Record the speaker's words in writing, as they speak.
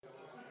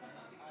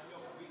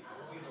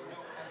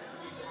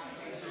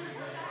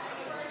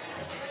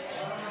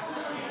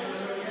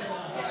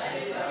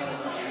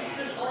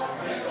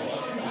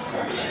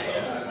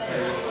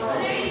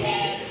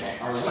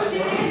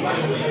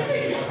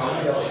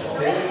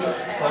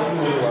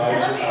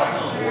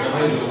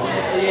ladies and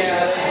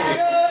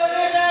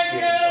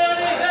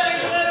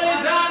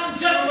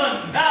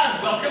gentlemen,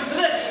 and welcome to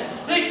this,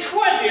 the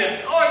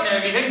 20th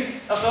ordinary meeting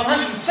of the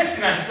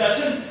 169th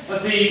session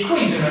of the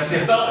Queen's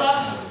University of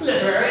Belfast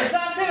Literary and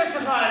Scientific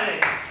Society.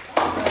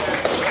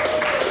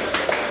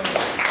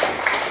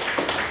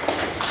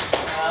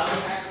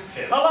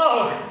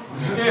 Hello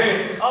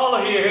to all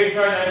of you who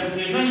turned out this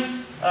evening.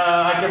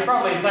 I could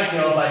probably thank you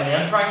all by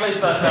name, frankly,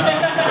 but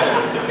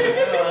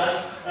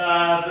nevertheless,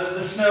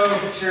 the snow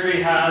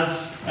surely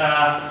has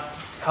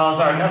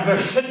caused our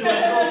numbers to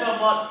dwindle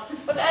somewhat.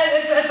 But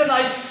it's a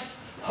nice,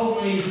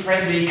 homely,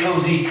 friendly,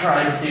 cosy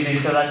crowd this evening,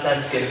 so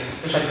that's good.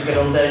 Just like the good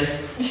old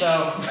days.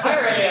 So I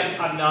really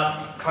am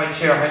not quite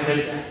sure how to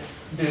do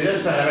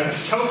this. There's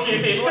so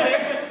few people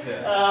here.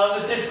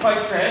 It's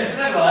quite strange, but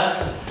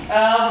nevertheless.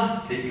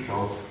 Keep you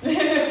cold.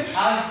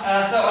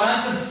 So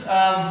announcements.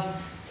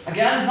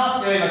 Again,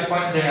 not really much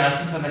point in doing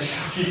announcements when there's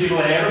so few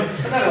people here, but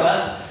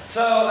nevertheless.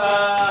 So,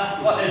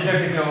 what is there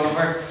to go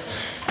over?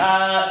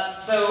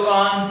 So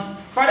on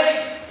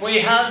Friday, we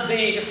had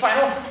the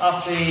final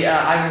of the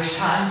Irish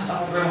Times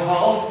up at River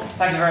Hall.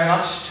 Thank you very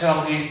much to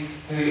all of you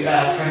who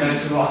turned out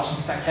to watch and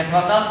spectate and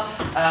whatnot.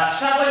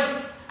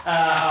 Sadly,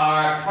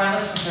 our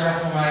finalist, Mr.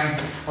 Wrestling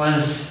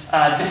was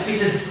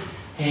defeated.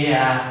 He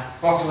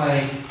walked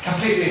away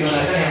completely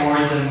without any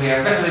awards, and we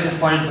are bitterly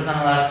disappointed, but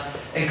nonetheless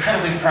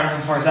incredibly proud of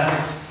him for his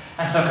efforts.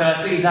 And so can I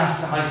please ask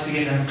the House to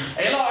give him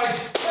a large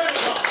round of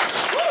applause?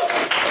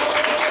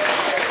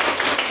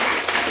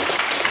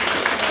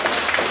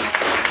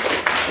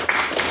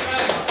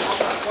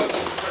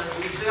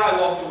 You say I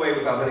walked away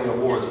without any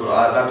awards,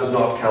 but that does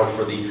not account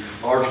for the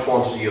large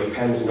quantity of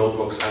pens,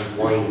 notebooks and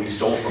wine we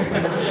stole from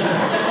them. I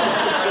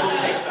will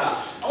take that.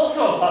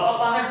 Also a pop-up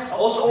banner.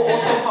 Also a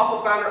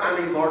pop-up banner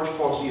and a large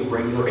quantity of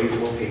regular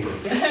A4 paper.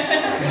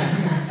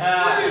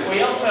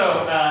 We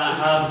also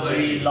have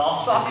the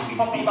Lost Socks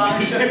pop-up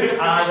banners, and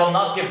I will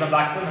not give them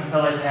back to them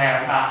until they pay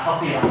a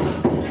healthy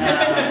ransom.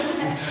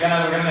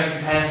 We're going to make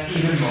them pay us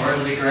even more,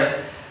 it'll be great.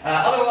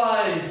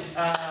 Otherwise,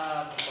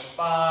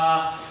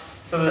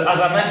 so as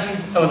I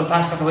mentioned over the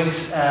past couple of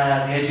weeks, the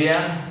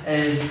AGM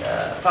is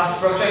fast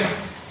approaching.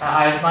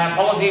 My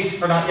apologies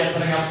for not yet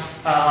putting up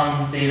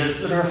on the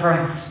literary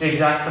firm the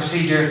exact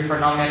procedure for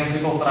nominating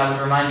people, but I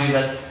would remind you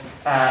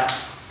that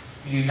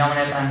you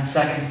nominate and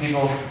second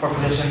people for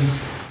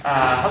positions.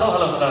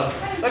 Hello.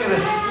 Look at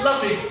this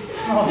lovely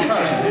small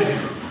crowd.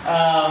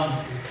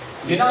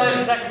 You nominate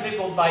and second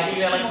people by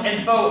emailing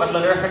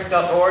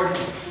info@literarific.org.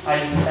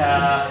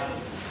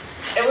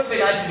 It would be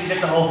nice if you did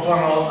the whole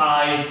formal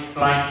I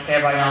blank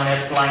hereby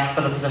nominate blank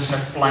for the position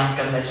of blank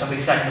and they shall be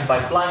seconded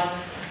by blank.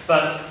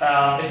 But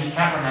if you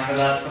can't remember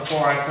that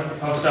before I put the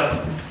post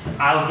up,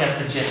 I'll get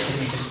the gist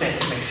if you just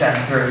basically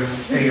send through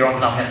who you're on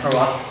nominate for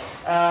what.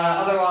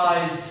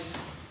 Otherwise,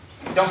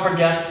 don't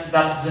forget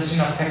that the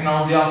position of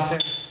technology officer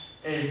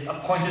is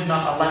appointed,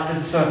 not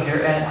elected. So if you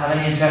have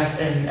any interest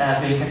in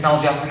being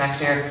technology officer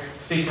next year,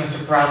 speak to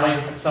Mr. Bradley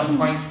at some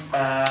point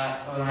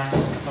over the next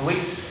couple of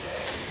weeks.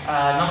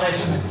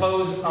 Nominations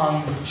close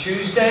on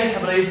Tuesday, I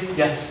believe.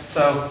 Yes,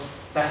 so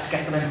best to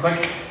get them in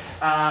quick.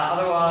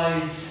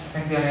 Otherwise, I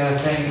think the only other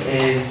thing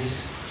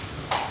is...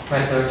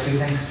 Right, there are two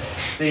things.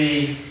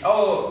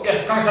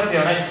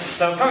 Conversazione.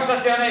 So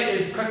Conversazione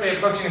is quickly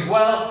approaching as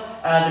well.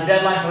 The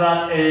deadline for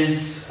that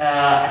is,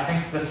 I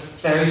think, the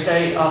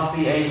Thursday of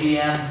the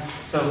AGM.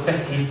 So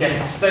 15th, yes,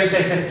 it's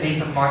Thursday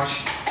 15th of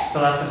March. So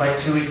that's about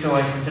 2 weeks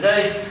away from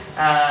today.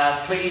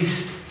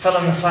 Please fill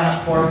in the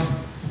sign-up form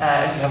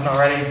if you haven't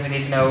already. We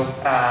need to know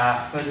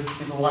food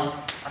people want.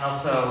 And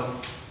also,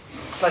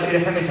 slightly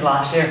differently to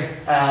last year,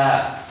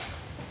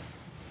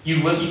 you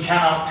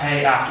cannot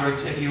pay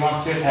afterwards. If you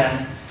want to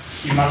attend,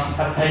 you must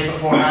have paid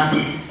beforehand.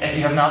 If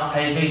you have not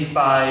paid me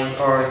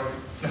or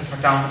Mr.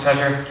 McDonald, the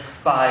treasurer,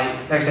 by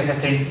Thursday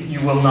 15th,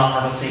 you will not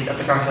have a seat at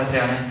the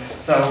Conversazione.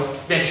 So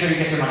make sure you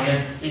get your money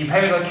in. You can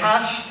pay me by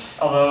cash,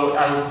 although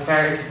I would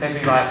prefer if you pay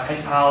me by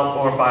PayPal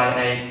or by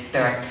a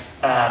direct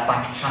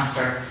bank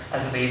transfer,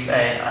 as it leaves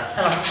an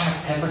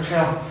electronic paper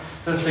trail,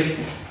 so to speak.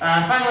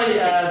 And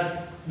finally,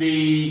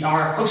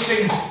 our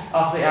hosting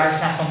of the Irish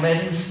National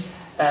Maidens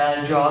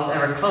draws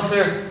ever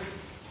closer.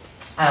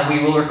 We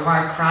will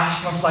require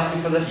crash most likely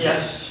for this.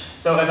 Yes.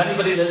 So if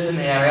anybody lives in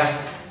the area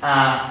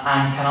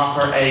and can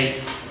offer a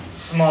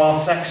small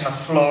section of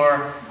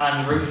floor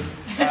and roof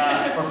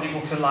for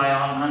people to lie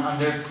on and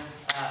under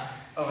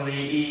over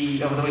the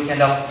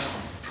weekend of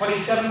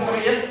 27th,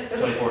 28th,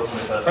 24th,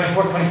 25th.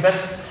 24th,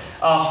 25th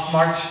of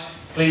March,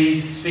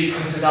 please speak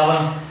to Mr.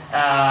 Dolan.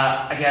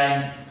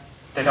 Again,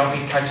 they don't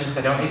need couches,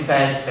 they don't need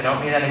beds, they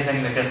don't need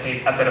anything, they just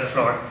need a bit of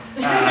floor.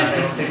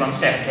 They will sleep on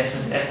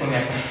staircases if we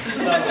make them.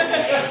 So,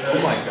 yes. Oh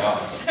my god.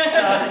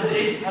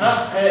 Indeed,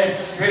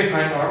 it's really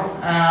quite normal.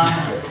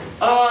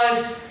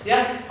 Otherwise,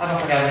 yeah, I don't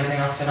think I have anything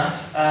else to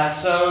announce.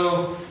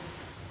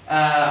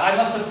 I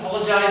must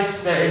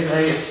apologise, there is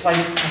a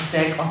slight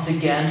mistake once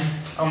again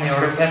on the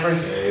order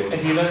papers.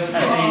 If you look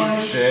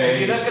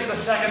at the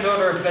second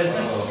order of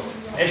business,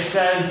 it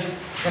says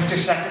Mr.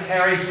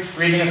 Secretary,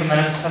 reading of the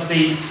minutes of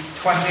the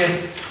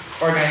 20th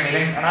ordinary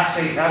meeting, and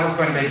actually that was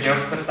going to be a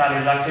joke, but that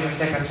is actually a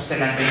mistake. Let's just say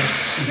 19.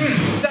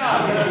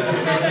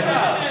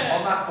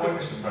 On that point,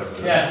 Mr.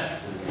 President, Yes.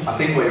 I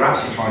think what you're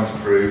actually trying to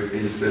prove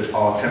is that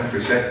our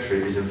temporary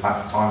secretary is in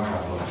fact a time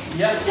traveller.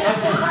 Yes,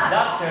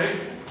 that too.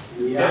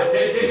 Yeah.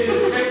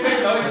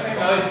 Big noise.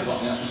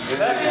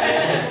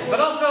 But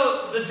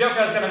also, the joke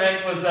I was going to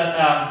make was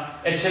that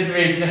it shouldn't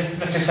read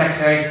Mr.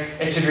 Secretary,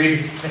 it should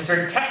read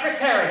Mr.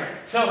 Secretary.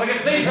 So if we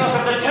can please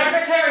welcome the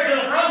Secretary to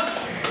the front.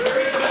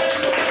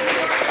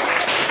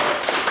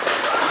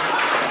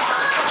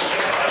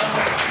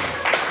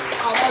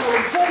 I will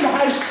inform the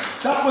House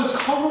that was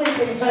wholly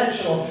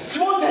intentional. Do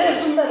you want to hear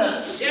some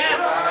minutes?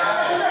 Yes! I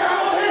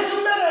want to hear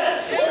some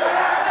minutes!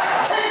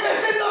 Yes! Take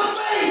this in the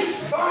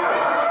face!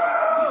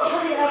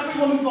 Literally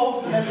everyone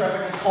involved in Measure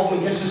Epic has told me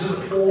this is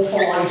an awful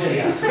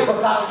idea,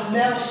 but that's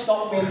never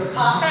stopped me in the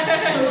past,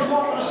 so it's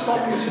not going to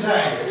stop me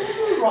today.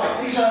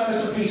 Right, these are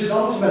Mr. Peter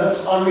Dunn's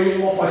minutes. I'm reading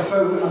them off my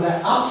phone and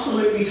they're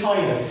absolutely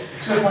tiny,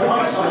 so if my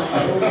eyesight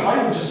fails,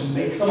 I will just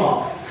make them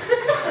up.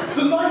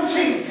 The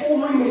 19th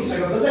ordinary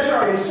meeting of the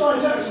Literary and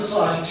Scientific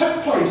Society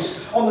took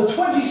place on the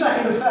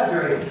 22nd of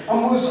February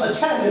and was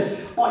attended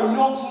by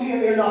not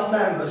nearly enough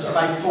members,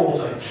 about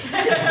 40.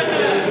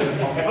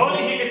 If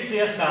only he could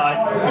see us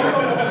now.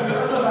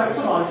 About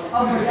tonight,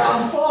 and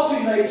began far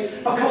too late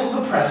because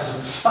the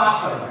President's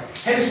faffing.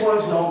 His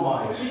words, not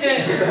mine.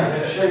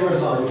 Shame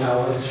resigned,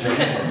 Howard.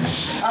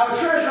 Our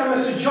Treasurer,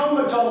 Mr. John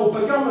MacDonald,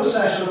 begun the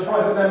session of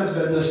private members'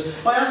 business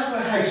by asking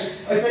the House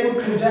if they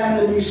would condemn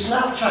the new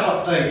Snapchat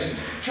update.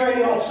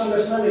 Training Officer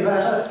Miss Lily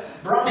Vetter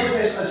branded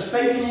this as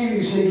fake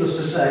news, needless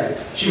to say.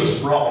 She was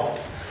wrong.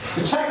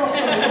 The tech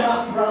officer, Mr.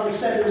 Matthew Bradley,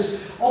 said it was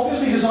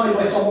obviously designed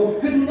by someone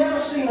who'd never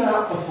seen an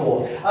app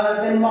before,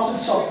 then muttered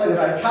something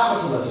about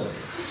capitalism.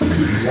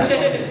 Yes, I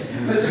did.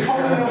 Mr.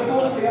 Collingwood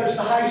thoughtfully urged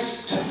the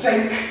House to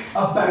think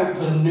about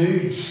the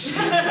nudes.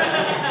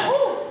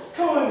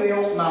 Calling the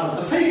old man of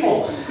the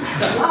people.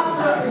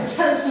 After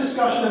intense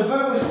discussion, a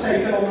vote was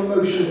taken on the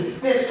motion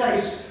this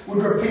House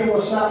would repeal the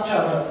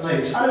Snapchat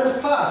updates, and it was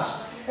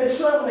passed. It's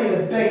certainly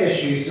the big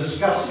issues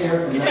discussed here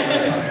at the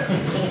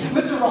moment.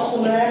 Mr.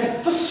 Russell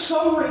Nairn, for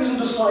some reason,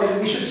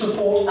 decided we should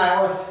support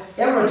our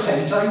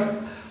irritating.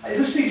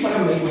 This seems like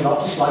I'm making it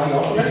up, just slightly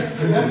off on this.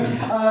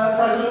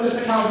 President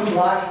Mr. Calvin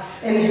Black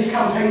in his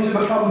campaign to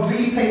become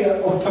VP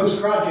of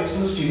Postgraduates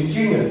in the Students'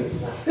 Union.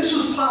 This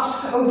was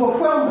passed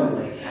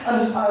overwhelmingly,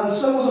 and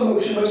so was a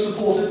motion which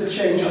supported the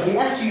change of the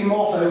SU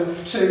motto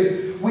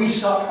to "We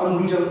suck and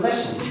we don't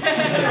listen."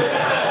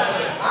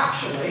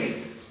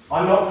 Actually,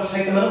 I'm not going to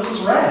take the minutes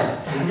as read.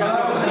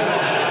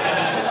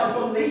 Because I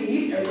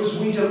believe it was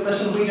 "We don't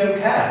listen, we don't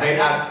care."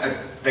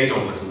 They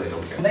don't listen, they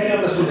don't care. They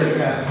don't listen, they don't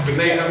care. But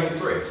they have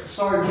three.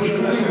 Sorry, we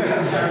don't listen, we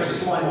don't care. It's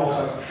just my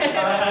motto.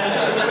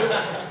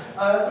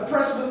 The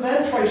President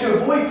then tried to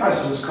avoid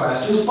President's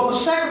questions, but the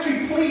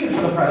Secretary pleaded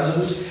for the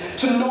President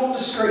to not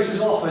disgrace his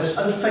office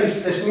and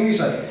face this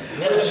music,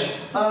 which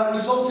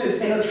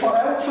resulted in a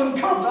triumphant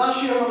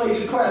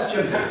Kardashian-related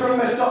question from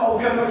Mr.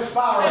 Olga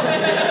McSparrow.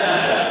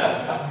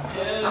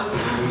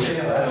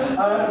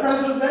 The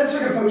President then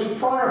took a vote of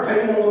prior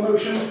opinion on the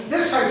motion,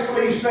 "This House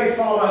believes Big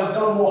Pharma has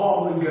done more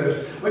harm than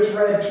good," which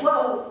read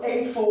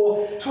 8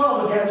 for,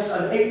 12 against,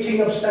 and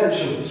 18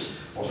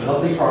 abstentions. What a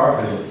lovely prior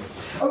opinion.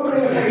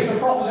 Opening the case, the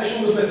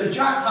proposition was Mr.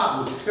 Jack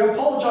Patton, who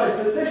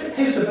apologised that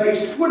his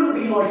debate wouldn't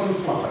be light and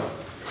fluffy.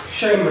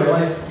 Shame,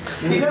 really.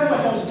 He then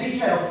went on to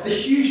detail the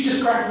huge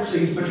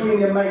discrepancies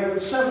between the amount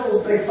that several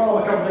big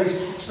pharma companies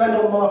spend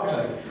on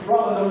marketing,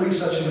 rather than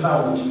research and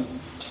development.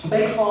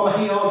 Big Pharma,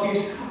 he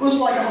argued, was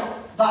like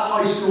that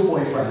high school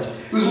boyfriend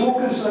who was more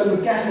concerned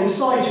with getting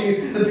inside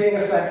you than being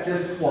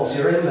effective once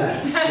you're in there.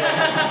 He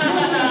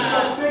also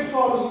discussed Big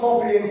Pharma's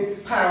lobbying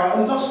power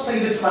and thus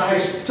pleaded for the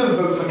House to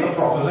vote for the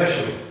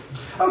proposition.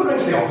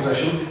 Opening for the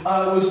opposition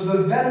was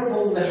the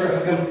venerable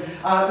literarian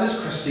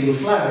Miss Christine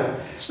Fleming.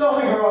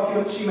 Starting her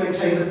argument, she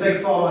maintained that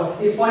Big Pharma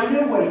is by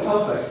no way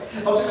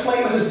perfect, but to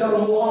claim it has done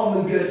more harm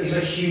than good is a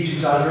huge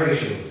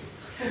exaggeration.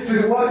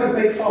 Through the work of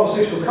big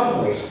pharmaceutical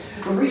companies,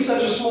 the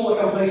research of smaller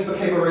companies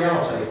became a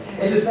reality.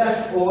 It is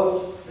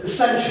therefore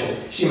essential,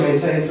 she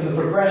maintained, for the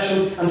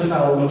progression and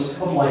development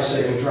of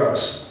life-saving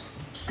drugs.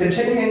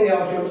 Continuing the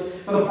argument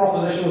for the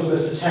proposition was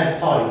Mr. Ted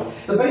Pine.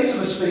 The base of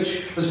the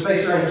speech was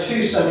based around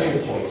two central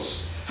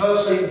points.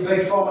 Firstly, that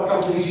big pharma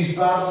companies use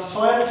bad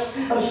science,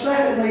 and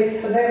secondly,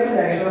 that they have a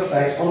negative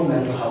effect on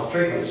mental health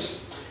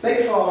treatments. Big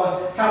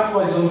pharma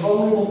capitalises on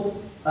vulnerable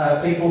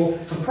people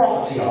for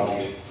profit, he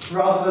argued,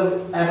 rather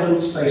than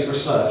evidence-based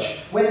research.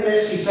 With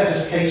this, he set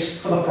his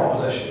case for the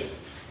proposition.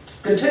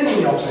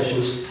 Continuing the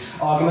opposition's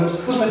argument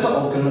was Mr.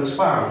 Olgan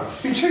McSparrow,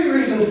 who too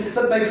reasoned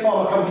that big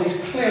pharma companies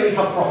clearly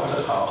have profit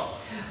at heart,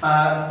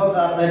 but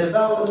that their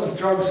development of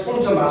drugs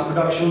into mass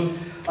production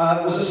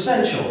was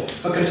essential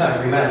for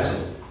contemporary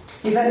medicine.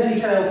 He then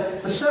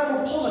detailed the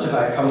several positive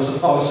outcomes of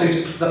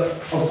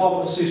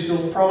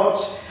pharmaceutical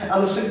products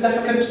and the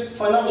significant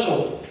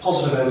financial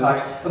positive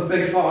impact that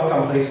big pharma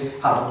companies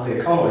have on the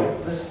economy.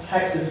 This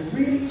text is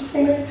really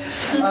tiny.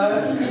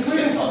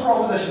 Concluding for the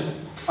proposition,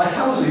 I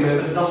can zoom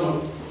in, but it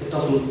doesn't it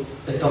doesn't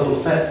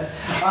fit.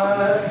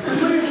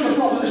 Moving from the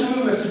proposition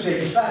with Mr.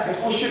 James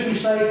Beckett, or should we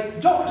say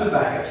Dr.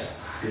 Beckett?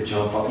 Good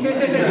job, Bob.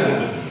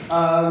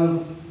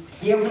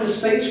 He opened his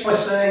speech by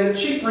saying that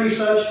cheap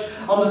research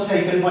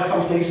undertaken by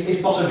companies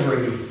is but a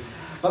dream,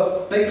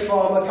 but big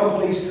pharma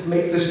companies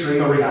make this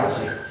dream a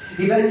reality.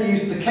 He then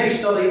used the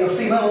case study of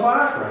female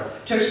Viagra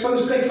to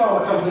expose big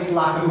pharma companies'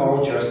 lack of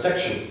moral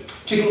jurisdiction.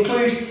 To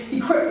conclude, he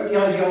quipped that the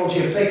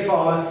ideology of big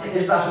pharma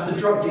is that of the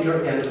drug dealer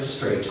at the end of the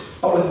street,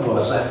 but with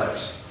worse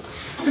ethics.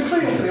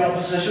 Concluding for the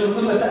opposition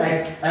was Mr.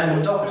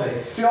 Edmund Doherty,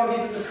 who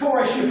argued that the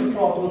core issue of the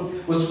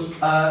problem was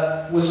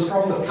a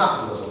problem of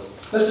capitalism.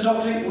 Mr.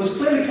 Doherty was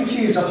clearly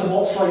confused as to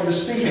what side he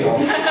was speaking on.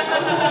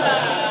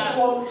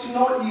 Well, to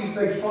not use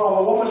big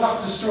pharma, one would have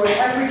to destroy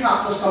every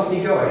capitalist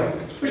company going,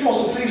 which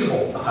wasn't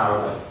feasible,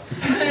 apparently.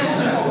 He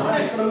also told the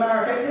House that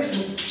America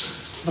isn't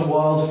the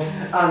world,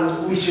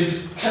 and we should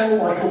kill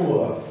Michael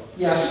Moore.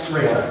 Yes,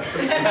 really.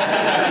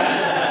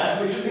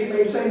 We should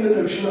maintain the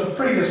notion of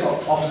previous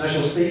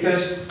opposition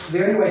speakers.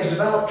 The only way to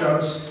develop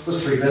drugs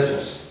was through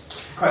business.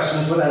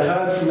 Questions were then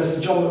heard from Mr.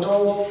 John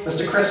McDonald,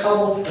 Mr. Chris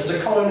Hubble, Mr.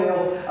 Colin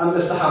Neal, and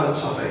Mr. Hammond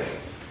Tuffy.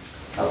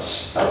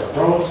 That's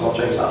wrong, so I'll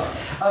change that.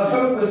 A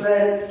vote was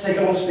then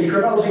taken on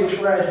speakerability, which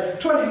read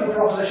 20 for the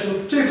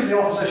proposition, 2 for the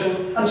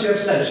opposition, and 2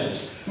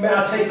 abstentions. May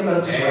I take the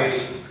minutes as read?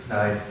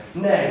 No.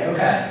 Nay,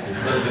 okay.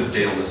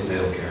 Dale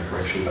doesn't care,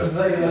 correction. They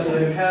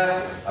don't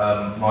care.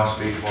 My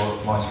speech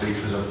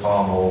was a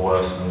far more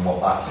worse than what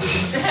that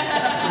said.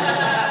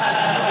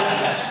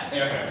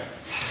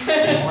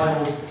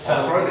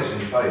 I'll throw this in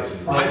your face.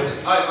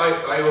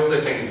 I also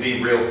think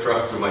the real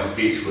thrust of my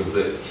speech was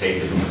that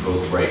cake isn't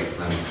supposed to break,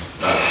 and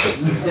that's just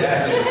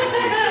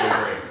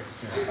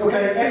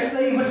Okay, if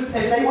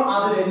they were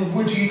added in,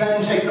 would you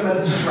then take them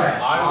minutes as read?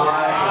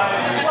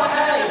 Well,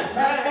 hey,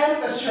 let's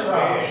end this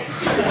charade.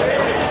 Thank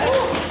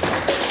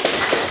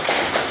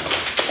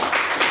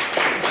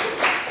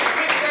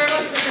you very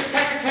much, Mr.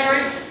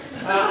 Secretary.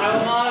 I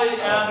will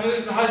now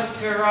move the House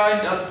to a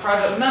round of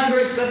private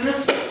members'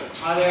 business.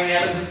 Are there any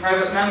items of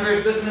private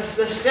members' business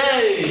this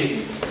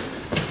day?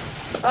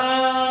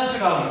 Mr.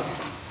 Collins.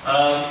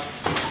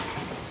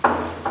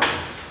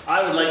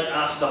 I would like to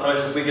ask the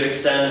House if we could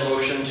extend a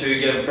motion to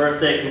give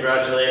birthday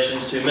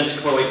congratulations to Miss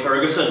Chloe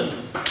Ferguson.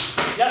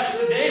 Yes,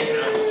 indeed.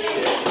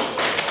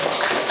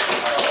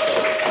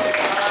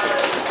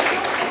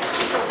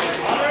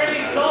 Are there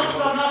any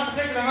thoughts on that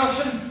particular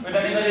motion? Would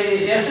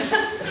anybody? Yes.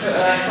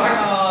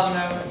 Oh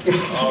no.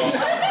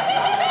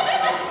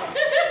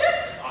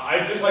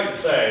 I'd just like to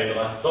say that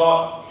I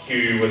thought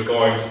Hugh was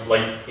going to, I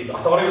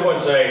thought he was going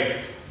to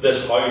say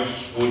this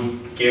house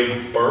would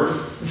give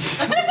birth.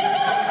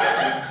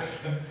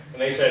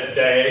 And they said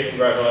day,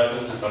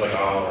 congratulations. I was like,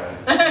 oh,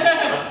 right.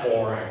 That's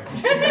boring.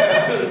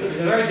 There's a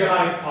very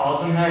dramatic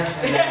pause in there.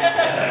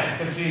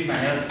 Confused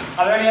my nose.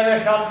 Are there any other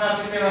thoughts on that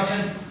particular motion?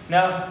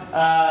 No?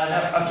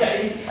 No? Okay.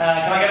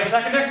 Can I get a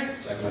seconder?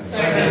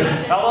 Second.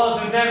 All those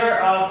in favour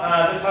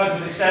of this House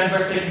would extend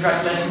birthday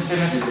congratulations to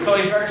Miss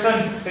Chloe Ferguson.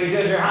 Please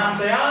use your hand and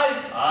say aye.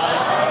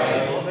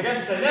 Aye. Those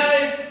against say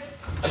nay.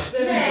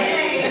 Abstaining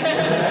say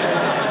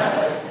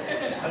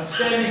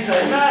Abstaining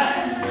say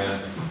nay.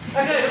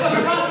 Okay, the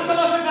motion passes, the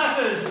motion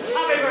passes.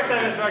 Happy birthday,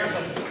 Miss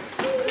Ferguson.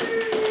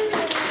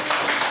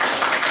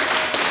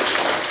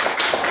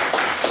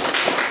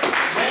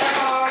 There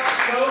are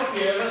so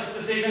few of us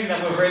this evening that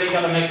we've really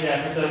got to make the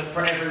effort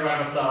for every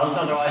round of applause,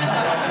 otherwise it's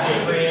going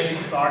to be really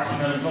sparse and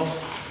miserable.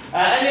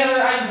 Any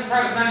other items of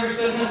private members'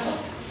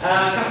 business?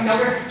 Captain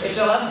Gilbert,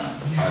 HLM.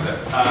 Hi there.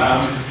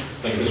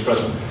 Thank you, Mr.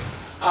 President.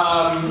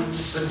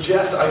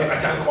 I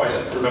can't quite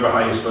remember how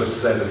you're supposed to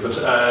say this, but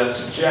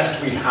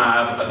suggest we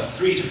have a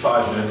 3 to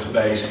 5 minute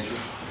debate.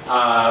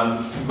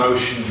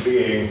 Motion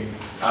being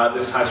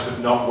this House would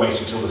not wait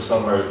until the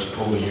summer to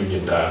pull the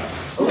union down.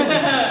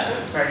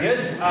 Very good.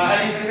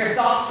 Any further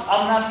thoughts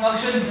on that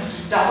motion,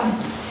 Mr. Dobbin?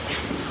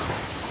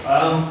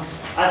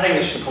 I think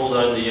we should pull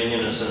down the union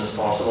as soon as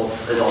possible,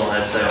 is all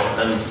I'd say.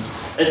 And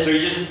it's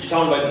you're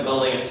talking about the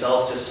building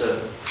itself, just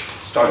to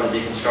start the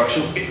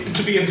deconstruction.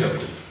 To be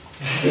interpreted.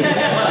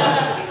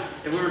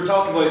 If we were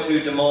talking about to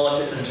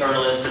demolish its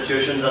internal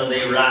institutions and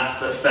the rats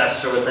that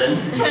fester within,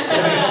 we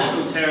can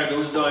also tear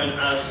those down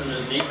as soon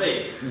as need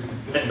be.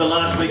 If the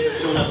last week has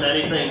shown us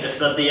anything, it's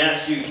that the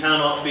SU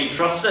cannot be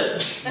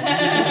trusted.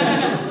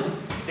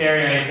 Dear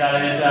me,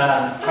 that is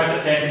quite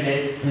the take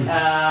indeed.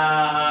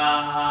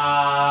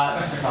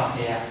 Mr.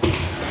 Kosky, yeah.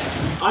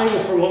 I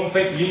will for one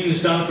think the union has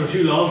stand for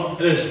too long.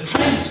 It is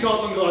time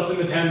Scotland got its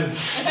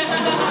independence.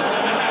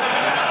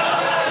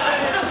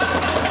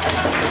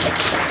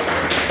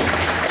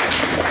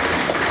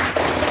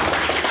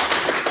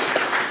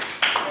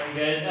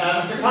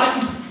 Mr.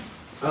 Patton?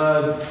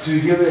 To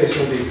give a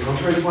sort of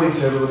contrary point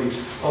to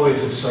everybody's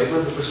always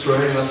excitement at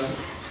destroying that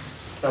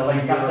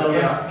Building, cat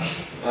building.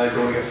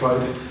 going to get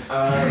flooded.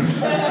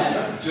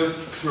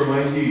 Just to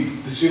remind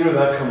you, the sooner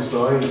that comes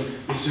down,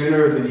 the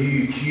sooner the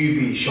new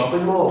QB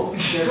shopping mall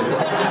gets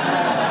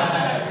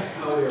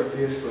now we are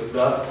faced with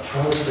that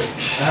travesty.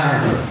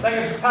 Thank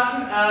you, Mr.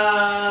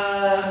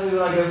 Patton. Who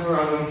will I go for?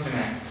 I'll go Mr.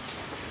 Mayor.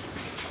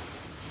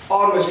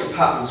 on Mr.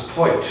 Patton's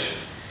point,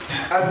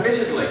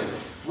 admittedly,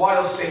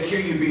 whilst a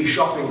QUB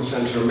shopping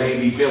centre may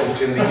be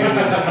built in the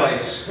union's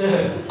place,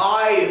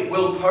 I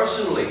will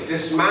personally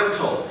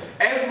dismantle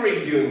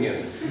every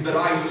union that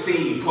I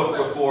see put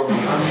before me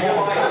until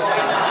I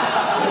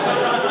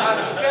find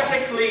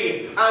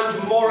aesthetically and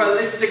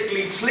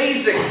moralistically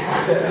pleasing.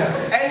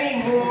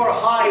 Any more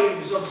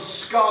hives of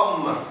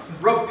scum,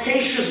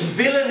 rapacious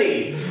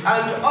villainy,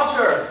 and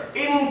utter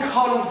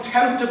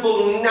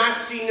incontemptible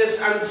nastiness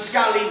and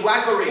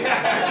scallywaggery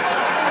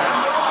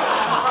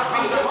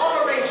cannot be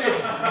tolerated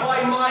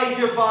by my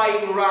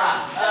divine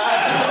wrath.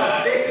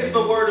 This is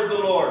the word of the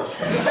Lord.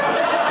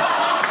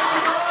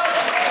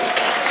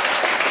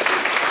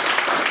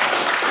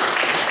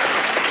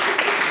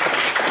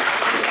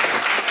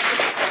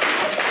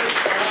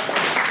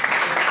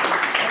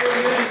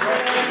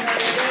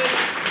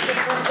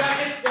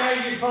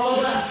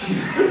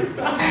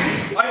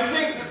 I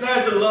think that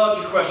there's a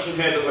larger question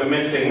here that we're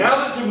missing. Now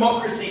that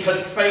democracy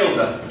has failed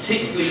us,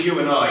 particularly you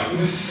and I,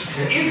 is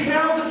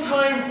now the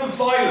time for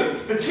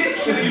violence,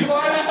 particularly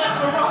violence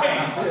at the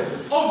rights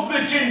of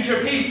the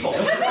ginger people?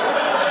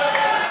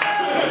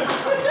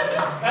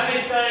 Let me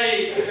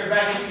say, Mr.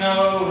 Beckett,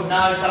 no,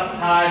 now is not the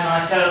time.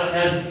 I said it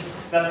as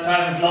that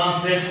time is long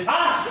since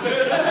past. I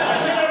should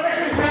have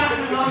listened to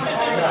that long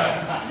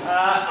before. I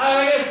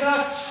guess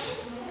that's.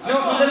 No,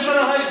 from this side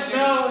of the house,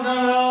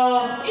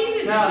 no.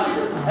 Easy. No.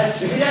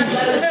 That's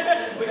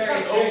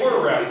very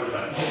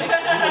over-represented.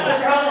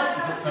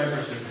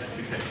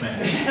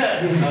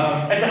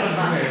 It doesn't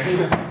matter.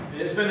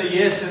 It's been a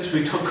year since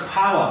we took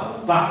power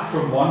back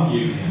from one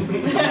union.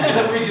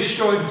 Then we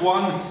destroyed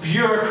one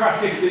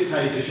bureaucratic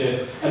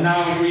dictatorship, and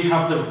now we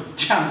have the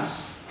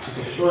chance to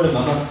destroy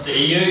another. The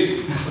EU.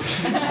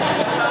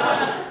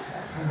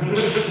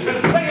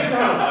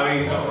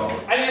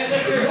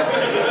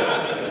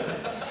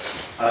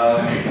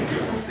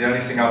 The only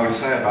thing I would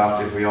say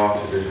about if we are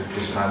to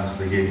dismantle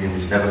the union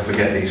is never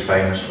forget these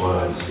famous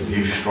words. If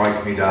you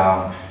strike me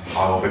down,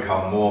 I will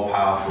become more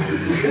powerful than you.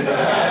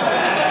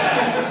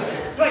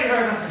 Thank you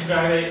very much, Mr.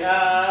 Gravity.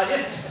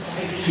 Yes.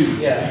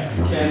 Yeah.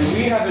 Can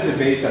we have a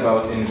debate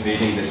about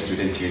invading the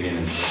student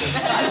union?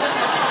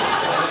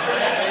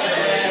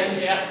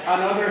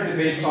 Another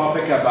debate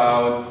topic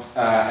about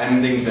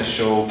ending the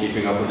show,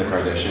 Keeping Up with the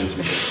Kardashians.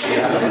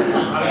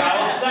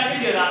 I'll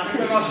second you that. Make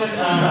the motion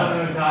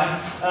another time.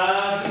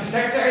 Mr.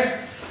 Secretary?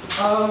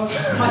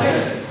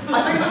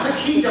 I think that the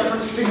key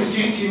difference between the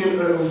Students' Union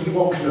and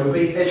Obi-Wan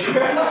Kenobi is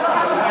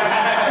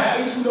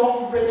he's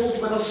not riddled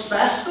with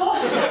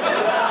asbestos.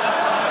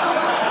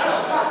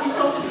 He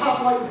doesn't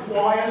have like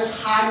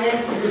wires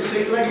hanging from the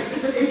ceiling.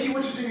 That if you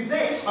were to do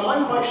this, and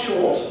I'm quite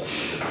short,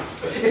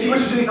 if you were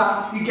to do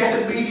that, you get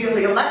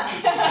immediately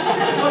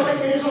electrocuted. So I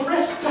think it is a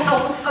risk to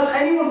health. Has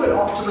anyone been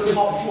up to the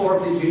top floor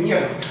of the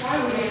union? I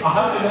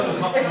have been at the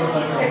top floor of the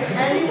If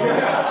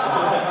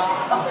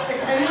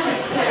anyone's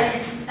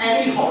played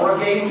any horror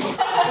game for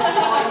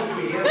 5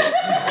 years,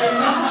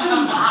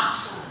 imagine that,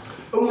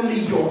 only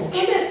you're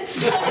in it.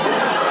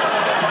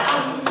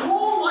 And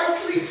more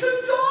likely to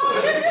die.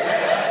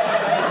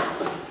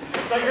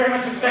 Thank you very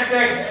much, Mr.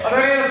 Secretary. Are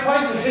there any other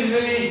points that should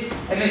be...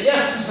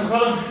 yes, Mr.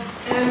 McCullum?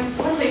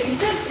 One thing you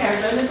said,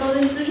 Caroline, about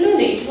it, there's no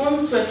need. One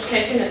swift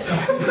kick and it's gone.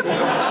 Thank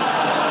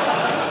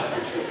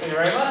you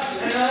very much.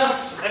 Anyone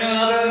else? Anyone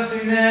other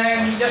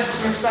than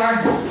yes, Mr. McStar?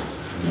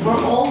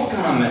 We're all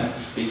gonna miss the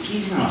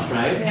speakeasy on a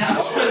Friday. Yeah.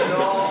 It's a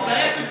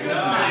good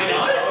night.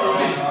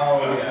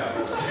 Oh, yeah.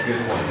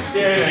 Good one.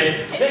 Scary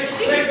me.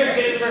 Take the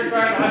shade, Mr.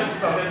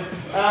 McStar.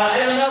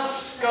 Anyone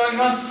else? Going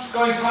once,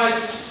 going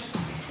twice?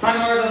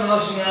 Final word on the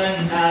motion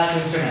then to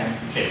Mr.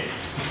 Henry.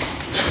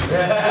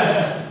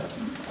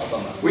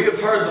 We have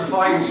heard the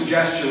fine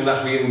suggestion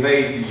that we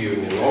invade the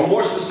Union, or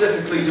more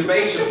specifically,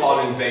 debate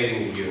upon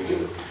invading the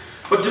Union.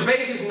 But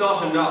debate is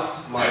not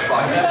enough, my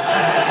fine.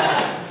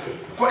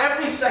 For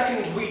every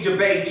second we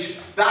debate,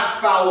 that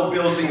foul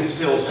building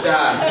still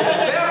stands.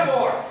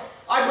 Therefore,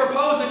 I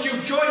propose that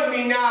you join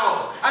me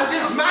now and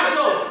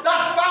dismantle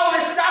that foul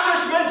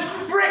establishment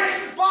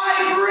brick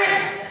by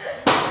brick!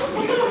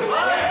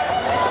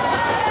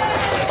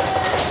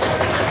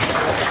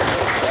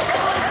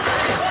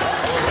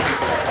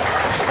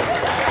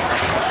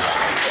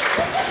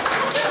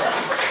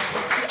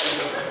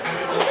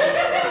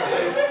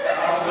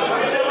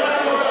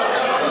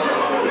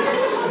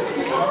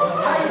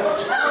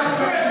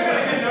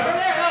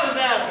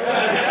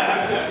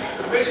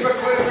 Mr.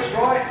 McQueen was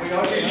right. We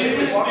are the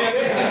union.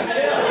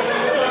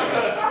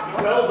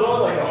 Well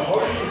done, like a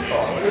horse and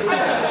car.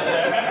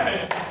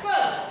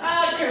 Well,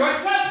 good work,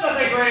 chaps. I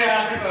think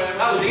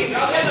that was easy.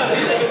 Okay, that was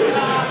easy.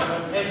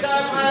 It's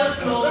now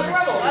smells like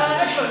rebel.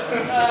 Excellent.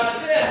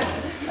 Yes.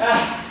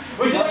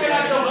 Would you like an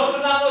actual vote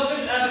on that motion,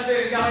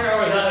 Mr. Gallagher,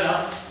 or is that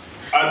enough?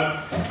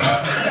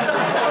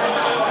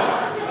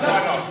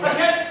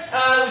 Okay.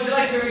 Would you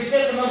like to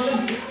restate the motion?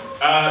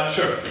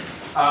 Sure.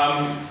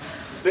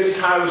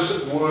 This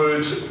house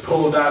would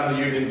pull down the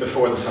union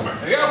before the summer.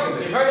 There you go.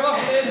 You've heard the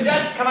motion, ladies and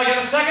gents. Can I get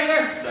a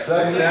seconder?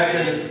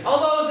 Second. All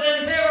those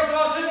in favour of the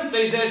motion,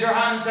 please raise your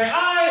hand and say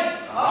aye.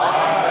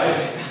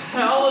 Aye.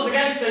 All those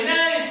against say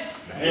nay.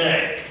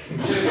 Nay.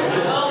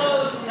 All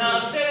those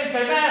abstaining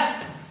say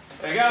nay.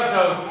 There you go. So,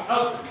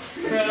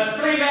 3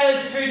 nays,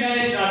 2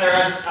 nays, and the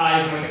rest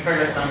ayes, and we can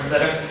figure it out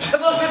later. The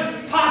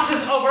motion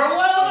passes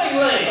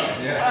overwhelmingly.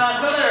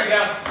 So there we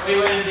go. We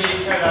will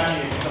indeed turn on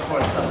you before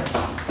the summer.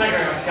 Thank you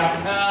very much,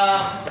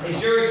 Captain.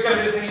 Is yours going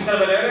to be the thing you said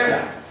about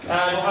earlier?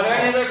 Are there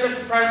any other bits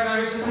of private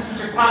matters,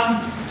 Mr. Patton?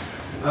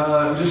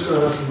 I'm just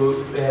going to ask about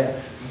that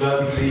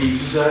the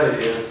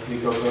society, you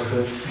got that,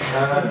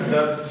 that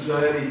the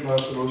society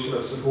passed a motion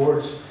of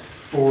support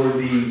for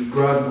the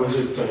Grand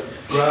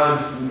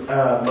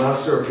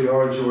Master of the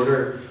Orange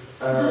Order,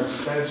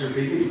 Spencer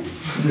Beatty,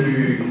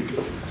 who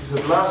was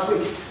it last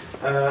week,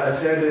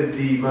 attended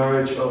the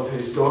marriage of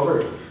his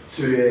daughter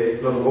to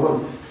another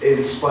woman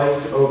in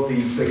spite of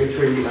the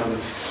bigotry and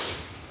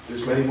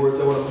there's many words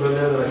I want to put in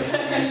there that I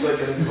can't use without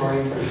getting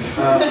fined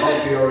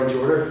of the Orange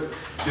Order,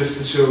 just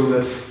to show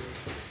that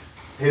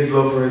his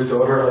love for his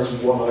daughter has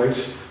won out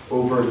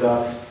over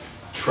that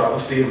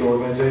travesty of an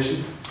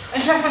organisation.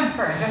 Interesting,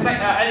 very interesting.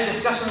 Any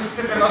discussion on this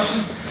particular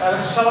motion,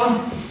 Mr.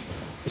 Sullivan?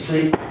 You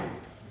see,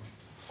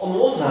 on the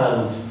one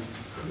hand,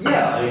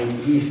 yeah, I mean,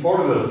 he's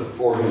part of an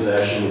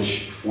organisation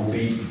which would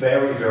be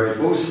very, very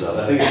opposed to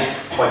that. I think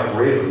it's quite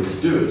brave of him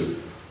to do it.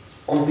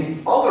 On the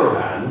other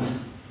hand,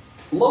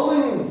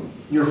 loving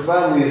your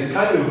family is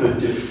kind of the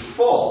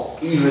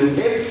default, even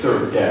if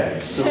they're gay.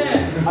 So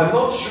I'm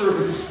not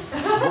sure if it's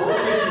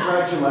worthy of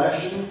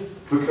congratulation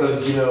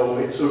because, you know,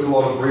 it took a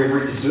lot of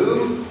bravery to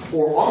do,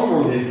 or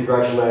unworthy of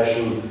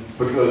congratulation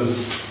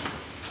because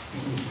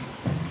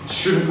it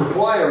shouldn't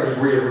require any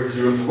bravery to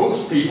do it. For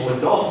most people,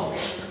 it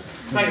doesn't.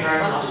 Thank you very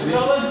much, Mr.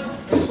 Sullivan.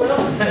 Ms. Will?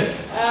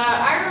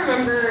 I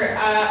remember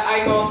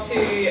I got to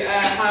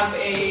have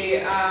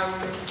a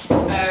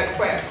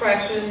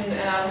question and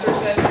answer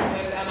session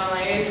with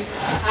MLAs,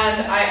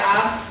 and I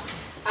asked,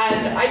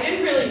 and I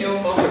didn't really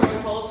know much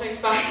about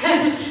politics back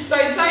then, so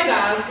I decided to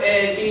ask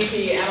a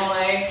DP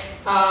MLA,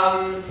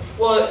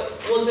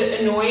 was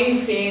it annoying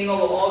seeing a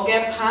law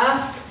get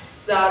passed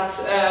that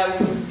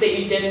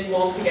you didn't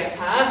want to get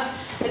passed?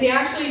 And he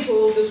actually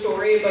told the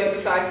story about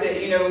the fact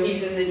that, you know,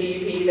 he's in the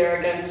DUP, they're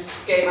against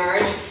gay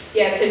marriage,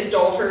 yet his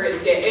daughter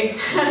is gay.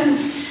 and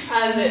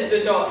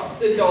the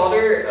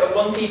daughter,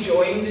 once he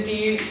joined the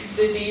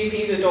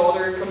DUP, the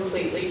daughter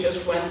completely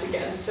just went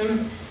against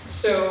him.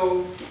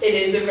 So it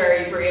is a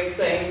very brave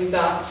thing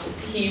that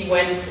he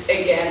went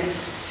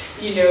against,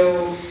 you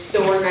know,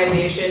 the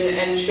organisation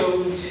and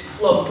showed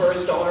love for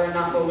his daughter in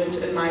that moment,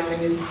 in my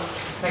opinion.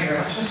 Thank you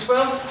very much, Ms.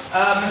 Will.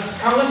 Ms.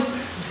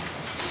 Conlon?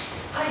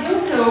 I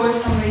don't know if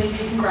somebody should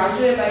be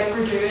congratulated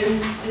for doing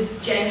the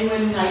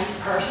genuine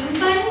nice person thing.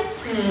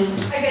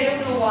 Like, I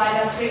don't know why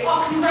that's big.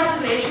 Oh,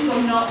 congratulations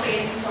on not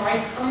being, sorry,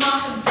 a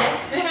massive dick.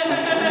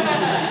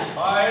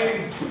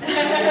 Fine.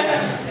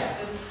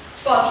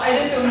 But I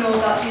just don't know if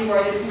that's be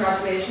worthy of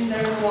congratulations.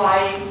 I don't know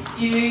why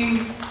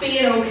you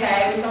being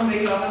okay with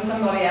somebody loving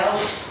somebody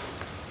else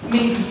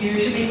means you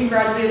should be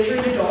congratulated,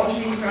 or the dog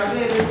should be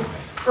congratulated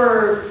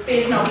for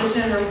facing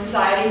opposition in her own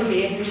society, for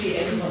being who she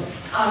is,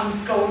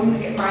 and going to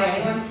get married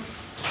anyway.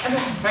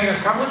 Thank you,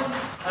 Ms. Conlon.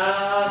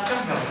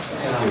 Thank you.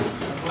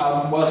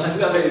 Well, I think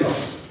that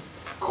is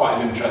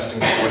quite an interesting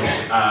point,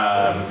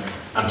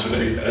 and to a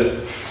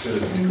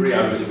degree I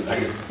would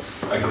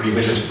agree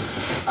with it.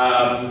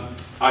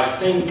 I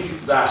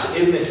think that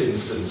in this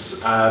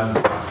instance, I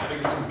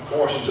think it's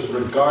important,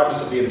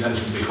 regardless of the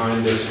intention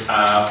behind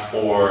it,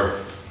 or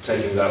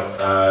taking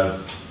that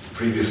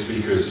previous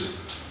speaker's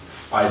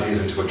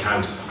ideas into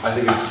account, I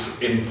think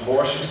it's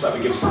important that we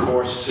give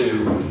support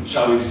to,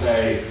 shall we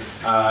say,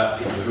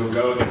 people who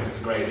go against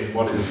the grain in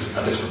what is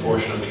a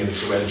disproportionately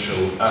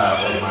influential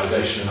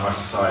organisation in our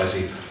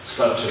society,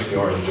 such as the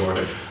Orange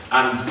Order.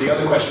 And the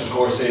other question, of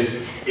course,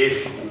 is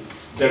if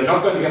they're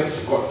not going to get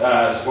support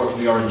from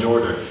the Orange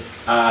Order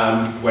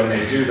when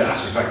they do that,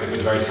 in fact they've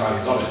been very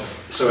silent on it.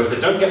 So if they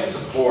don't get the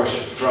support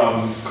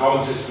from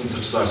common citizens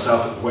such as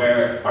ourselves,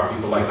 where are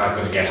people like that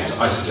going to get it?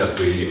 I suggest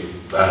we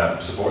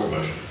support the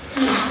motion.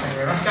 Thank you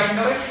very much, Captain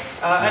Kelly.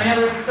 Any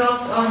other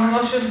thoughts on the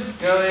motion?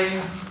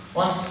 Going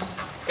once,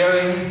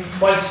 going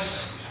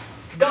twice,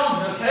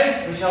 gone.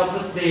 Okay, we shall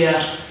put the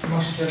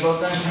motion to a vote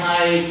then. Can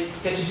I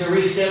get you to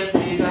restate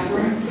the exact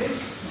ruling,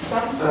 please?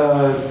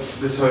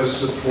 This House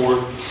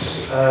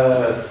supports,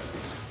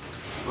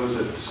 was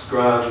it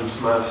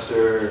Grand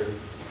Master,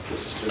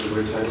 just really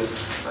weird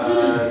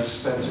title,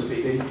 Spencer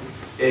Beatty,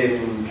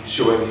 in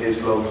showing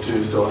his love to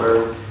his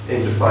daughter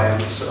in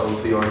defiance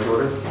of the Orange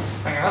Order.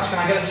 Thank you very much. Can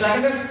I get a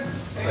seconder?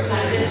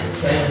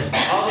 Second.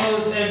 All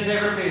those in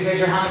favour, please raise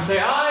your hand and say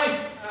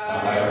aye.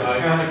 Aye.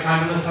 You're going to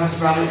count this time,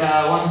 Bradley.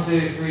 1,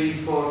 2, 3,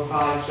 4,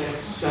 5, 6,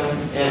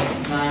 7,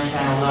 8, 9,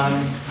 10,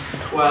 11,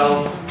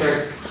 12,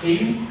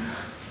 13.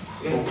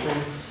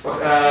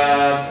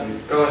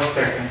 Go with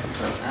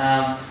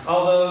 13.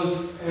 All those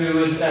who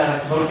would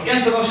vote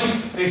against the motion,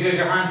 please raise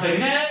your hand and say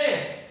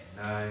nay.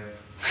 No.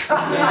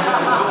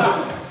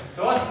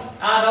 Go on.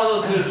 And all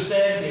those who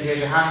abstain, please raise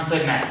your hand and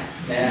say nay.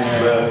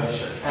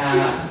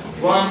 No.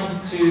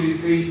 1, 2,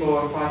 3,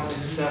 4, 5,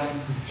 6,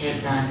 7,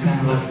 8, 9,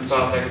 10, 11,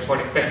 12, 13,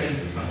 14, 15.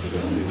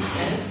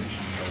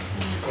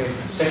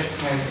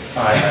 6,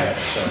 Aye,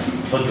 sorry.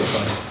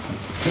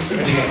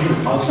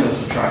 I was going to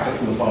subtract it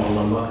from the final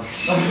number.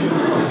 It's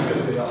going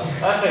to be that.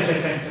 Let's say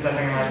 16, because I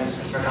think I might have missed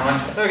Mr.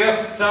 Comment. There we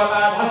go. So, the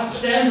House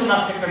abstains on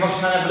that particular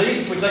motion, then I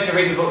believe. Would you like to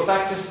read the vote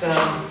back? Just,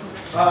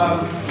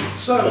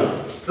 So,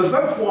 the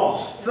vote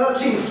was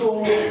 13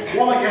 for,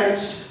 1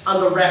 against,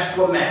 and the rest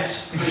were met,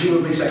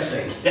 presumably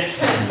 16.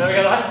 Yes, there we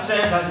go. The House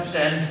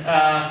abstains.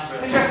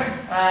 Interesting.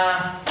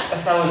 I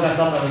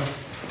thought that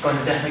was going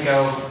to definitely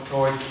go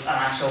towards an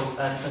actual.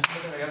 There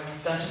we go.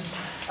 Abstention.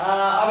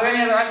 Are there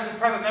any other items of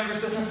private members'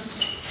 business?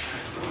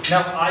 No,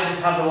 I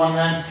just have the one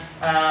then.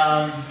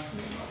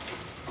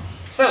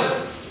 So,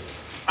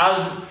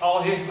 as all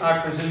of you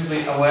are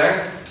presumably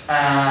aware,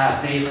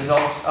 the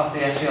results of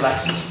the SU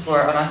elections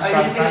were announced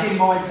last night. Are you taking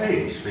my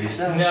piece for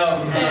yourself?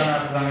 No,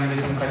 because I'm going to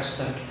do something quite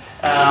specific.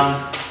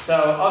 So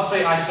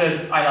obviously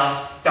I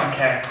lost, don't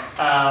care.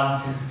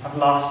 I've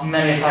lost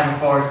many a time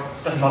before,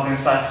 doesn't bother me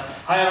inside.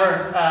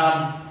 However,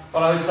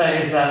 what I would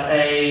say is that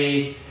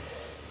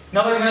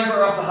another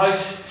member of the House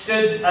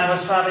stood and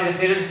was sadly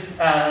defeated,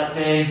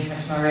 being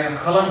Miss Maria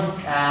McCullen,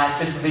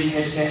 stood for VP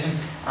Education,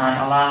 and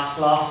alas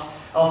lost.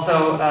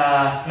 Also,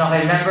 not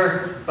a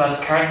member,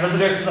 but current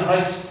visitor to the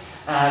House,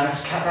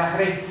 Miss Kat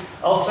Rafferty,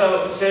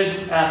 also stood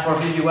for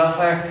VP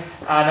Welfare,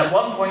 and at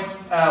one point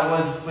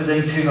was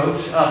within 2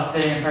 votes of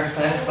being in first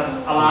place, but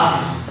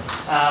alas,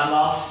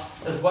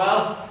 lost as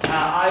well.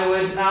 I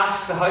would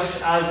ask the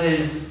House, as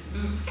is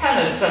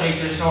kind of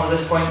semi-traditional at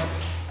this point,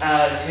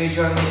 to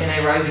join me in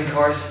a rousing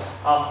chorus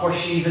of "For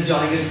She's a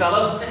Jolly Good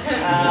Fellow."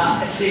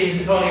 It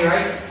seems only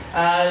right.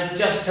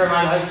 Just to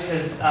remind the House,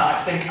 because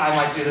I think I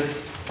might do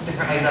this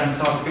differently than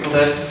some other people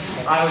do.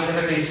 I would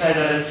typically say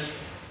that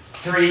it's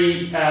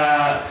 3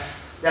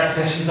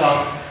 repetitions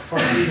of "For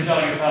She's a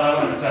Jolly Good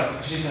Fellow," and so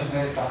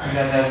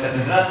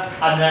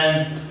and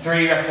then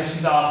 3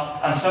 repetitions of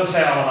 "And So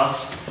Say All of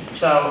Us."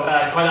 So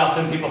quite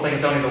often people think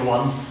it's only the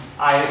 1.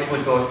 I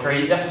would go with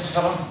 3. Yes, Mr.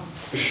 Sullivan?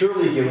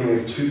 Surely, given we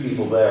have 2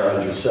 people there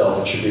and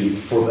yourself, it should be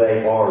 "For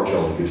They Are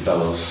Jolly Good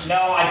Fellows."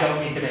 No, I don't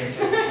need to be.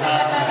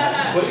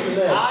 But even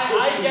then,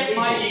 I get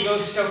my ego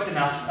stoked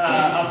enough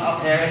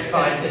up here, it's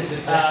fine.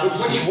 but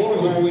which one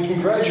of them are we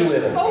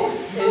congratulating?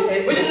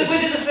 We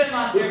did the same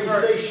last year If we for...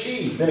 say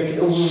she, then it can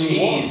only be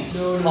one.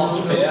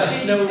 Apostrophe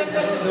S. No.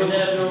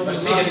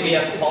 C and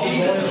ES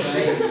apostrophe.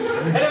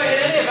 Anyway,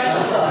 in any event...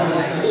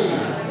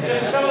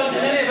 So in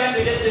any event,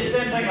 we did the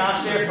same thing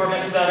last year for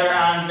Miss Vetter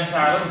and Miss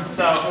Ireland,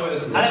 so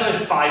and it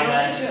was 5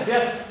 then. Yes.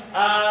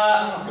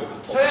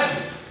 So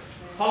yes,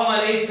 follow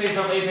my lead. Please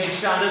don't leave me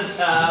stranded.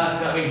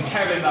 That would be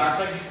terribly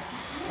embarrassing.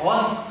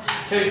 1,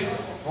 2,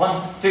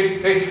 1, 2,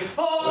 3.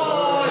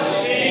 Oh,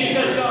 she's a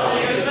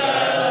jolly good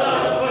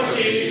fellow. Oh,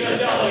 she's a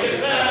jolly good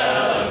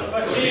fellow.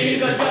 Oh,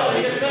 she's a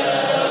jolly good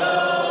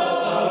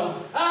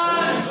fellow.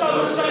 And so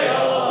say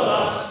all of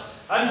us.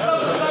 And so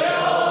say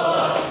all of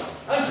us.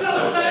 And so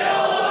say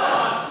all of us.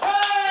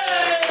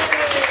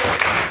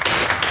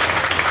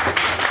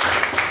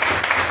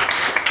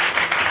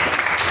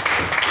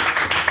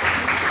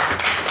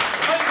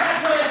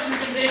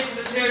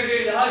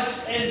 The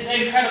House is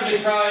incredibly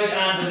proud,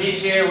 and with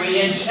each year we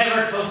inch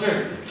ever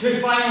closer to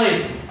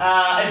finally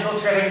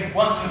infiltrating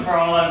once and for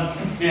all and,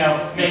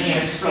 making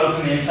it explode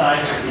from the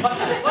inside. Much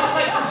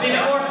like the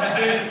xenomorphs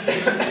do.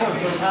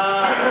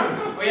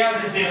 We are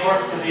the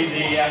xenomorph to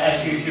the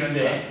SU human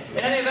being. In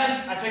any event,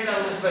 I think that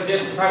will just do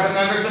it for private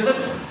members'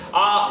 business.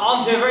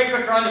 On to a very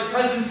quick round of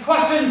President's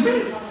questions.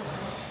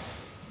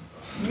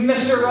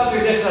 Mr. Roger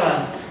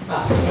Dixon.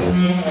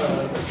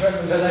 Mr.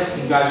 President, I'd like to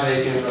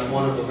congratulate you on a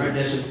wonderful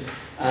rendition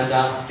and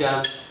ask,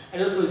 I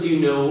don't suppose you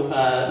know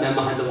Men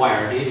Behind the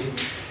Wire, do you?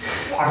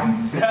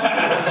 Pardon?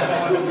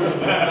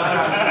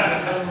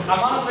 I'm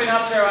honestly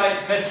not sure I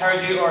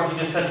misheard you or if you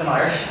just said some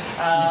Irish.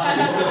 And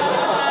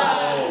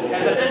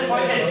at this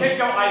point, it could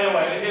go either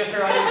way.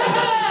 Mr.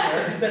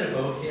 Irish, It's a bit of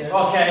both, yeah.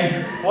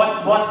 Okay,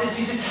 what did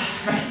you just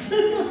ask me?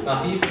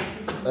 Matthew?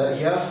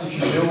 He asked if you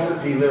know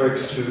the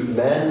lyrics to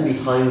Men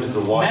Behind the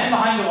Wire. Men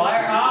Behind the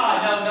Wire? No,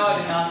 I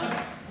did not.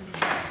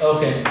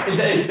 Okay.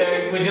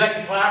 Would you like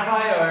to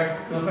clarify, or?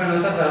 No, fair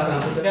enough,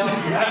 that's No,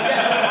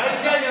 I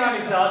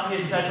genuinely thought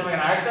you'd said something in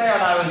Irish there,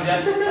 and I was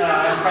just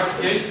quite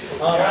confused.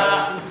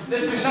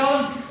 Mr.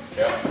 Sullivan?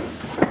 Yeah.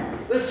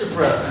 Mr.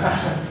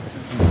 President,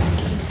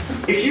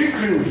 if you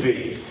could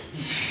invade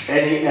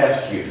any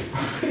SU,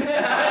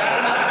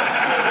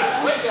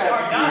 which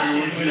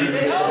Kardashian would it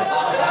be?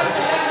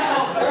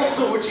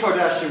 also which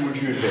Kardashian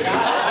would you invade?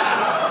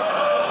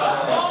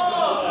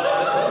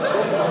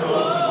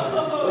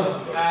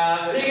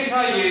 Seeing as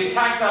how you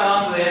tacked that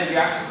on to the end of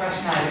your actual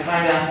question, I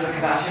declined to answer the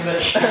Kardashian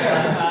bit.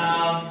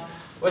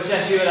 Which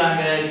SU would I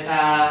invade?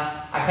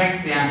 I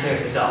think the answer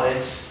is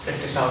obvious,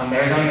 Mr. Sullivan.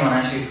 There is only one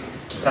SU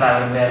that I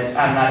would invade,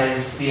 and that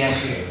is the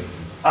SU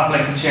of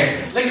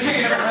Lincolnshire. Lincolnshire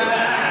is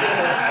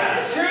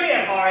it's truly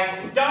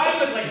empowering. Down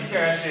with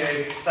Lincolnshire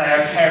SU. They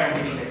are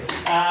terrible people.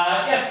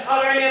 Yes,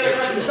 are there any other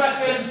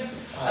questions?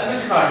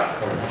 Mr. Clark?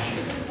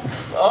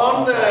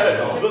 On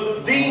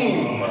the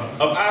theme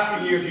of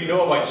asking you if you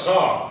know about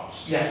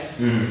songs. Yes.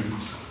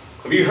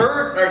 Have you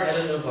heard?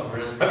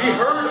 Have you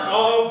heard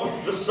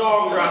of the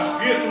song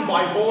Rasputin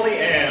by Boney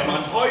M?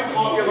 And how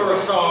popular a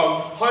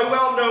song? How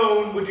well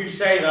known would you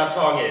say that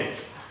song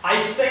is?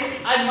 I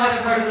think I might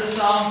have heard of the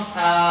song.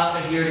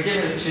 If you were to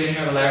give me the tune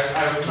or the lyrics,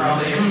 I would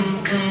probably.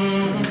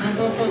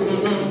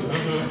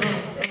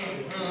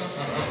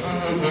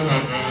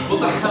 What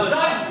the hell?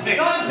 Sounds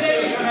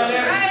vaguely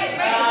familiar.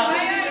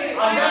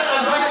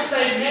 I'm going to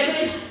say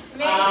maybe.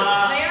 May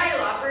I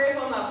elaborate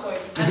on that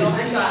point? I don't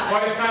think that.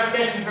 Point of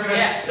clarification for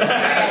Miss.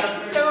 Yeah.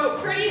 Right. So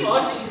pretty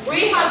much,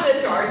 we had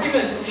this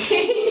argument.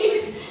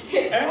 Jeez.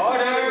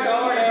 Order.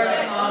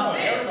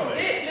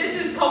 This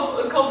is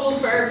couples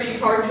therapy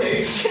part 2.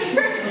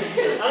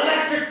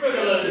 Electric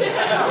boogaloo.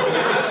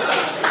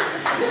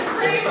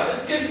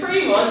 Because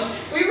pretty much,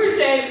 we were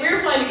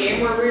playing a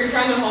game where we were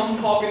trying to hum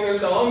popular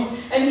songs,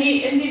 and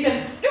he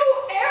said, no,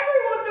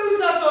 everyone knows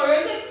that song. I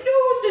was like, no,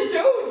 they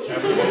don't.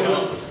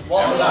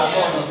 What's that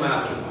one,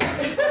 Matt?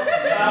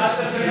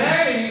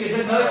 Is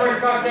this another word for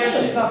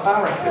clarification? It's not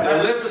Barrack.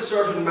 There lived a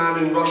certain man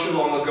in Russia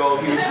long ago.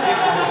 He was big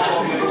and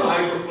strong, and his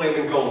eyes were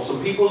flaming gold.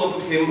 Some people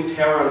looked at him with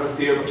terror and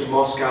fear, but to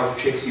Moscow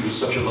chicks he was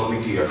such a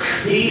lovely dear.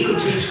 He could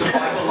teach the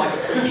Bible like a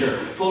preacher,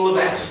 full of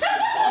ecstasy. He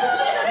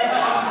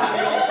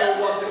also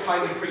was the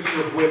kind of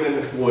preacher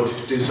women would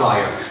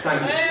desire.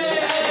 Thank you.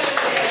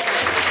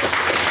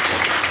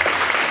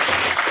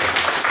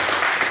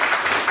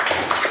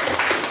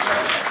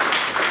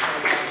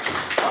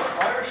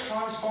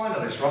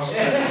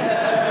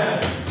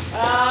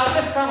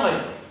 Miss Connolly.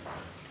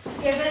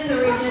 Given the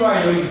recent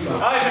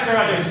Mr.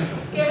 Rogers.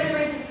 Given the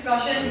recent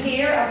discussion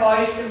here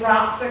about the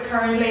rats that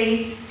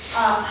currently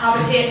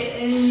habitate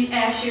in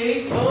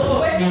SU,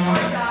 which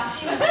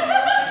Kardashian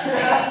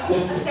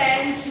would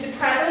ascend to the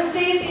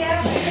presidency of the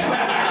SU?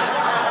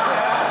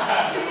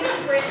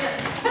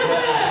 Greatness.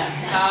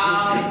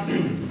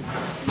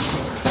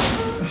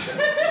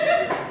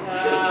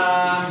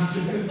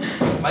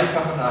 Make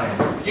up a name.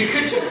 You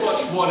could just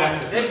watch one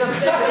episode. It's a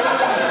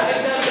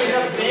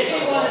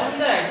baby one, isn't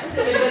there?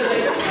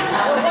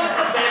 What's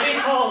the baby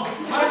called?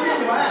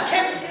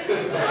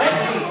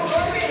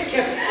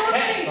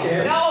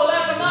 No,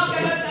 let them not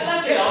get it.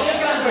 Let's get on.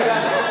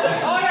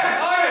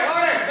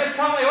 Order. Miss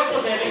Connolly, what's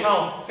the baby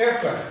called?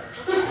 Fairclough.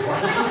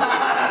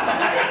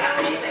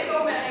 So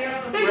many of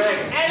them.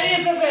 Any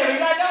of the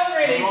babies, I don't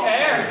really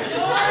care.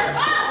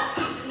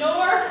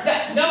 North.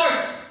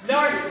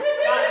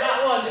 That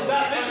one. Is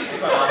that fishy?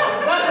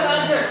 That's an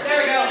answer. There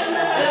we go.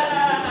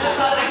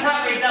 I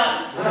can't read that.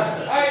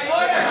 Alright,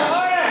 order.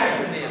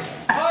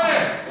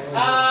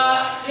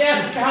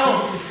 Yes, Cal.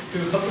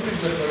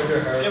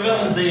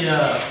 Given the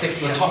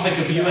topic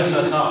of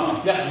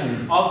USSR, yes,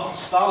 of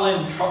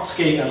Stalin,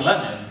 Trotsky, and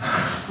Lenin,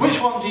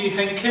 which one do you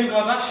think Kim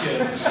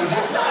Kardashian? I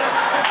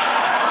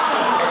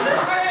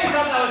really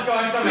thought that was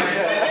going somewhere.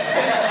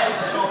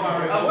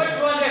 Which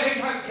one do you think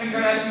Kim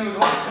Kardashian would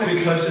want?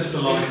 Be closest to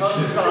line.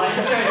 Closest to line.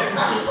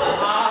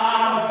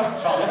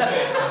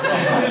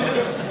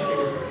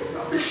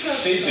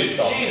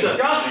 Jesus,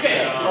 Trotsky.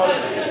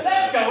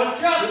 Let's go with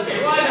Trotsky.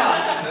 Why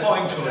not?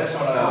 Fine choice.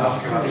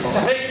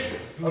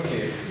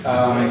 Okay.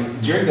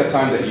 During the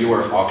time that you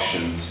were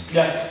auctioned,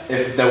 yes.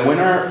 If the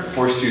winner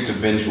forced you to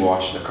binge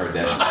watch the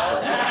Kardashians,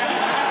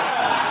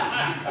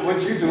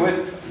 would you do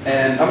it?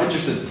 And I'm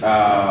interested.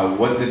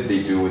 What did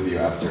they do with you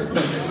after?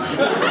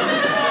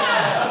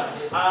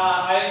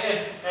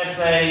 If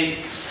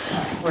they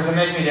were to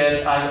make me do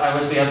it, I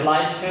would be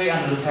obliged to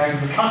under the terms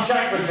of the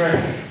contract, which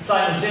were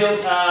signed and sealed.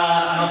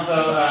 And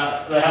also,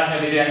 they haven't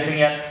made me do anything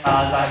yet,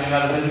 as I have been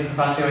out of visiting for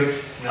the past 2 weeks,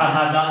 and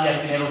have not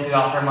yet been able to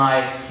offer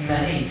my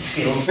many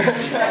skills. So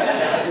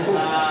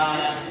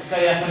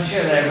yes, I'm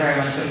sure they're very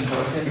much looking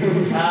forward to it.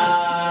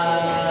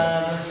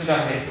 Mr.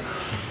 Duffy.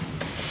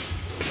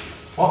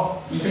 What?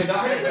 Mr.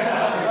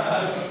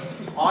 Duffy?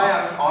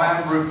 I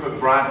am Rupert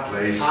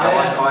Bradley, so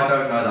I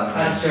don't know that.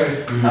 That's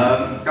true.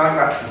 Going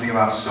back to the thing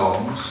about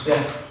songs.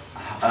 Yes.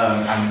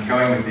 And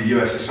going with the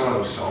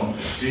USSR song,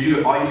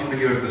 are you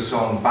familiar with the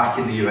song "Back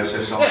in the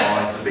USSR"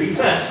 by the Beatles?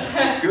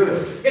 Yes.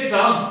 Good. Good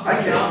song.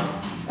 Thank you.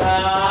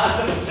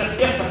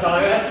 Yes, that's all I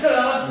got.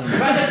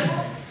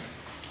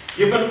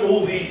 Given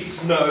all the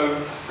snow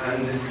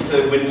and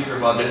the winter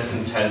of our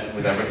discontent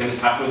with everything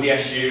that's happened with the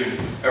SU and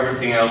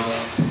everything else,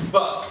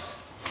 but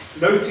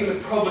noting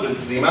that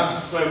Providence, the amount of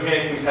snow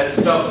here compared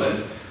to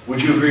Dublin,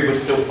 would you agree we're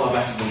still far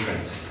better than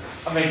Trinity?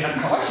 I mean, of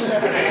course. Is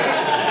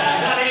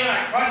that even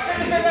a question,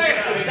 Mr.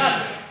 Mayor? I mean,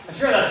 I'm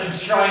sure that's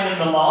enshrined in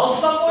the laws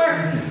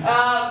somewhere.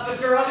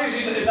 Mr. Rogers,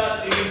 is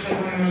that you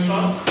something in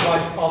response?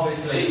 Like,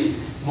 obviously,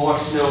 more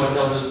snow in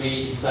Dublin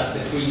means that the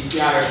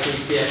Irish free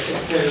state is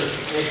still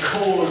a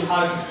cold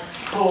house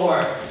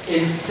core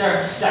in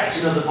certain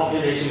section of the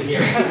population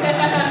here.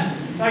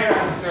 Thank you very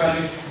much, Mr.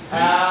 Rogers.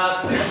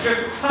 Mr.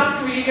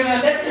 Pat, were you going to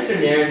let Mr.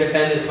 Nairn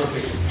defend his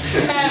country?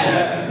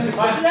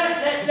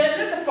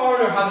 let the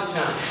foreigner have his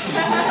chance.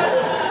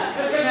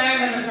 Mr.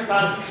 Nairn and Mr.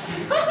 Pat.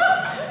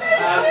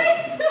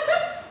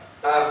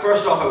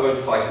 First off, I'm going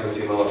to fight him in a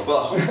few moments,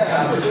 but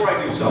before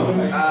I do so,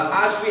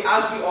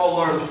 as we all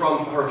learned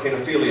from Hurricane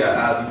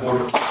Ophelia, the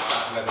border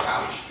passed by the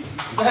couch.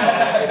 So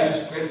it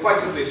is quite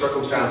simply a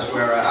circumstance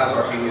where, as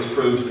our team has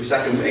proved, the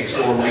second a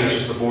storm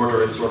reaches the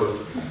border, it sort of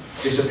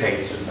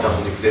dissipates and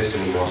doesn't exist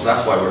anymore. So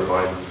that's why we're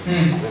fine.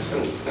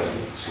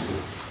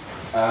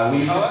 We.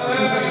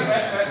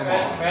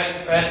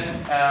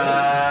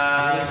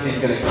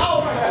 He's gonna.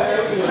 Oh,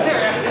 there we go.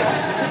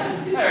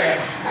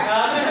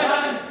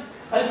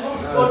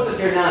 What's at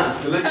your name?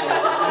 To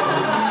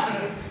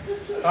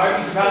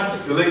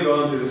link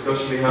on to the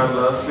discussion we had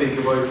last week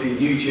about the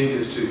new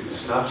changes to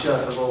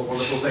Snapchat of all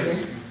wonderful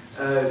things,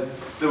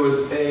 there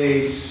was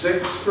a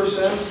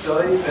 6%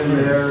 dive in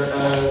their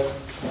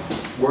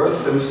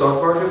worth in the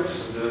stock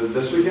markets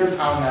this weekend.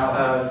 Oh no.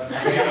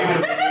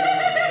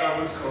 That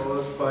was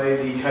caused by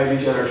the Kylie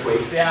Jenner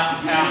tweet.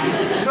 Yeah.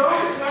 No,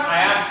 it's not. I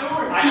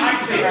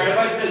actually heard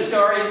about this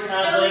story,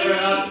 believe it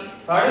or not.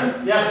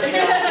 Pardon? Yes.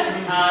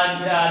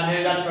 And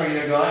knew that's where you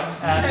were going.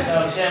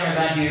 So, Shamer,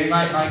 thank you.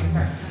 Mike.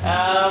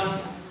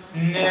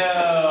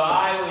 No,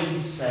 I wouldn't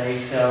say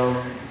so.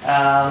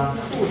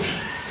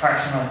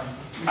 Personally.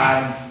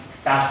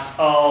 That's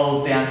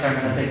all the answer I'm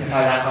going to think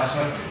about that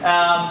question.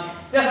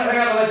 Yes, I think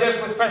I'll do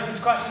it with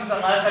President's questions,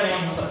 unless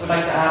anyone would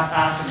like to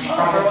ask a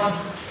proper one.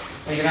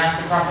 Are you going to ask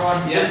a proper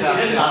one? Yes, you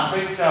did last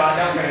week, so I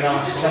don't really know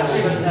much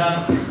successfully, but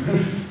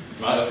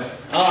Right, okay.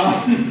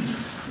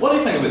 What do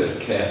you think about this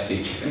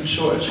KFC chicken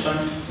shortage thing?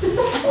 That's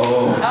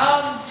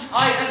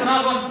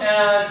another one.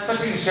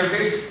 Switching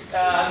distributors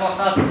and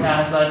whatnot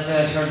has led to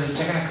a shortage of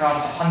chicken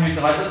across hundreds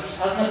of outlets,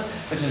 hasn't it?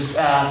 Which has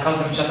caused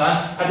them to shut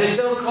down. Are they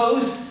still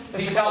closed?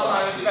 Mr. Dalton,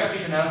 I would expect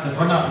you to know.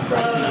 We're not I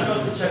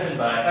got the chicken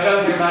back. I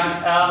got the chicken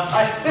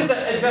back. Just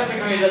interesting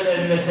to me that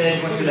in this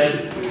age in which we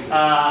live,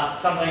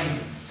 something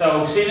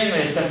so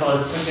seemingly as simple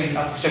as switching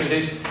up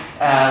distributors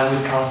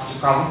would cause such a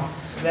problem.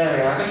 There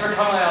we are. Mr.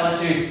 Conway, I'll let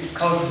you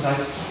close this out.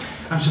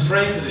 I'm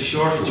surprised that a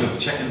shortage of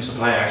chicken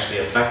supply actually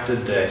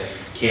affected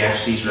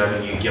KFC's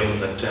revenue, given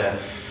that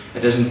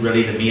it isn't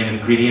really the main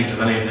ingredient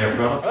of any of their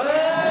products.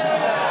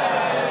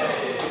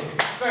 Hey!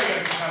 Very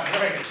good.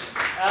 Very good.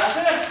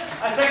 So this,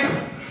 I think,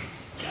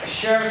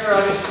 sure, Mr.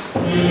 Rogers.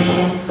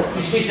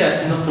 You speak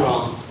nothing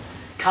wrong.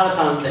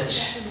 Calisan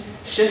Ditch.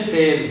 Sinn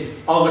Féin,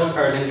 August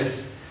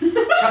Erlingus.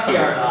 Chucky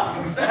Arda.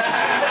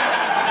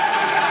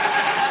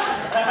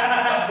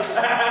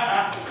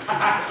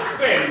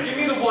 Give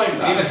me the wine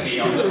back. Even he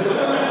understood.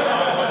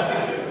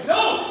 No!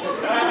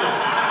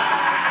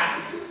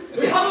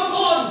 We haven't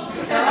won!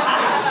 To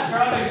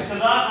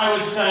that, I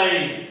would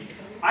say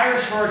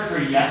Irish word for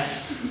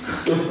yes.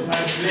 I'd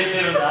leave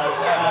it at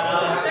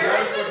that.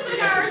 There isn't an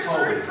Irish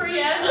word for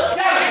yes.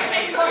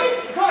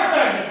 Yeah, of course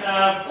there isn't.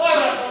 Why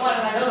did I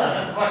know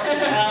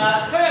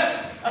that? So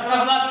yes, that's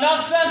enough of that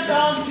nonsense.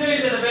 On to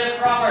the debate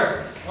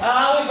proper. We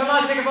shall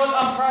now take a vote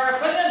on prior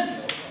opinion.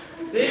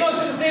 The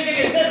motion this evening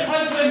is this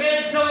House of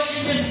Invade Soviet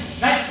Union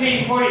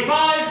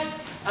 1945.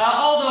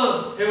 All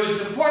those who would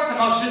support the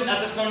motion at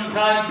this moment in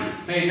time,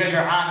 please raise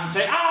your hand and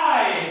say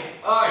aye.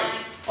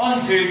 Aye.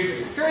 1,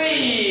 2,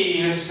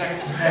 3. Mr.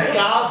 Secretary.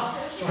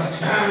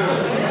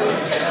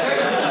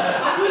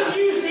 Would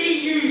you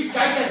see you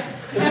striking?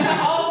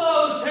 All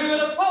those who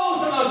would oppose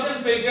the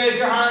motion, please raise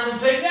your hand and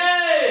say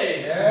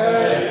nay.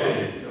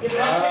 Nay. 1,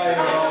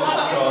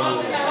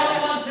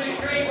 2,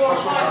 3, 4,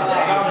 5, 6.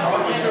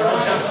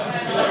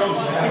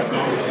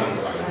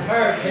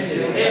 Perfect.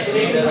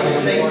 18,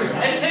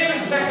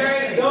 Mr.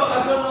 Secretary. No,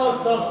 I've done all the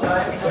stuff,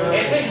 right?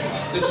 18.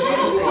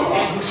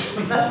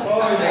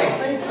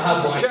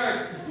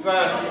 Sure.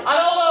 And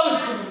all those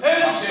who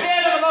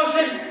abstain on the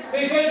motion,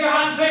 please raise your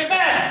hand and say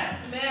nay.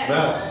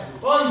 No.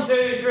 1,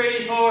 2,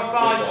 3, 4,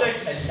 5,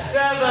 6,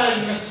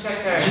 7. Mr.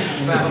 Secretary.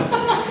 7.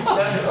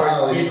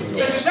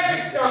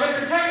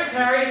 Mr.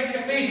 Secretary, if you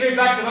can please read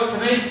back the vote to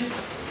me.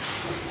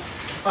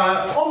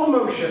 On the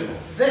motion,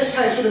 this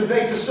House would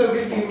invade the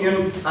Soviet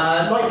Union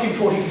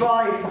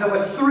 1945. There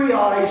were 3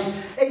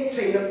 ayes,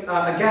 18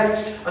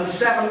 against, and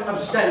 7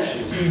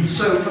 abstentions.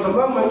 So for the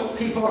moment,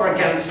 people are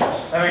against it.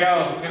 There we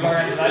go. People are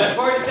against it. I look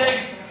forward to seeing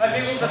that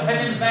people's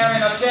opinions may or may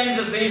not change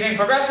as the evening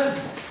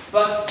progresses.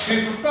 But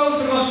to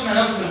propose the motion and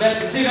open the debate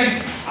this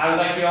evening, I would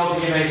like you all to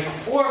give a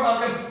warm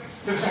welcome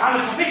to Mr.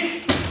 Alan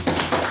Tafik.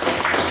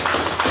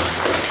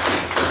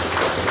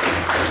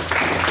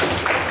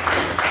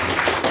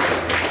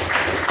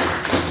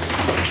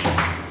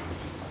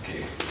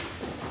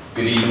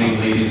 Good evening,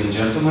 ladies and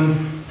gentlemen,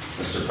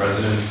 Mr.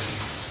 President,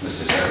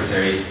 Mr.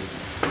 Secretary.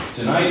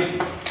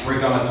 Tonight, we're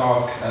going to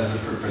talk as the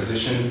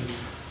proposition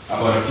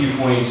about a few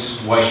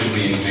points. Why should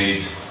we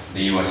invade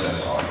the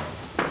USSR?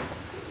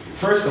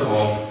 First of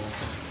all,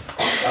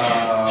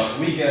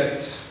 we get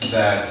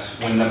that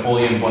when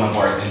Napoleon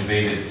Bonaparte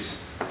invaded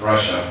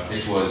Russia,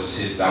 it was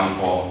his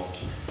downfall.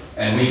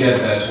 And we get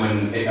that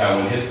when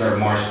Hitler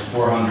marched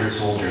 4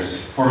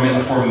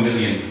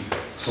 million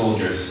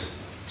soldiers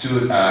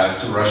to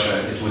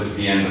Russia, it was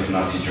the end of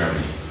Nazi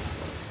Germany.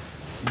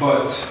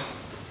 But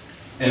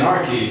in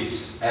our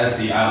case, as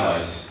the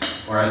Allies,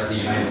 or as the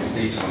United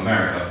States of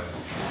America,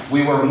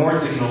 We were more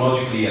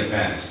technologically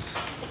advanced.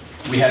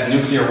 We had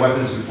nuclear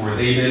weapons before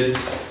they did,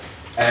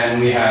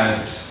 and we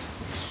had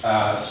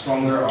a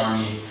stronger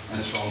army and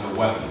stronger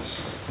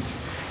weapons.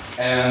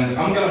 And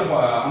I'm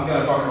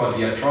gonna talk about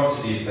the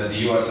atrocities that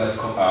the USS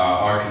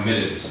are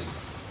committed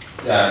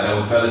that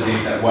will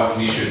validate that what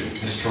we should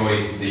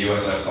destroy the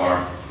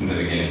USSR in the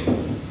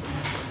beginning.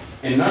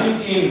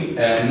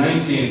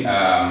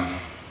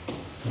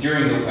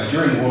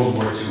 During World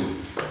War II,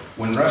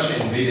 when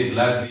Russia invaded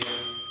Latvia,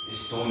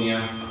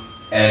 Estonia,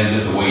 and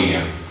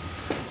Lithuania,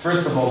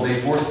 first of all, they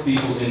forced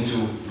people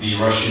into the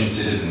Russian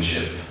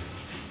citizenship.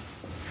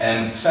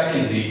 And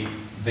secondly,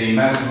 they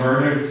mass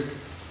murdered,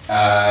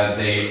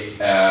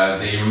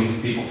 they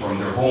removed people from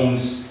their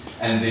homes,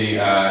 and they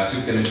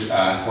took them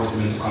forced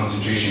them into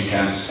concentration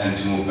camps and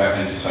to move back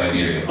into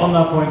Siberia. On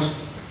that point.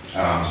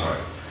 I'm sorry.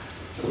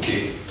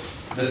 Okay.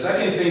 The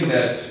second thing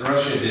that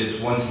Russia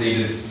did once they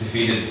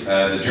defeated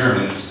the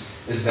Germans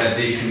is that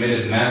they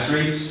committed mass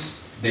rapes.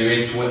 They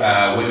raped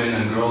women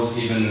and girls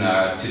even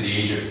to the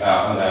age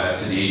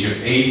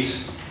of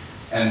 8,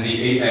 and they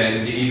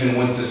even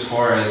went as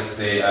far as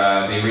they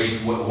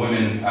raped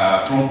women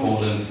from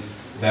Poland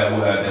that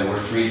were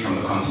freed from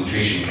the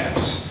concentration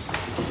camps.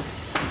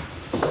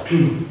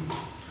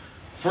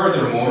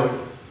 Furthermore,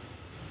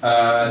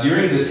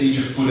 during the siege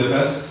of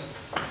Budapest,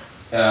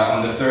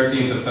 on the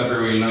 13th of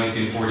February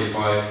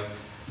 1945,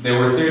 there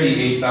were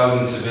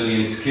 38,000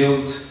 civilians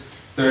killed,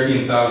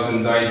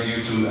 13,000 died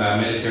due to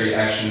military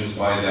actions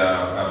by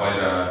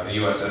the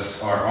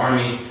USSR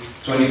Army,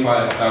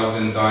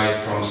 25,000 died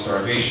from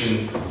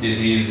starvation,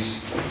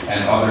 disease,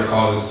 and other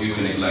causes due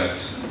to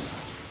neglect.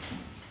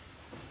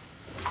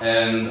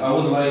 And I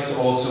would like to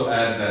also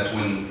add that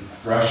when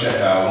Russia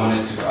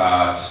wanted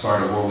to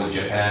start a war with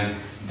Japan,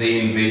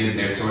 they invaded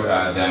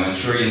the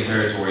Manchurian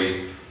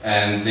territory,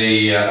 and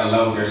they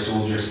allowed their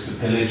soldiers to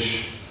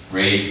pillage,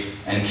 rape,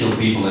 and kill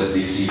people as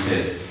they see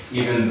fit,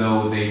 even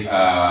though they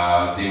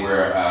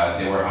were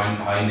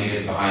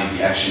hiding behind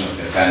the action of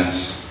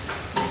defense.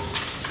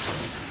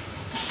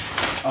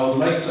 I would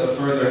like to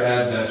further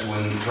add that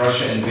when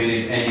Russia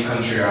invaded any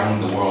country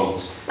around the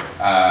world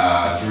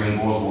during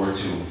World War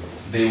II,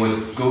 they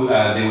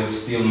would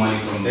steal money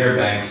from their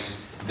banks.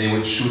 They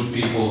would shoot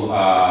people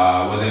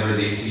whenever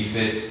they see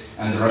fit,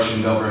 and the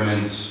Russian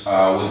government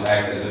would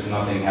act as if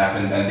nothing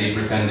happened, and they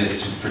pretended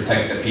to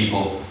protect the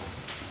people.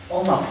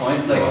 On that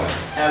point, like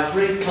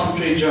every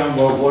country during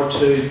World War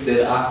II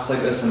did acts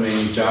like this. I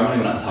mean,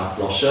 Germany when it attacked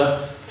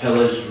Russia,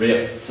 pillaged,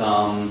 raped,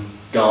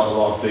 got a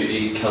lot of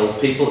booty,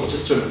 killed people. It's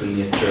just sort of the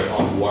nature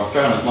of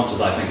warfare, and as much as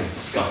I think it's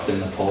disgusting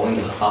and appalling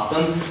that it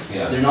happened,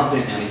 they're not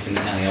doing anything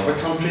that any other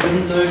country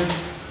didn't do.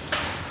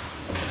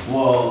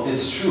 Well,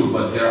 it's true,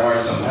 but there are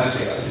some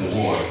ethics in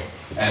war,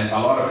 and a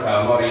lot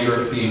of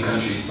European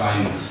countries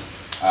signed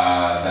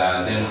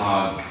the Den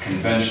Haag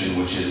Convention,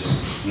 which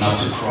is not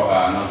to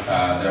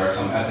there are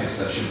some ethics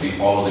that should be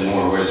followed in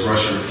war, whereas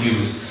Russia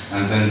refused,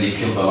 and then they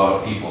killed a lot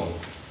of people.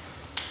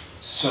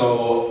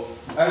 So,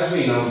 as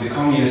we know, the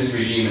communist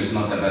regime is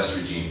not the best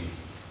regime,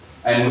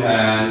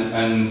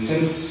 and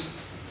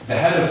since the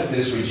head of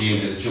this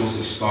regime is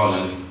Joseph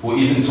Stalin, who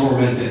even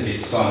tormented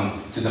his son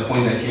to the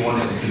point that he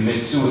wanted to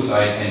commit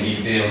suicide and he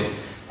failed.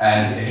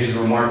 And his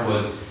remark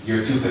was,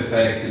 "You're too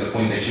pathetic to the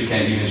point that you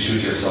can't even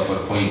shoot yourself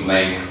at point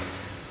blank."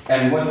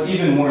 And what's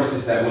even worse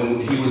is that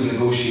when he was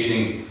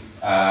negotiating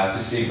to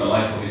save the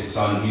life of his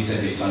son, he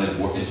said his son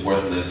is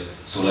worthless,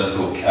 so let's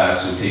go,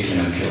 so take him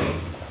and kill him.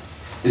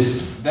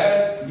 These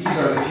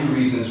are the few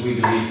reasons we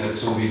believe that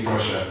Soviet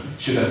Russia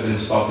should have been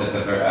stopped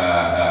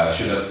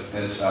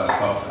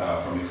stopped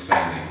from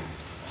expanding.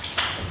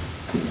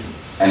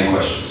 Any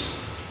questions?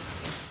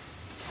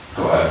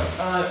 Go ahead.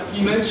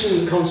 You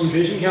mentioned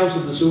concentration camps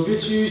that the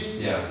Soviets used,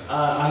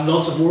 and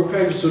lots of war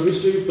crimes the Soviets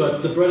do,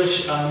 but the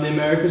British and the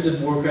Americans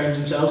did war crimes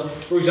themselves.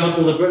 For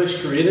example, the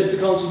British created the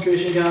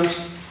concentration camps.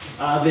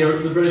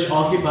 The British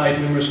occupied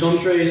numerous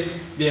countries.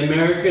 The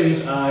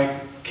Americans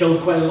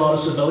killed quite a lot of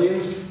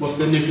civilians with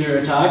the nuclear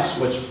attacks,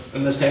 which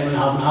in this time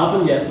haven't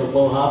happened yet, but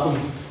will happen.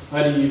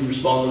 How do you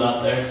respond to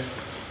that there?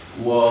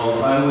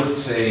 Well, I would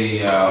say,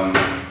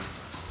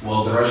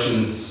 the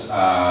Russians,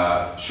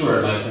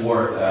 sure, like war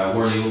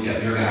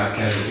you're gonna have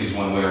casualties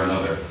one way or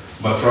another.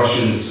 But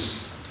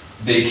Russians,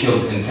 they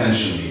killed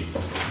intentionally.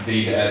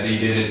 They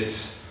did it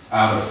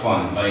out of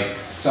fun. Like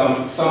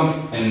some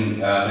in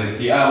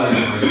the Allies,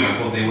 for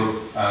example, they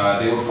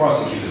were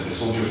prosecuted. The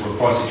soldiers were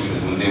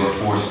prosecuted when they were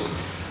forced.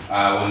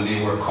 When they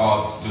were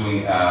caught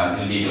doing an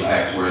illegal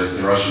act, whereas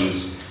the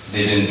Russians,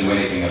 they didn't do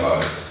anything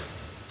about it.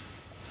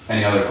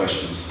 Any other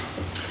questions?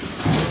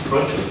 Go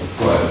ahead.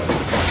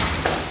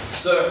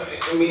 So,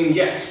 I mean,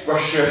 yes,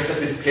 Russia at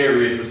this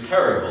period was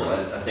terrible,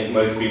 and I think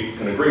most people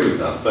can agree with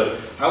that, but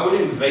how would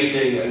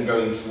invading and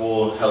going to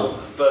war help,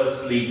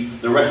 firstly,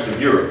 the rest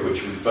of Europe,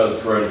 which would further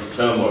throw into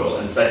turmoil,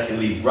 and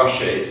secondly,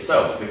 Russia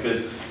itself?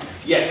 Because,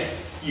 yes,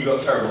 you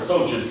got terrible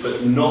soldiers,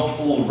 but not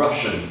all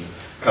Russians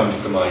comes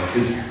to mind,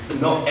 because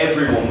not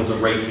everyone was a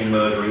raping,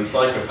 murdering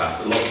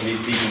psychopath. Lots of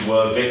these people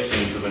were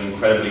victims of an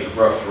incredibly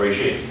corrupt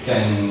regime.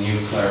 Can you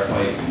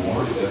clarify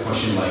more? The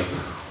question like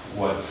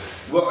what?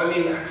 Well, I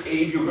mean,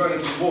 if you're going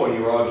to war and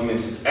your argument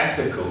is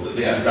ethical, that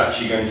this is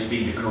actually going to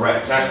be the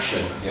correct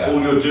action,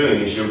 all you're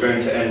doing is you're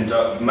going to end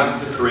up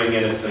massacring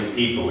innocent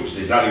people, which is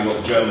exactly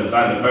what the Germans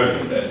and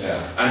Napoleon did.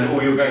 And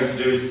all you're going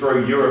to do is throw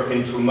Europe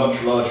into a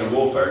much larger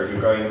warfare if you're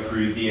going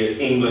through the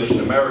English and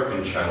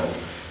American channels,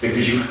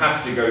 because you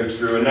have to go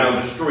through a now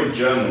destroyed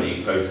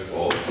Germany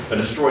post-war, a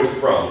destroyed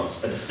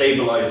France, a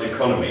destabilised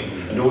economy,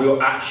 and all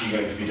you're actually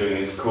going to be doing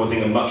is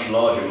causing a much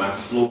larger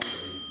mass slaughter.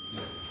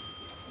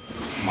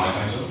 My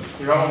time zone?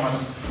 You're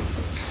on.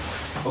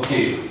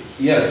 Okay,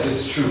 yes,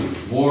 it's true.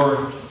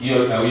 War,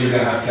 you're going to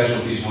have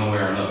casualties one way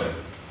or another.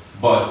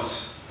 But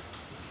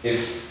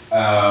if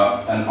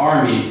an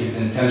army is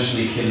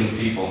intentionally killing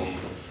people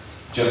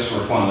just for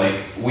fun,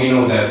 like we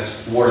know that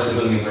war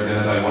civilians are going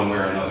to die one way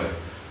or another.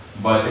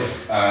 But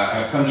if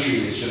a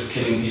country is just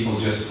killing people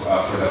just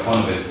for the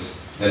fun of it,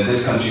 then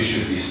this country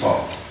should be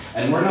stopped.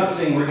 And we're not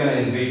saying we're going to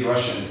invade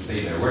Russia and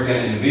stay there. We're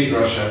going to invade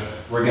Russia,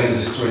 we're going to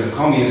destroy the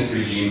communist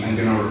regime and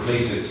going to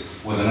replace it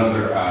with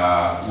another,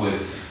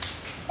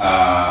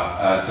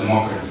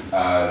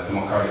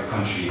 democratic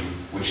country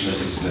which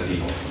listens to the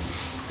people.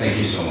 Thank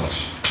you so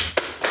much.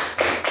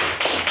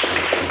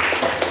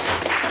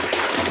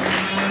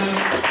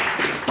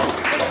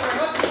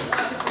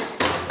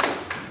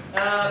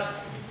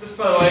 Just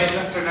by the way,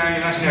 Mr. Now,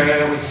 you mentioned earlier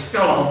that we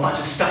stole a whole bunch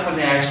of stuff from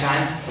the Irish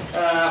Times.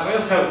 We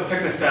also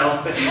took this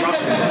bell, this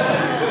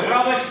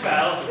rubbish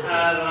bell,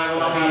 that I will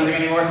not be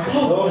using anymore.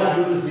 Not as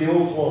good as the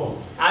old one.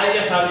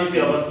 Yes, I'll use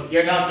the old one.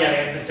 You're not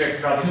getting it,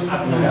 Mr. Rogers.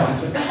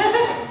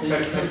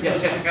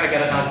 Yes, gotta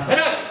get it now.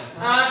 Anyway,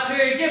 to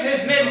give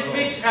his maiden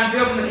speech and to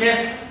open the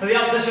case for the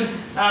opposition,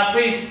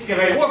 please give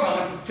a warm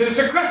welcome to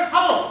Mr. Chris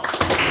Hubble.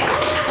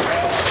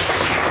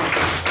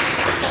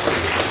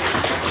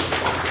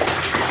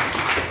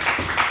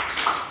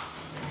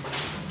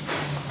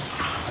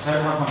 I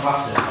don't have my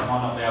glasses, I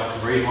might not be able to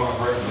read what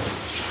I've written,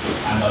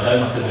 and I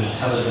don't look as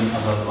intelligent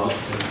as I'd like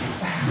to.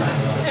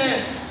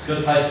 It's a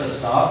good place to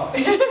start.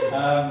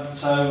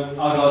 So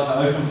I'd like to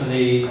open for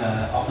the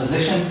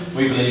opposition.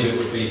 We believe it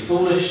would be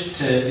foolish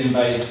to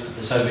invade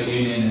the Soviet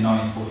Union in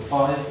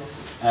 1945.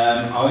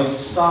 I would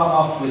start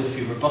off with a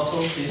few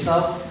rebuttals to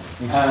yourself.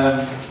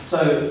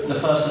 So the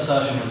first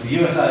assertion was the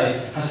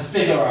USA has a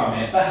bigger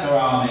army, a better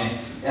army,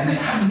 and it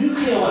had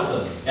nuclear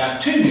weapons. It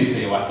had 2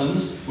 nuclear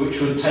weapons, which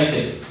would take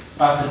it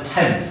about a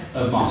tenth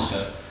of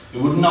Moscow. It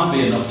would not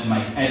be enough to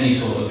make any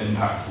sort of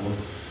impactful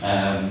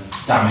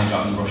damage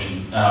on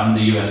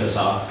the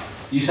USSR.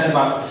 You said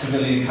about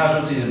civilian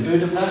casualties in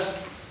Budapest,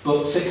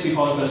 but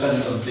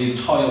 65% of the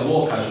entire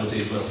war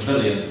casualties were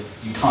civilian.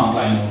 You can't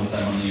blame all of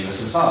them on the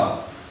USSR.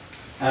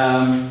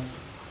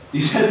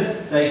 You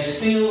said they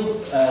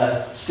steal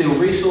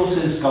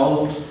resources,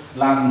 gold,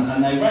 land,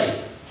 and they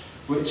rape,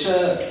 which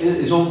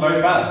is all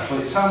very bad, but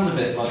it sounds a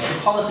bit like the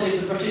policy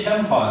of the British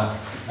Empire,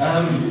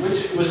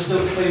 which was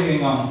still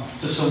clinging on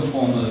to some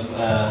form of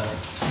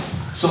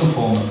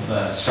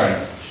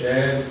strength.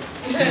 Shame.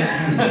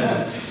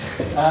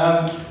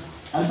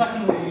 And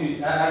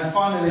secondly, and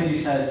finally, you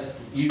said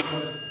you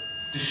could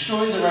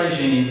destroy the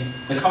regime,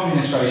 the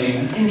communist regime,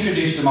 and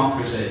introduce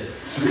democracy,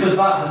 because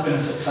that has been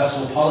a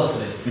successful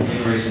policy in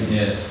recent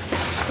years.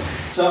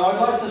 So I'd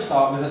like to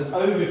start with an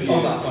overview. I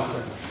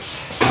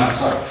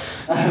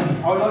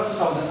would like to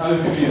start with an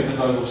overview of the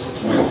global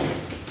situation.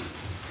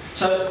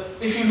 So,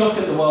 if you look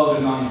at the world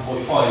in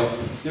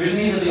 1945, there is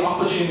neither the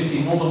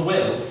opportunity nor the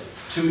will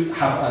to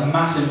have a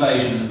mass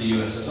invasion of the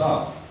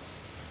USSR.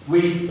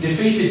 We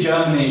defeated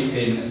Germany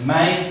in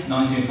May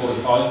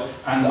 1945,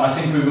 and I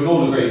think we would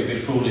all agree it would be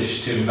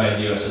foolish to invade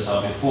the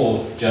USSR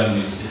before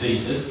Germany was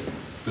defeated,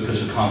 because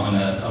we can't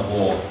win a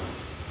war.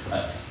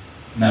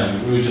 No,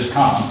 we just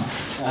can't.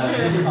 I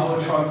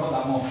would try and put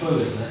that more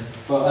fluidly.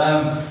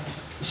 But,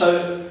 so,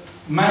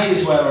 May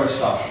is where I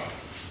start.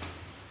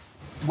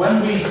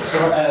 When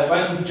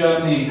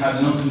Germany had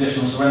an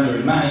unconditional surrender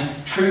in May,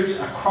 troops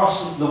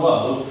across the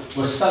world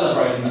were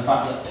celebrating the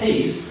fact that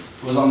peace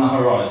was on the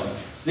horizon.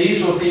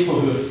 These were people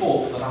who had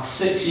fought for the last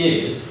 6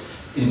 years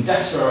in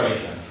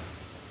desperation.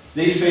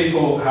 These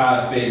people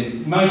had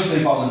been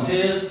mostly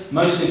volunteers,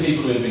 mostly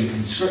people who had been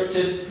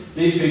conscripted.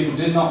 These people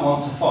did not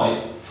want to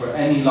fight for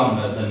any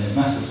longer than is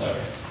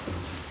necessary.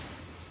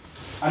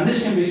 And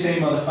this can be seen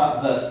by the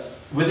fact that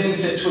within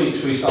 6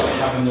 weeks, we started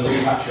having the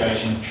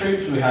repatriation of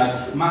troops. We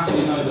had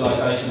massive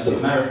mobilisation of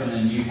American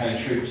and UK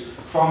troops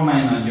from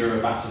mainland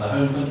Europe back to the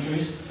home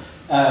countries.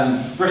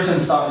 Britain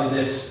started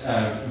this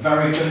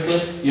very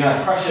quickly. You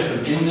had pressure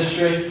from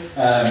industry,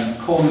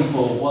 calling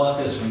for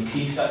workers from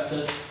key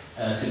sectors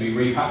to be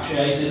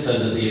repatriated so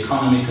that the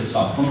economy could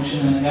start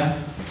functioning again.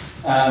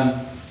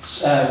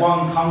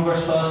 One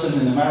congressperson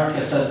in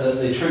America said that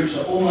the troops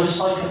are almost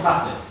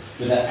psychopathic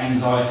with their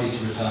anxiety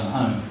to return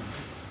home.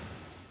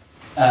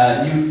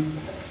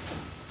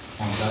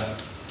 One sec.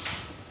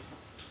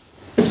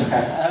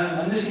 Okay,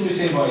 and this can be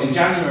seen by in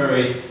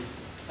January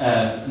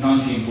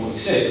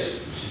 1946,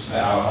 bit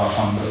out of our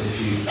conflict if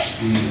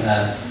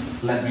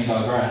you let me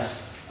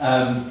digress.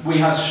 We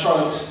had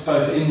strikes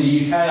both in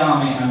the UK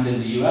Army and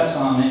in the US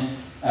Army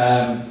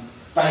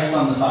based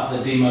on the fact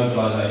that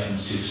demobilisation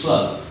was too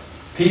slow.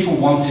 People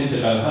wanted to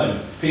go home.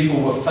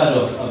 People were fed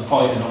up of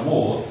fighting a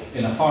war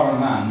in a foreign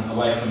land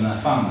away from their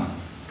family.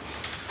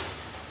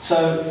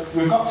 So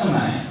we've got to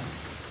May,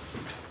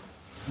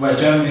 where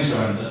Germany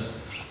surrenders,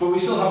 but we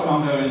still have an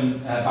ongoing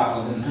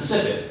battle in the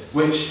Pacific,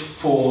 which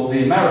for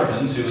the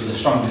Americans, who were the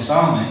strongest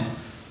army,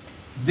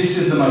 this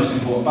is the most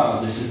important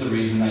battle. This is the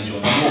reason they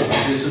joined the war,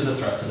 because this was a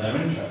threat to their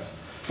interests.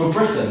 For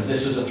Britain,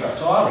 this was a threat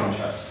to our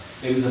interests.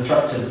 It was a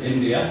threat to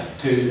India,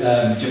 who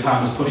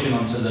Japan was pushing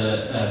onto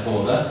the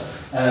border.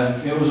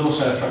 It was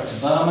also a threat to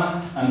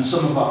Burma and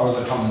some of our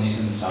other colonies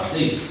in the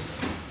southeast.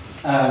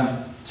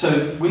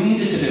 So we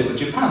needed to deal with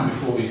Japan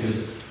before we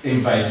could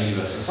invade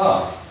the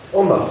USSR.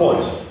 On that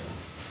point,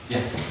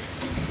 yes.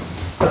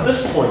 At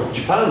this point,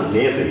 Japan's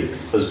navy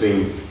has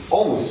been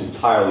almost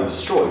entirely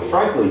destroyed.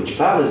 Frankly,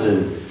 Japan is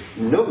in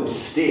no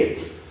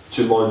state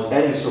to mount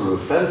any sort of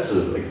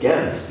offensive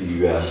against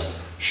the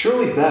US.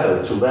 Surely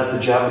better to let the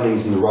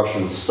Japanese and the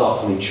Russians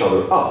soften each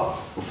other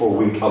up before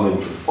we come in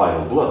for the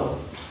final blow.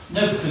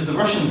 No, because the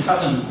Russians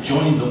hadn't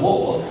joined the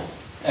war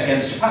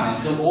against Japan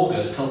until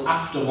August, till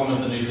after one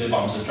of the nuclear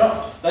bombs had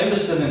dropped. They were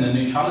still in a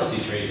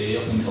neutrality treaty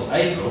up until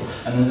April,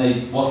 and then they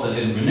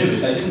didn't renew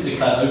it, they didn't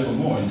declare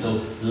open war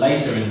until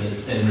later in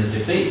the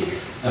defeat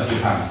of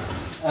Japan.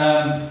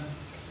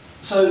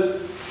 So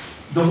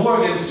the war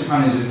against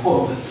Japan is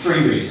important for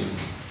three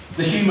reasons.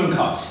 The human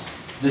cost.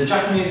 The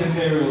Japanese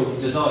imperial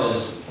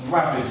desires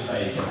ravaged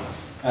Asia.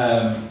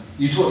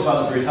 You talked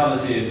about the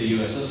brutality of the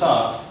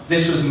USSR.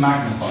 This was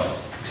magnified,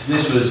 because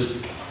this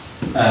was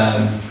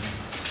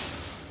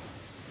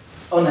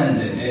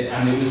unending,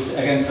 and it was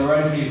against their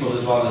own people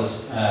as well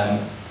as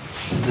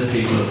the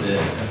people of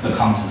the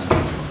continent.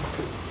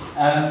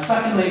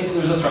 Secondly,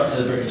 there was a threat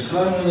to the British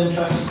colonial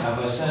interests, as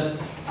I said.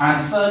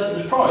 And third,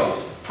 it was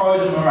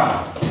pride and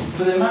morale.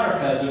 For the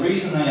America, the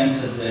reason they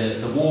entered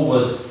the war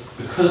was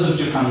because of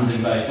Japan's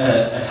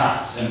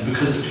attacks and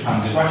because of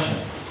Japan's aggression.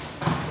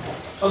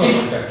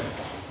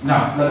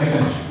 No, let me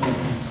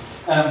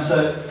finish.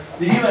 So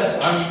the US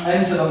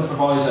entered on the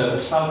proviso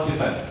of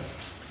self-defense.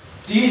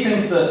 Do you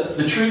think that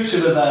the troops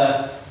who were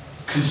there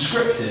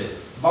conscripted,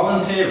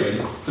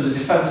 volunteering for the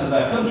defence of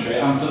their country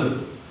and for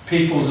the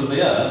peoples of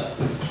the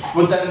earth,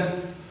 would then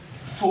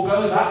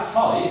forego that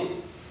fight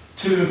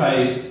to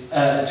invade,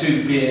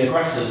 to be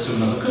aggressors to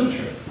another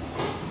country?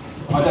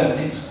 I don't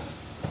think so.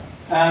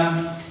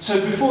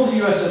 So before the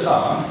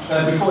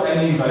USSR, before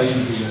any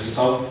invasion of the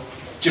USSR,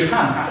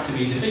 Japan had to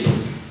be defeated,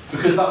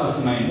 because that was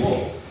the main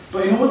war.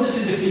 But in order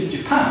to defeat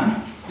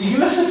Japan, the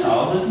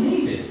USSR was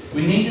needed.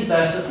 We needed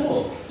their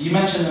support. You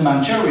mentioned the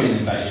Manchurian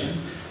invasion.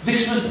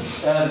 This was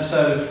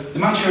so the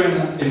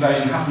Manchurian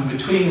invasion happened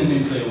between the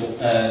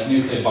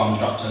nuclear bombs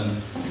dropped on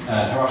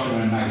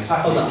Hiroshima and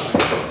Nagasaki. Hold on.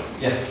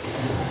 Yeah.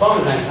 The bomb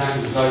in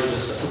Nagasaki was not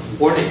just a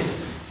warning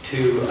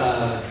to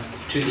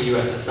the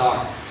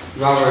USSR,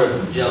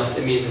 rather just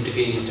a means of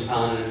defeating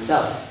Japan in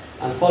itself.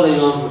 And following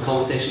on from a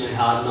conversation I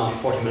had now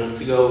 40 minutes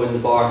ago in the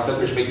bar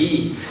Flippers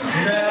McGee,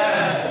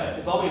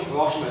 the bombing of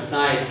Hiroshima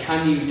aside,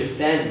 can you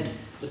defend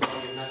the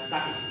bombing of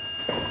Nagasaki?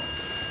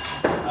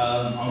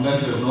 I'm going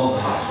to ignore the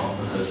last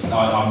one because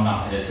I'm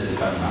not here to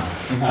defend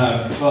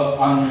that. But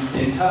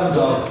in terms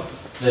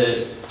of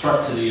the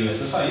threat to the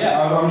USSR, yeah,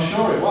 I'm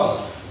sure it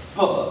was.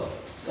 But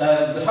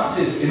the fact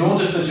is, in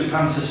order for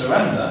Japan to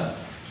surrender,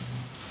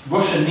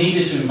 Russia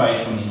needed to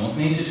invade from the north,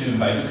 needed to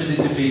invade because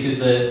it defeated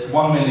the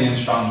 1 million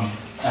strong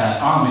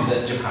army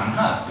that Japan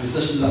had. It was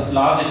the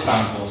largest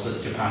land force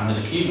that Japan had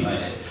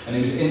accumulated, and it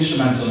was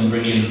instrumental in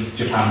bringing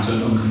Japan to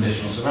an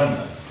unconditional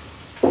surrender.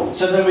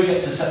 So then we get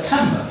to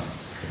September.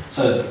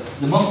 So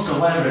the months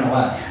are wearing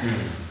away.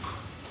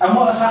 And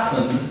what has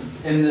happened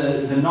in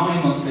the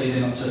 9 months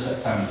leading up to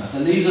September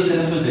that leaves us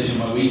in a position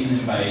where we can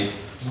invade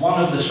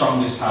one of the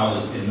strongest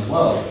powers in the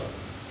world?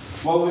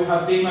 Well, we've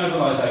had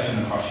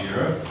demobilisation across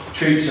Europe.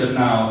 Troops have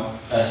now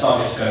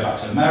started to go back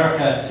to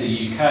America, to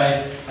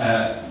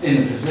UK,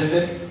 in the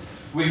Pacific.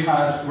 We've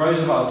had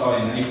Roosevelt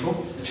die in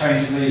April, a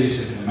change of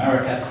leadership in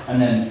America,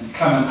 and then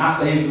Clement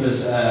Attlee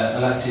was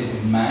elected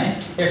in May.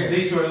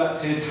 These were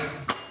elected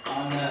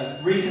on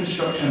a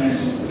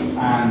reconstructionist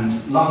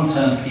and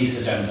long-term peace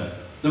agenda.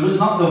 There was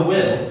not the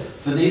will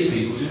for these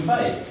people to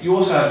invade. You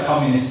also had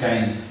communist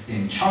gains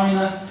in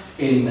China,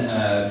 in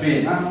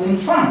Vietnam, in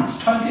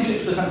France.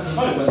 26% of the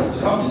vote went to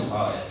the Communist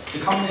Party. The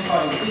Communist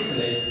Party in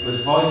Italy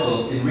was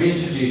vital in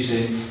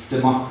reintroducing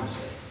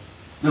democracy.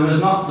 There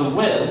was not the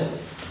will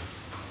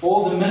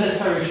or the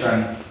military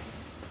strength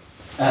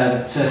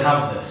to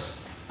have this.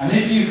 And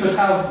if you could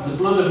have the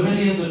blood of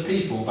millions of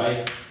people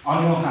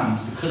on your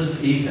hands because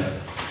of ego,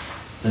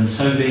 then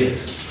so be it.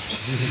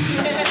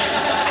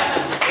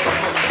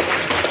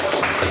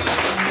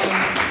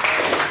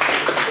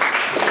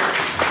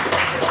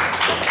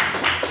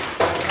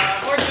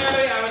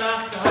 Ordinarily, I would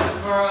ask the House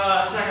for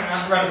a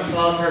second round of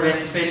applause for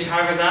verbatim speech,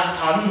 however that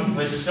pun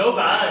was so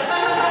bad.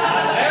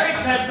 I'm very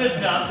tempted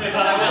not to,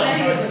 but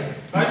I will.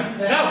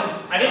 No,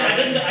 I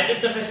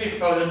didn't officially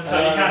propose it, so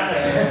you can't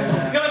say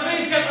it. Can I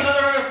please get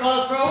another round of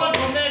applause for a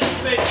wonderful native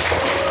speech?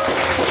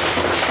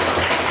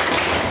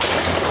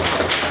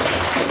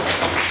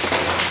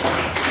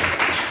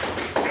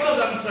 Well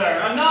done, sir.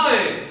 And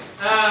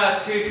now,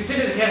 to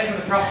continue the case of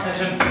the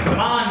proposition, the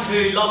man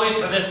who lobbied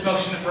for this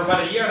motion for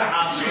about a year and a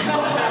half.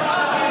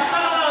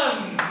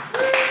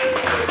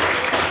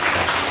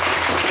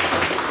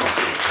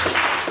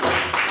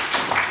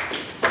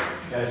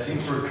 I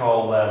seem to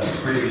recall the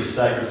previous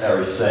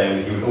secretary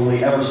saying he would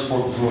only ever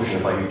support this motion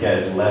if I could get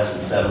it in less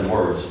than 7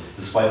 words,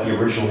 despite the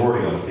original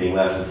wording of it being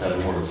less than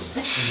 7 words.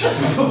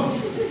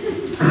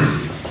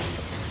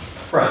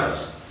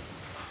 Friends,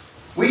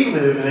 we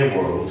live in a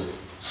world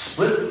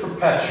split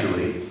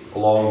perpetually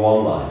along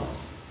one line.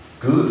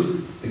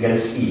 Good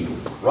against evil.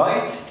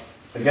 Right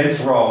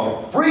against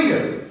wrong.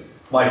 Freedom,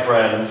 my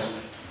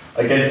friends,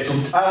 against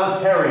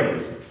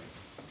totalitarianism.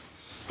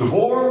 The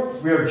war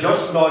we are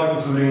just now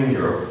concluding in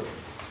Europe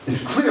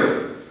is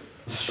clearly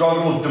the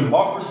struggle of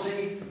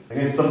democracy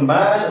against the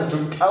mad and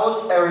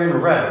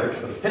totalitarian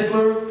rhetoric of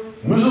Hitler,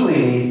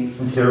 Mussolini, and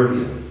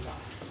Tirabini.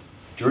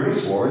 During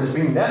this war, it has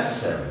been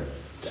necessary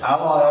to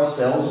ally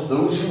ourselves with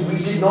those whom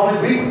we did not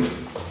agree with,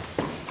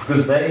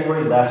 because they were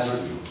a lesser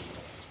evil.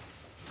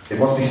 It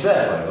must be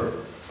said, however,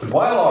 that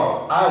while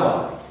our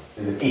ally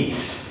in the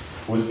East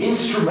was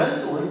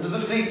instrumental in the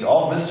defeat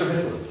of Mr.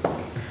 Hitler,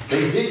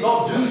 they did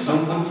not do so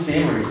for the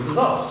same reasons as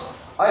us.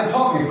 I am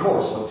talking, of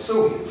course, about the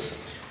Soviets.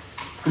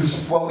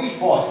 Because while we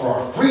fought for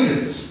our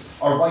freedoms,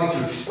 our right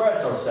to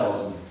express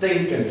ourselves and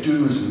think and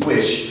do as we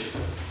wish,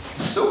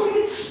 the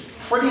Soviets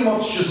pretty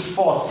much just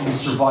fought for the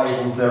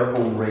survival of their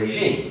own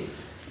regime.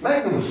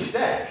 Make no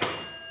mistake,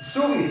 the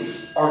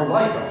Soviets aren't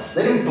like us.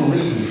 They didn't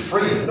believe in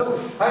freedom. No,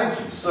 thank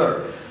you,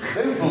 sir.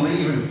 They didn't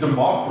believe in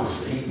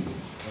democracy.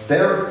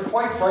 They're,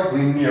 quite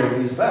frankly, nearly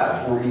as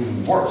bad, or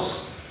even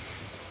worse.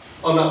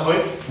 On that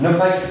point? No,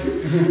 thank you.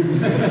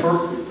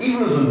 For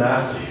even as the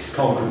Nazis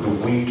conquered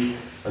the weak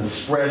and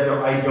spread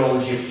their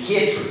ideology of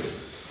hatred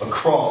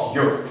across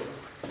Europe,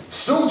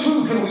 so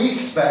too can we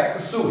expect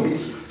the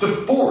Soviets to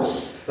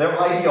force their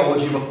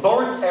ideology of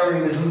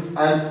authoritarianism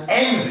and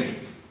envy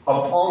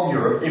upon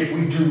Europe if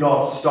we do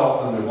not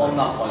stop them. On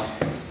that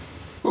point.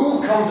 Who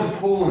will come to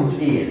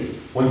Poland's aid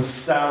when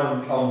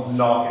Stalin comes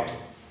knocking?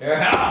 Who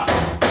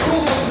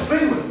will come to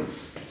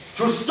Finland's?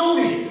 To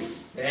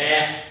Estonia's?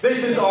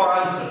 This is our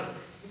answer.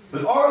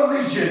 That our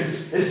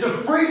allegiance is to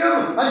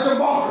freedom and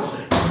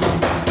democracy.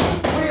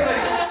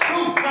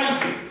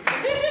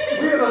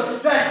 We have a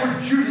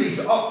sacred duty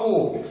to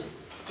uphold,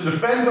 to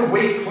defend the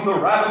weak from the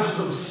ravages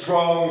of the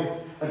strong,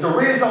 and to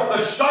raise up the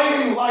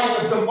shining light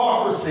of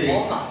democracy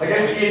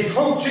against the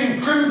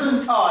encroaching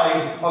crimson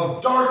tide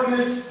of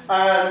darkness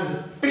and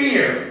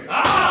fear.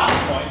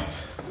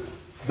 Point.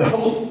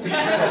 No.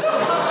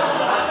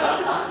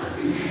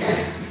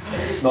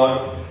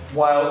 Now,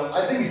 while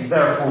I think it's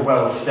therefore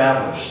well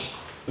established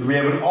that we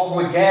have an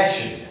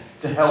obligation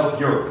to help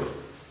Europe.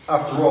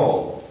 After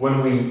all,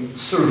 when we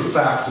sort of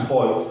faffed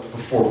about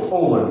before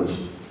Poland,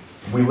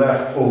 we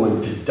left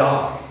Poland to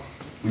die.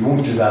 We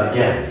won't do that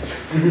again.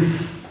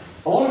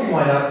 A lot of you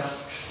might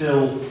ask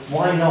still,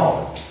 why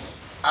not?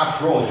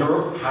 After all,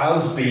 Europe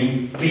has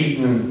been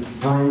beaten and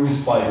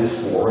bruised by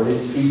this war, and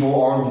its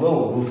people are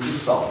loath to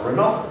suffer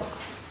another.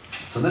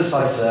 To this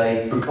I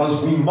say,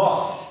 because we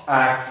must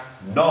act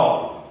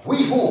now.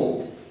 We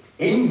hold,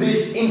 in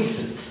this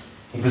instant,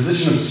 a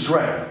position of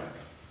strength,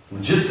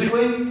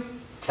 logistically,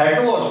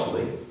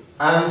 technologically,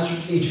 and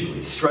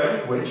strategically.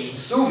 Strength which the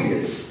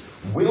Soviets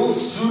will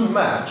soon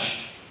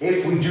match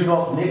if we do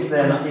not nip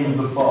them in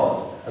the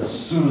bud as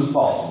soon as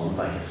possible.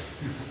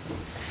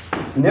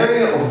 In the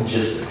area of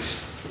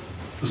logistics,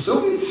 the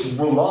Soviets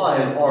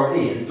rely on our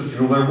aid to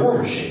fuel their war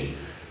machine.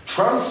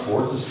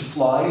 Transports of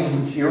supplies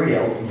and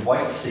materiel from the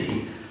White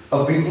Sea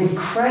have been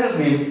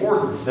incredibly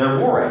important to their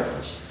war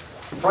efforts.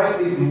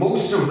 Frankly,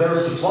 most of their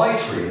supply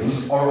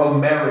trains are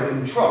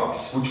American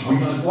trucks, which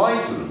we supply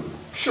to them.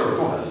 Sure,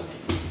 go ahead.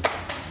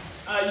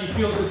 You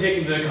failed to take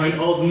into account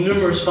all the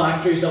numerous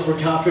factories that were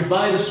captured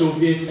by the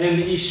Soviets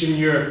in Eastern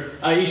Europe.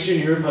 Eastern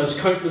Europe has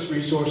countless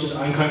resources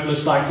and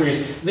countless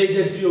factories. They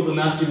did fuel the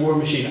Nazi war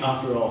machine,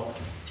 after all.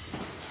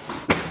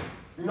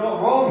 You're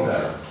not wrong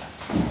there.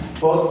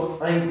 But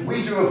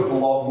we do have a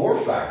lot more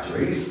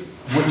factories,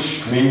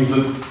 which means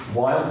that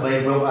while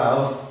they will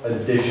have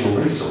additional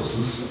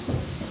resources,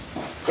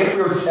 if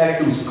we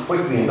protect those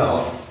quickly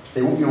enough,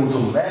 they won't be able to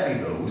levy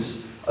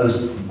those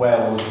as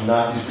well as the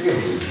Nazis were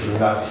able to, because the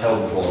Nazis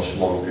held them for a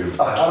long period of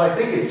time. And I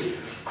think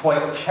it's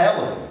quite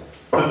telling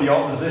that the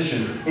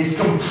opposition is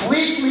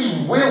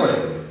completely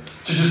willing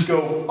to just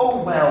go,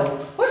 oh well,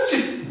 let's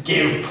just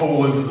give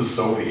Poland to the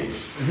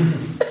Soviets.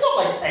 It's not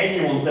like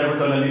anyone's ever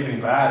done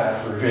anything bad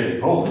after invading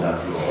Poland,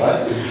 after all,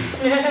 right?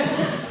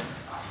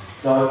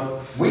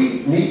 Now,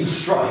 we need to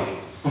strike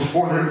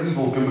before their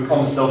evil can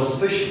become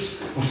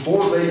self-sufficient,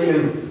 before they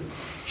can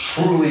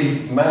truly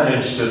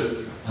manage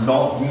to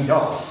not need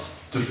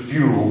us. to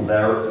fuel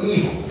their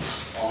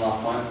evils. On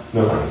that point.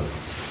 No thank you.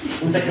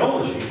 In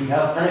technology, we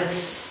have an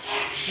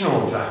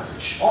exceptional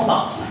advantage. On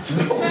that point.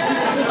 No,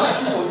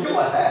 go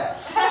ahead.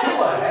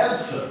 Go ahead,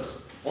 sir.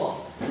 What?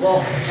 Well,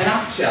 in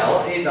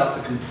actuality, that's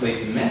a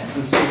complete myth.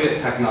 And Soviet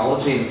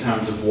technology, in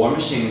terms of war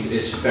machines,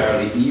 is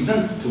fairly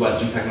even to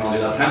Western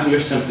technology at that time. You're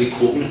simply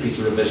quoting a piece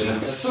of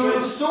revisionist history. So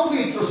the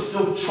Soviets are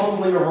still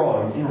trundling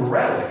around in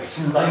relics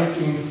from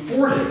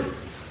 1940,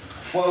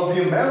 while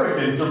the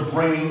Americans are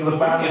bringing to the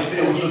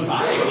battlefields of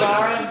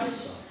Europe.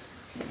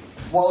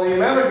 While the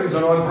Americans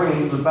are now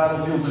bringing to the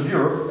battlefields of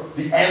Europe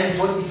the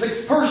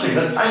M26 Pershing,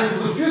 the tank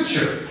of the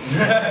future.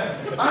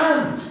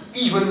 And,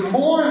 even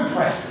more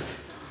impressive,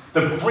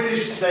 the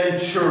British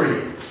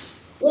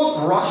Centurions.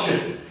 What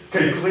Russian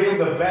can claim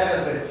the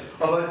benefits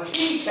of a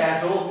tea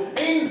kettle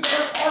in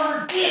their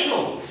armored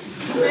vehicles?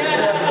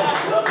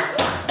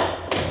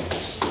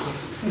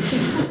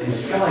 In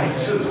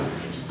skies, too,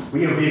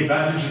 we have the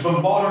advantage of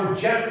a modern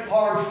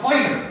jet-powered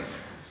fighter.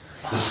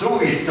 The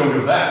Soviets don't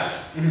have that.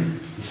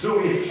 The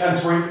Soviets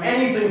can't bring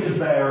anything to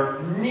bear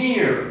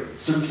near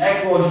so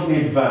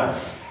technologically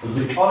advanced as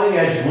the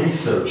cutting-edge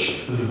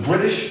research that the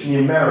British and the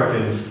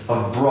Americans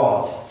have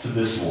brought to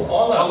this war.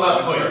 On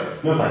that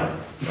point. No thank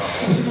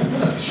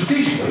you.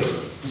 Strategically,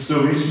 the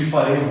Soviets will be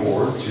fighting a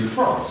war on two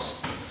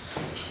fronts.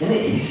 In the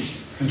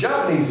East, the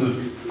Japanese have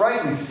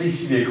frankly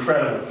ceased to be a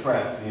credible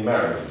threat to the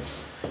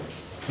Americans.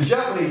 The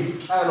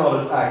Japanese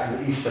cannot attack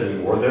the East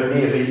anymore. Their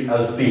navy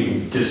has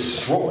been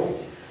destroyed.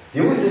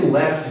 The only thing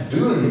left to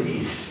do in the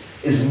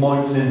East is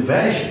mount an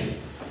invasion.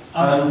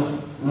 And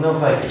no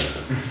thank you.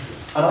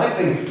 And I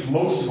think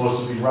most of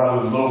us would be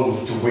rather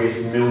loath to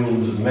waste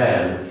millions of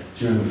men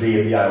to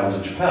invade the islands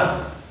of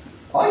Japan.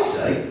 I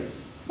say,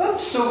 let the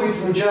Soviets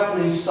and the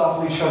Japanese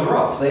soften each other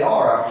up. They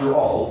are, after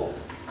all,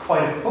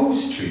 quite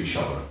opposed to each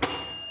other.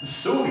 The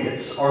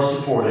Soviets are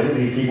supporting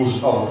the People's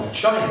Republic of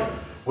China,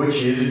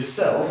 which is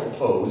itself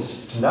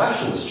opposed to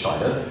Nationalist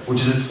China,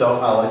 which is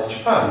itself allied to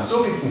Japan. The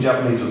Soviets and the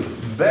Japanese have a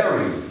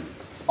very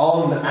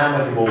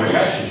unamicable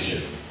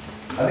relationship.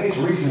 I think it's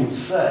reasonable to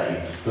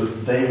say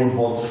that they would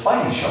want to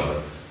fight each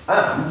other.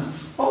 And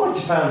it's not like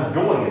Japan's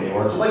going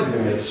anywhere, it's like they're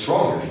going to get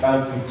stronger.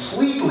 Japan's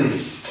completely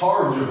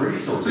starved of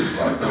resources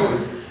right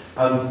now.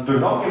 And they're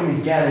not going to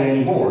be getting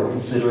any more,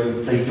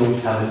 considering they don't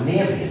have a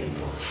navy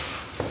anymore.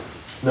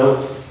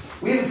 No,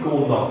 we have a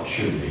golden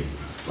opportunity,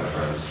 my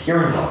friends,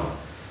 here and now,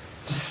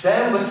 to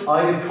stem the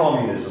tide of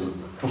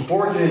communism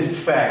before it can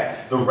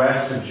infect the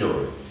rest of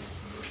Europe.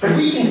 If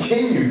we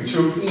continue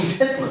to appease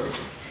Hitler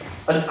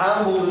and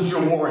amble into a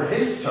war in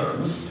his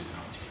terms,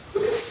 who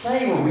can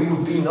say where we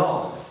would be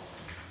not?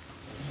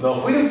 Now,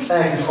 if we don't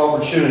take this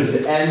opportunity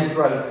to end the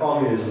threat of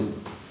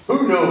communism,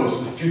 who knows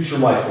what the future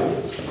might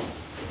hold?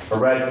 A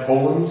red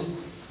Poland?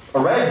 A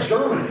red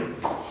Germany?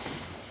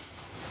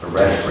 A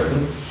red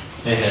Britain?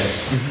 We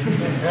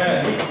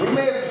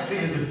may have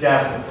defeated the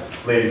devil,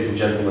 ladies and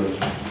gentlemen,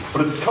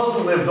 but his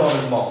cousin lives on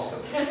in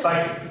Moscow.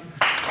 Thank you.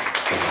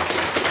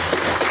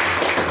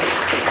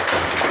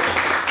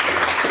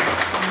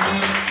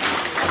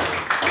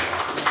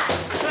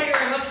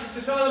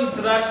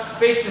 For that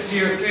speech that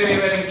you're clearly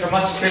waiting for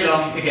much too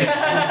long to get.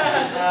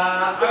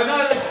 I would now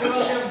like to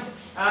welcome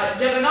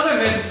yet another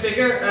maiden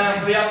speaker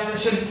for the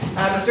opposition,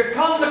 Mr.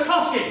 Colin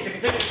McCloskey, to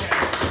continue the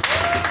case.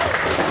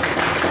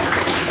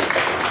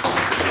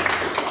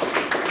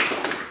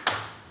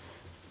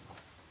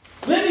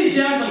 Ladies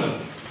and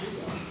gentlemen,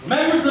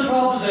 members of the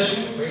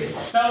proposition,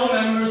 fellow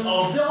members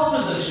of the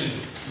opposition,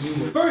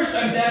 First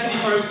and Deputy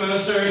First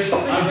Ministers,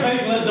 and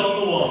Big Liz on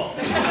the wall.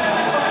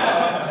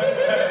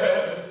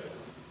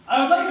 I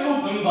would like to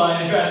open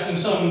by addressing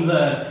some of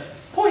the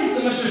points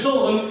that Mr.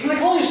 Sullivan, can I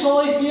call you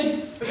Sully,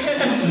 made?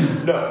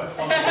 No.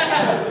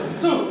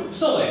 So,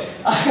 Sully,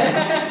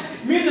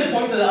 made the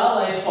point that the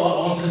Allies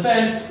fought on to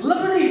defend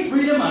liberty,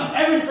 freedom, and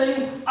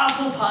everything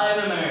apple pie in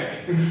America.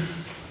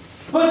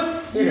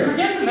 But you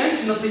forget to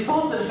mention that they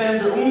fought to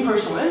defend their own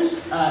personal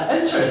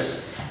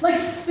interests.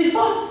 Like, they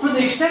fought for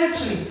the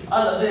extension,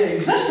 the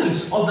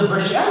existence of the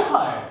British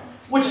Empire,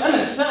 which in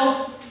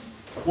itself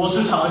was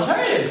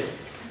totalitarian.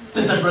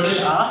 Did the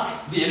British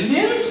ask the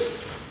Indians?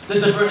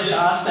 Did the British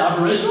ask the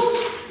Aboriginals?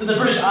 Did the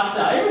British ask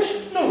the Irish?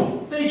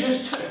 No, they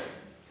just took.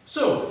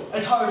 So,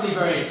 it's hardly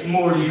very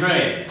morally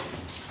grey.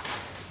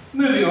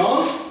 Moving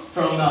on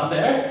from that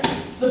there,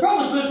 the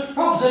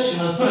proposition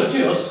has put it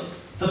to us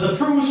that the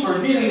pros for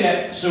invading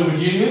the Soviet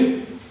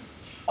Union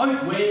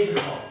outweigh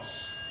the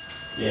cons.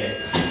 Yeah.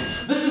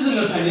 This is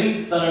an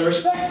opinion that I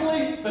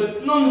respectfully,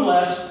 but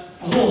nonetheless,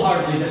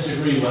 wholeheartedly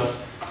disagree with.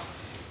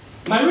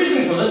 My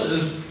reasoning for this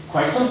is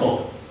quite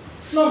simple.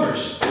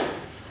 Numbers.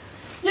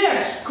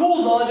 Yes,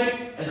 cold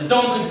logic is a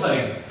daunting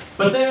thing,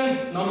 but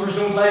then numbers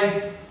don't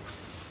lie.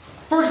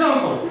 For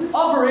example,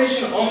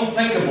 Operation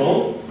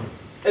Unthinkable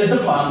is the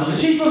plan that the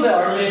Chief of the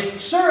Army,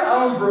 Sir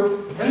Alan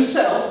Brooke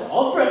himself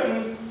of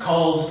Britain,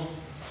 called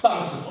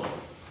fanciful.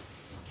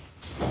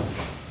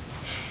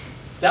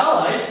 The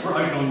Allies were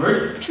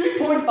outnumbered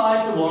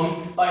 2.5 to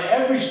 1 by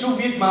every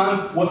Soviet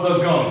man with a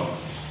gun.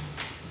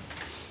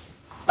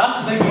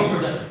 That's a big number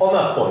difference. On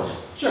that point,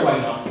 Sure, why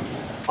not?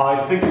 I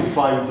think you'll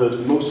find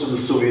that most of the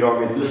Soviet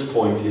army at this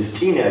point is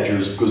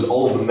teenagers because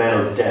all of the men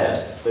are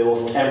dead. They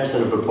lost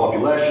 10% of their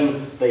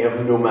population, they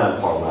have no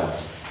manpower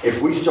left.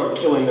 If we start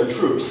killing their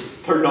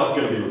troops, they're not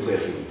going to be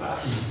replacing them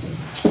fast.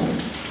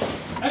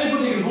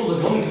 Anybody who can hold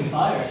a gun can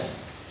fire it.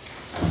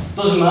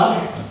 Doesn't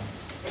matter.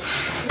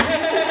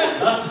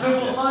 That's the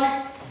simple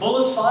fact.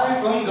 Bullets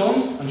fire from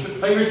guns and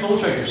fingers pull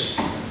triggers.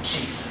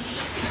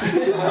 Jesus.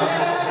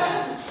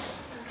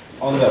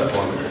 On that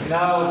point. No,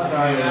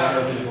 sorry.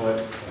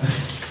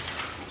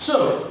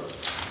 So,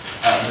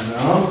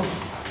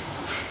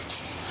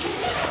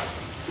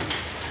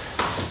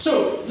 So,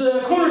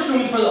 the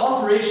cornerstone for the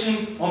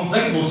Operation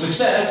Unthinkable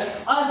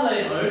Success, as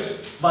laid out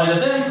by the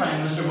then Prime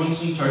Minister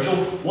Winston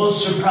Churchill,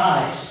 was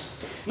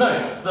surprise.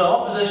 Now,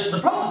 the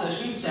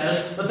proposition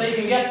says that they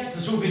can get the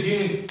Soviet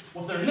Union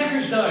with their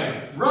knickers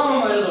down,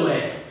 ram them out of the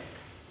way.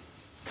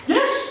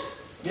 Yes,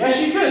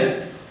 you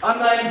could. And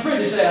I'm afraid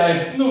to say I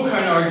have no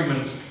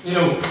counter-argument. You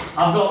know,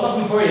 I've got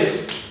nothing for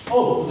you.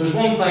 Oh, there's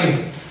one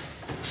thing.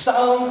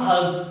 Stalin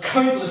has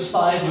countless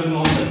spies within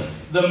London.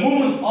 The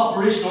moment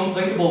Operation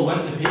Unthinkable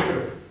went to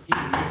paper,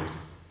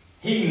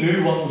 he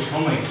knew what was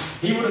coming.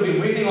 He would have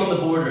been waiting on the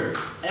border.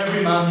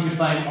 Every man he could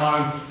find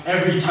armed,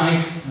 every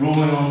tank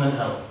rolling on the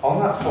hill. On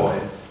that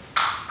point,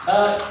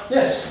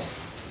 yes.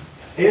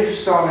 If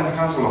Stalin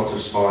has a lot of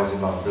spies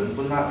in London,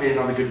 wouldn't that be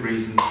another good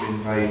reason to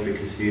invade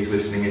because he is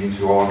listening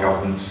into our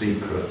government's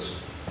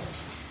secrets?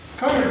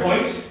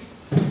 Counterpoint,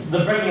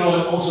 the Britain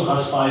also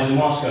has spies in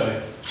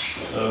Moscow.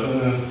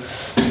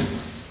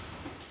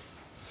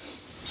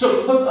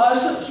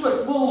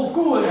 But we'll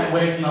go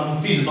away from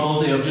that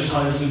feasibility of just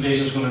how this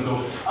invasion is going to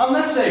go. And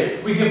let's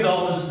say we give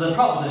the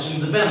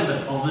proposition the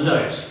benefit of the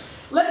doubt.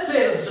 Let's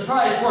say that the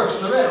surprise works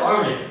in the Red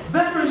Army.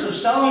 Veterans of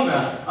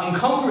Stalingrad and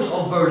conquerors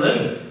of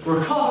Berlin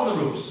were caught on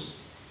the ropes.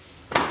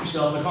 We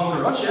still have to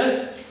conquer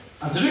Russia,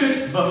 and to do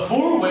it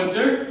before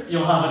winter,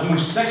 you'll have at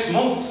most 6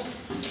 months.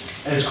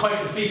 It's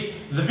quite the feat.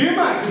 The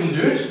Wehrmacht couldn't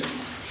do it.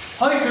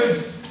 How could,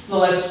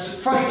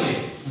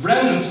 frankly,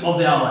 remnants of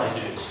the Allies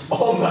do it?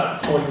 On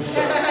that point,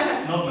 sir.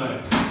 Not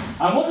now.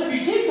 And what if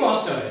you take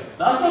Moscow?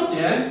 That's not the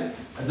end.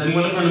 I didn't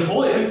win it for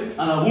Napoleon,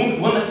 and I won't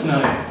win it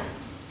now.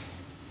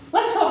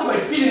 Let's talk about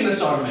feeding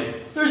this army.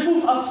 There's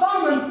both a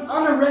famine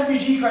and a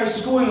refugee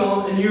crisis going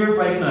on in Europe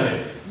right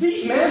now.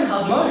 These men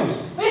have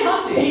mouths. They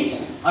have to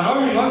eat. An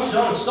army marches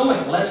on its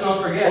stomach, let's not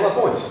forget. On that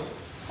point.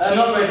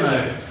 Not right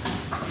now.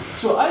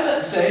 So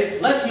I say,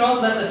 let's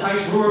not let the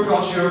tanks roar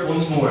across Europe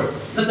once more.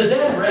 Let the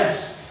dead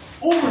rest.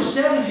 Over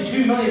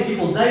 72 million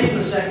people died in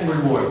the Second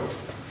World War.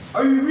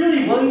 Are you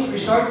really willing to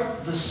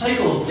restart the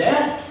cycle of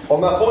death?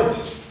 On that point.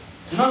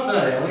 Not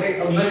now,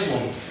 the next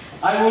one.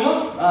 I will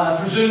not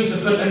presume to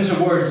put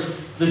into words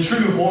the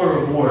true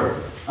horror of war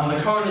and the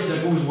carnage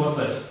that goes with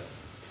it.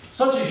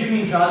 Such a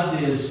human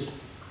tragedy is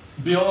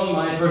beyond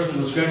my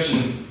personal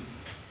description.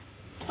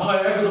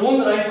 However, the one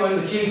that I found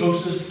that came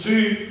closest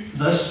to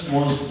this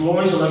was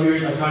Laurence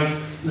Olivier's account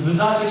in the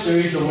fantastic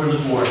series The World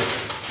of War.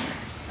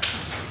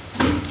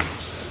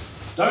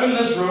 Down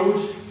this road,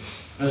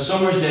 on a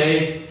summer's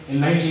day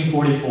in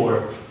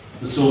 1944,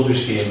 the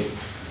soldiers came.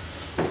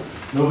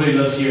 Nobody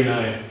lives here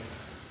now.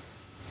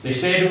 They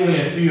stayed only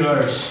a few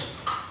hours.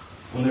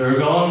 When they were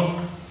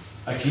gone,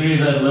 a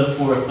community that had lived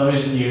for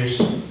 1,000 years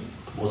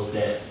was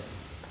dead.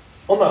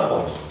 On that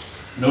point.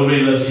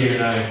 Nobody lives here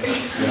now.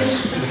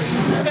 Yes.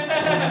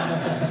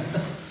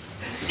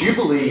 Do you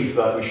believe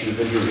that we should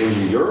have intervened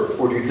in Europe,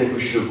 or do you think we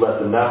should have let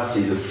the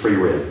Nazis have free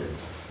rein?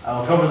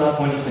 I'll cover that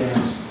point at the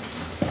end.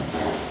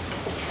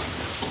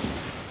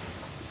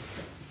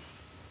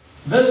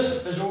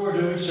 This is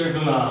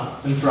Ordu-sur-Glane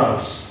in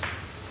France.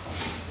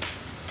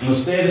 On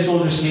this day the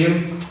soldiers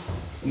came,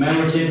 the men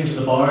were taken to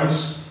the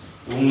barns,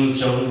 the women and the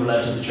children were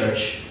led to the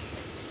church.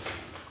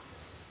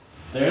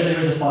 There they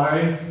heard the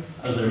firing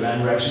as their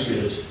men were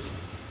executed.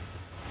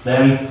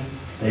 Then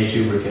they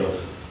too were killed.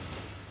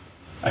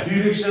 A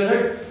few weeks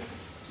later,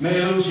 many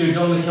of those who had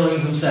done the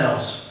killings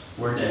themselves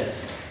were dead.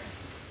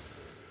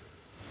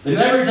 They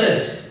never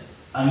did,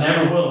 and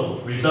never will,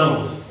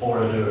 rebuild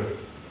Oradour.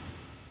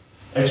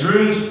 Its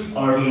ruins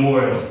are a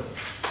memorial.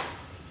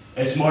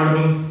 Its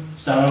martyrdom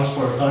stands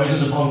for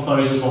thousands upon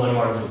thousands of other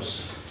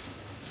martyrdoms.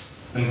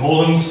 In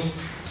Poland,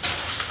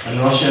 in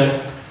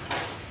Russia,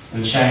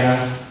 in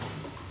China,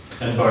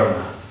 in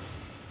Burma,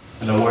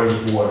 in a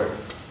world war.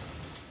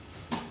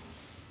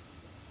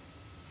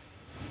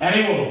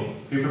 Anyone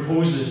who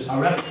proposes a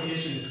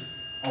replication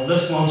of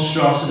this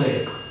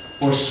monstrosity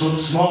for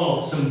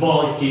small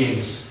symbolic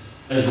gains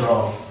is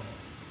wrong.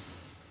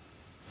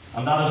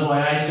 And that is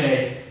why I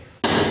say,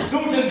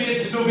 don't invade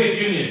the Soviet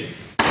Union.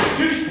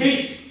 Choose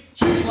peace,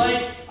 choose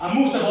life, and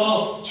most of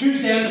all,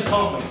 choose the end of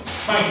conflict.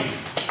 Thank you.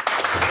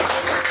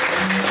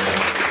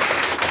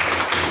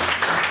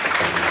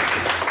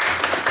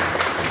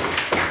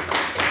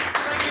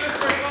 Thank you,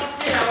 Mr.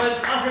 Rikoski. I was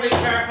utterly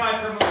terrified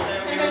for a moment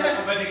there. We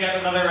were about to get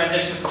another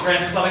rendition of the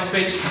Trent's coming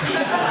speech.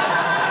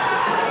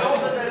 I don't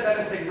think there's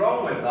anything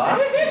wrong with that.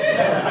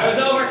 I was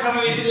overcome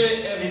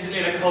immediately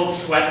in a cold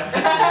sweat.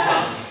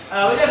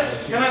 With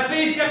this, can I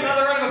please get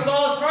another round of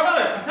applause for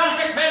another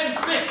fantastic pen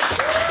speech?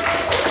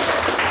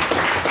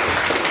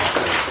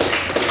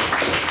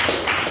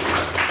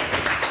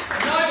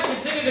 And now to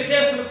continue the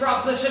case of the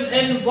proposition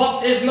in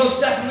what is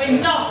most definitely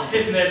not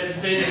his maiden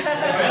speech,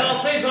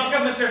 well, please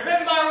welcome Mr.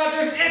 Finbar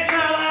Rogers,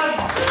 HLM!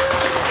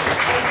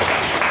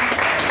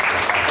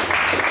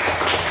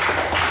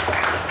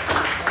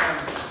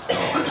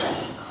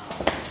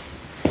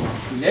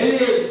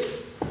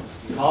 Ladies,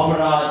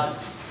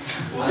 comrades,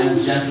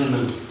 and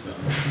gentlemen,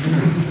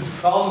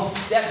 from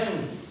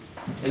Stettin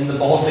in the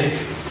Baltic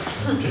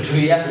to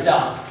Trieste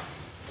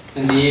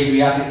in the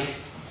Adriatic,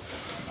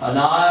 an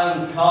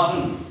iron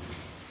curtain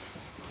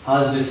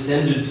has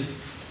descended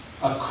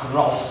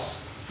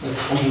across the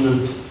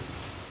continent.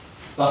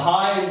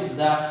 Behind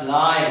that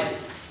lie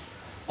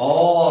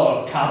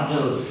all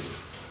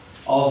capitals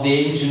of the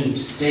ancient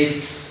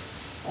states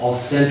of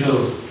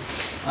Central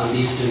and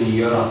Eastern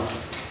Europe.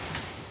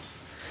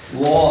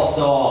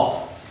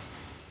 Warsaw,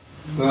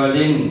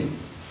 Berlin,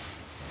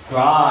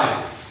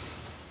 Prague,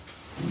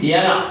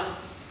 Vienna,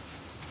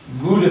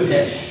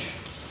 Budapest,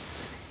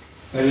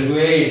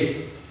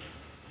 Belgrade,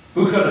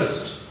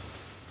 Bucharest,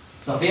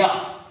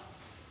 Sofia,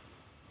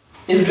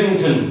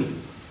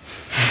 Islington,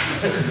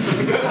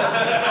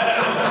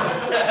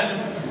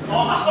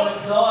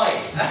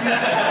 Cloy,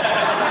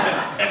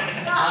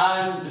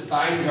 and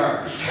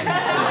Bangor.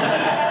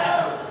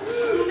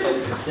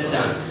 Sit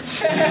down.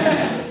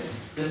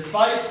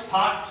 Despite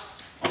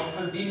pacts of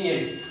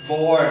convenience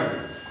born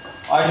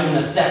out of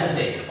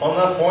necessity. On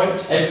that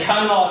point, it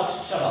cannot,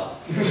 shut up.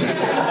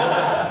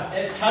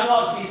 It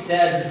cannot be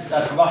said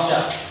that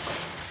Russia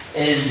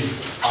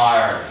is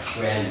our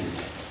friend.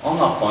 On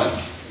that point.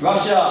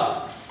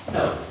 Russia,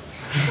 no,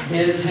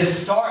 is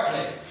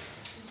historically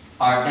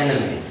our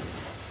enemy.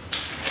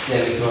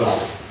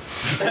 Semicolon.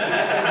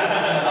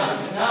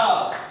 And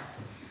now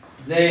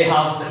they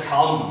have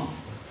succumbed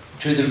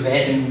to the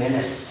Red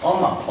Menace.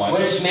 On that point.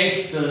 Which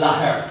makes the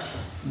latter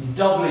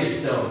doubly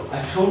so.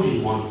 I told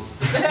you once.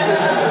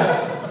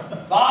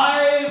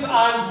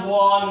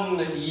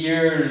 5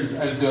 years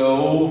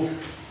ago,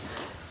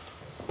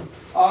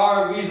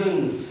 our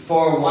reasons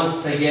for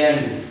once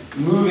again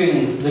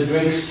moving the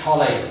drinks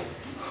trolley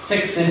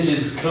 6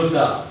 inches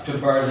closer to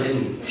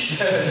Berlin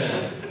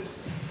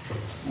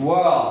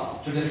were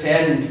to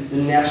defend the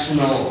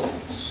national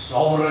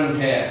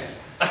sovereignty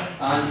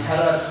and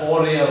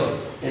territorial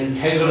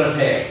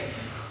integrity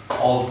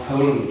of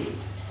Poland.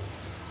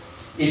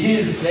 It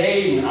is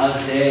plain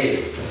as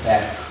day, the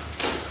fact,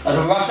 that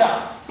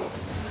Russia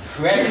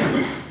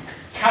threatens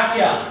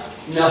Katya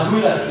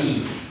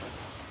Nahulaski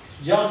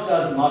just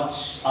as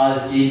much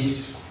as did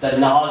the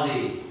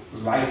Nazi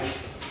Reich.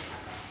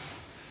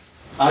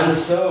 And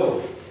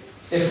so,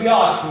 if we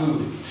are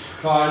true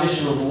to our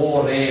initial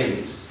war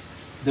aims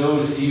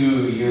those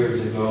few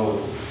years ago,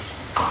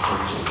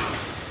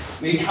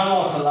 we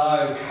cannot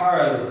allow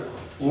Karol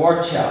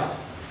Wojtyła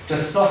to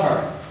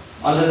suffer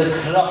under the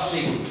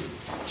crushing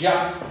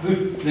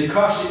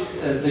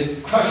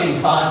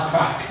bad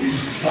crack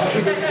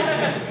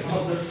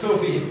of the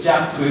Soviet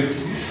jackboot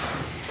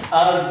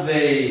as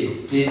they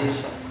did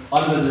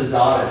under the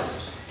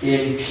Tsarist,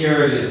 the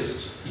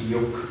imperialist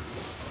yoke.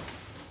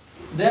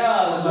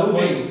 Their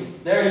looming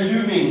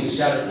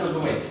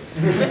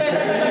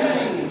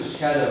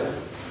shadow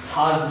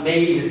has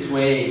made its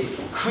way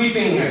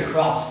creeping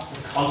across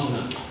the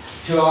continent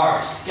to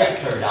our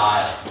scepter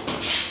dial.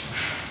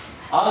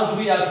 As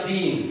we have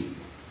seen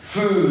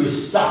through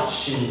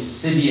such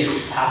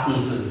insidious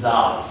happenings as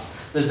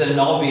the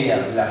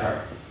Zinoviev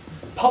letter,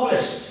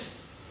 published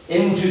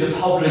into the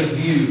public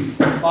view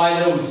by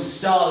those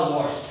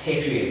stalwart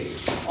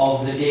patriots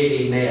of the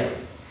Daily Mail.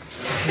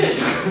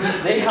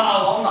 They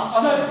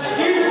have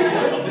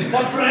seduced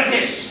the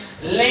British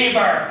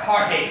Labour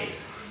Party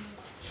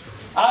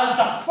as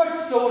the foot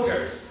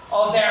soldiers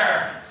of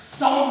their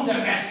some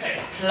domestic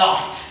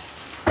plot.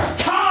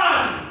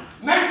 Can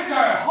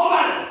Mr.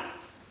 Hummel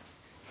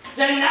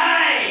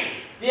deny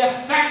the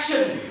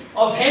affection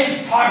of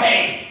his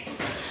party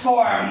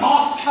for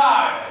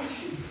Moscow?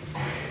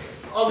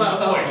 On that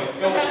point.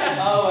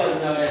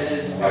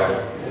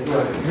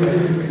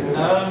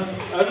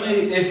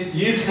 Only if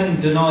you can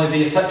deny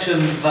the affection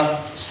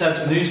that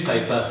said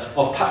newspaper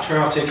of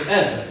Patriotic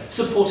Ed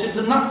supported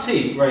the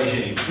Nazi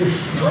regime.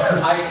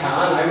 I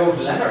can. I wrote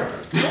a letter.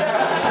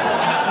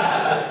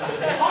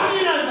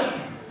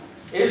 Communism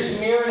is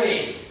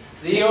merely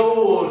the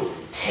old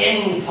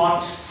tin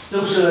pot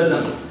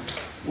socialism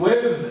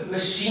with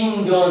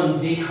machine gun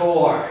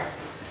decor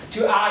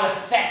to add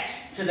effect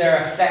to their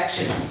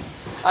affections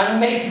and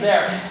make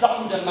their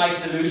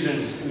sodomite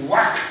delusions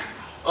work.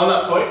 On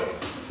that point.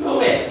 No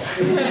way.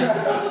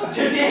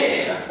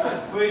 Today,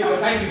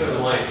 thank you for the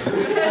wine.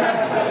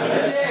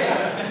 Today,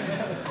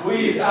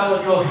 I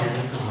will go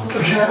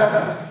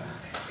ahead.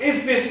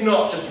 Is this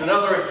not just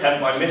another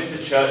attempt by Mr.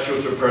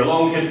 Churchill to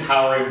prolong his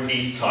power in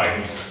peace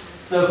times?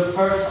 The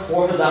first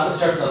quarter of that was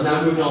Churchill,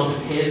 now moving on to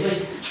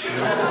Paisley.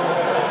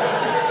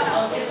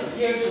 I'll get the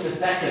peers from the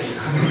second.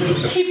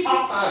 Keep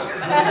up,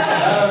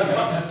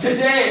 man.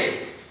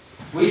 Today,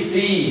 we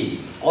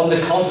see on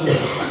the continent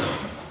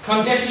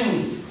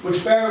conditions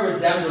which bear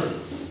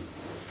resemblance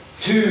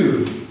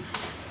to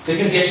the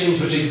conditions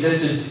which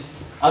existed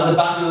at the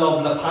Battle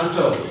of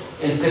Lepanto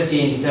in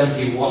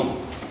 1571.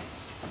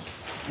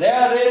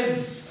 There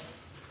is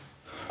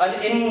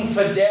an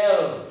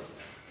infidel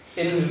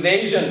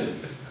invasion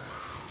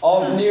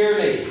of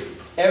nearly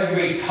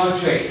every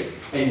country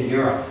in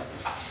Europe.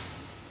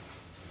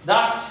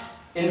 That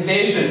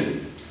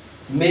invasion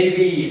may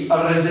be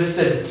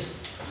resisted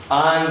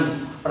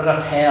and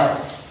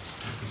repelled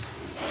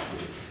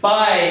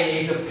by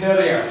a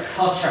superior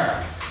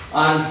culture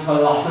and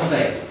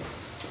philosophy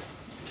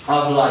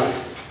of life,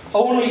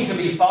 only to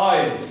be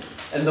found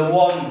in the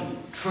one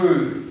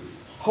true,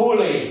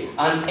 holy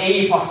and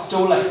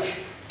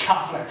apostolic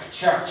Catholic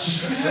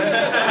Church.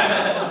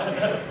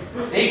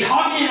 The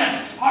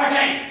Communist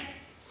Party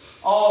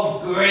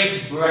of Great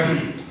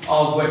Britain,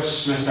 of which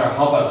Mr.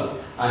 Hubble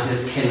and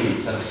his kin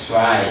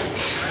subscribe.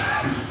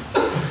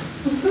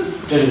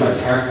 Judging by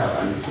his haircut,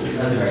 at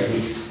the very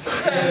least.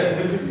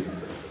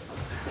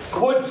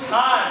 Would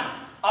hand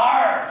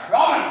our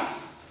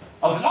province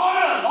of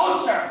Laurel and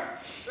Ulster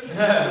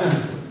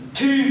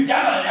to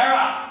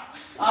Devalera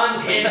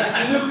and his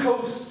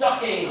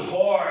glucose-sucking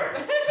horde.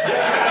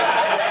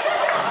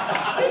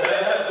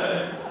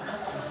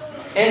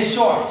 In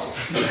short,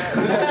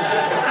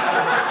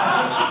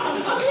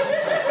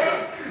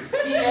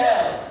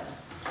 TL,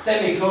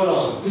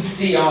 semicolon,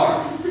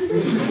 DR.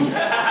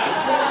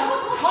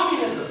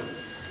 Communism.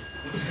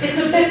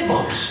 It's a bit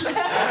much.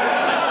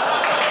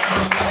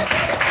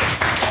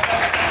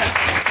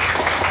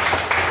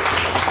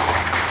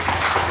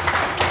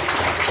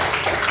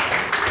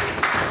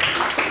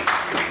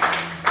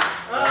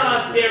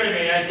 Dear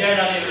me, I dare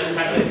not even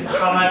attempt to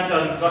comment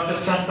on what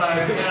just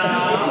transpired.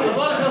 The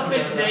wonderful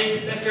speech today,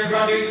 Mr.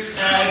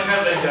 Rogers,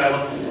 incredibly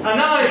enjoyable. And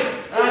now,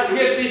 to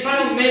give the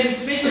final maiden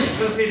speech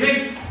for this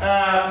evening,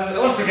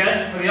 once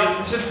again, for the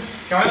opposition,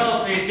 can we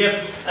all please give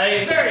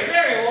a very,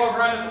 very warm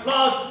round of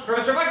applause for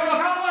Mr. Michael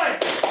McConway?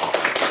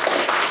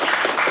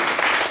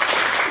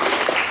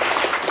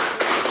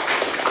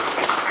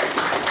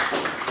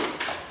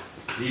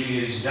 Good evening,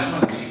 ladies and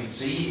gentlemen. As you can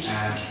see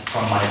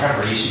from my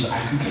preparations,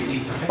 I'm completely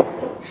prepared.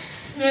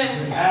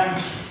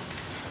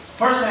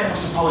 Firstly, I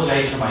must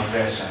apologise for my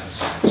dress sense.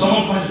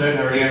 Someone pointed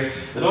out earlier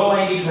that all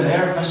I need is an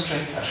air of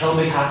mystery, a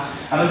trilby hat,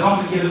 and a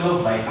complicated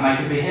love life, and I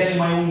could be heading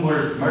my own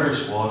murder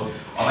squad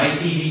on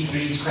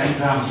ITV3's crime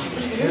drama.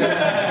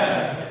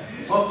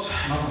 But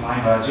enough of my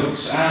bad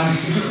jokes. I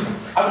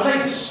would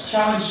like to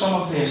challenge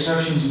some of the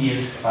assertions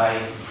made by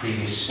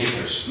previous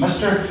speakers.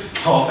 Mr.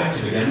 Toffick,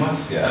 to begin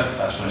with,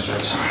 that's when it's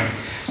right, sorry,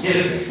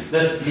 stated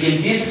that the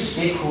invasive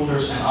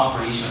stakeholders in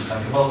Operation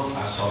Unthinkable,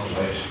 as talked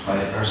about by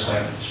the first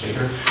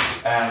speaker,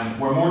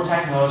 were more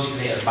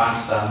technologically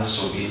advanced than the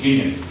Soviet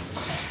Union.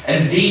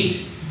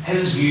 Indeed,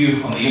 his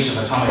view on the use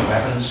of atomic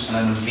weapons in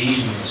an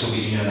invasion of the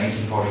Soviet Union in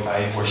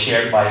 1945 were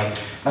shared by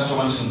Mr.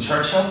 Winston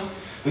Churchill,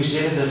 who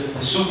stated that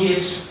the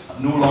Soviets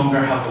no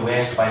longer have the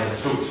West by the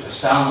throat. If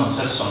Stalin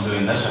insists on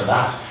doing this or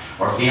that,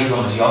 or fails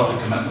on his Yalta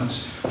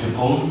commitments to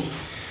Poland,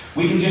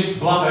 we can just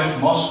blot out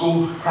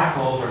Moscow,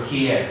 Krakow, or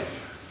Kiev.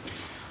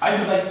 I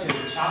would like to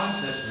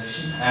challenge this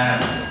position.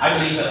 I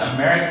believe that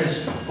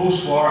America's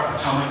post-war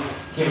atomic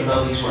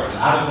capabilities were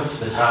inadequate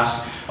to the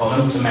task of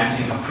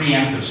implementing a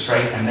preemptive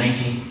strike in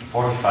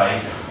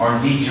 1945, or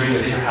indeed during the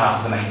later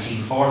half of the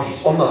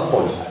 1940s. On that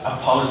point.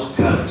 Apologies,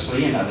 can I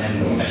explain? And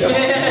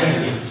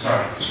then,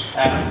 sorry.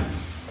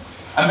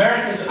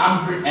 America's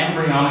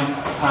embryonic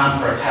plan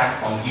for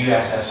attack on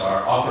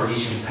USSR,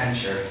 Operation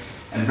Pincher,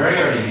 in very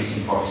early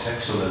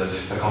 1946, so that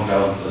it becomes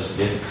relevant for this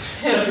debate,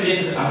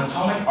 stipulated that an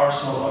atomic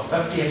arsenal of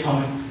 50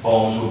 atomic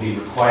bombs would be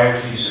required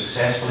to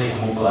successfully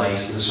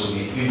immobilise the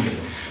Soviet Union.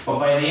 But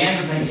by the end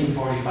of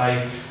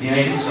 1945, the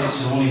United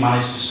States had only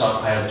managed to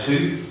stockpile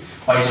 2.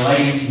 By July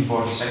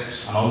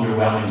 1946, an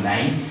underwhelming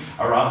 9,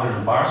 a rather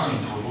embarrassing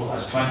total,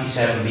 as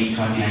 27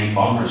 B-29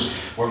 bombers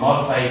were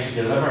modified to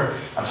deliver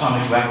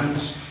atomic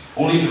weapons,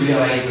 only to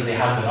realise that they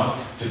had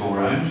enough to go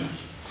round.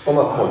 On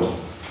that point.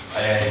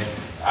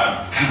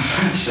 I can't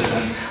finish this,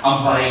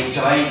 and by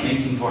July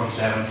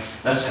 1947,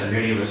 this had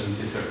really risen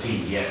to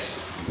 13,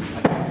 yes.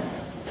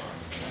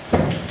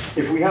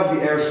 If we have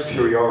the air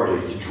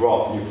superiority to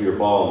drop nuclear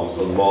bombs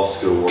on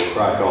Moscow or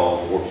Krakow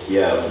or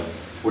Kiev,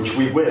 which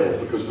we will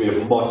because we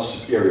have much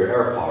superior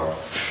air power,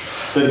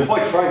 then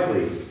quite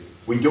frankly,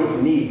 we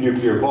don't need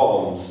nuclear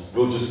bombs.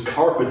 We'll just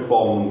carpet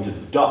bomb them to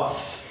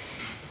dust.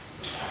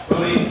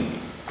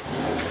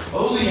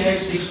 Although the United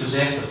States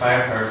possessed the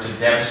firepower to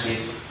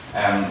devastate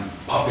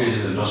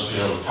populated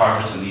industrial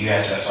targets in the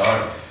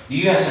USSR,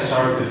 the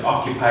USSR could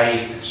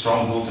occupy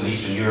strongholds in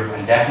Eastern Europe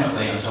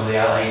indefinitely until the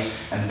Allies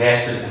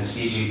invested in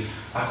staging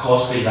a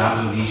costly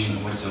land invasion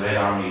in which the Red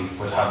Army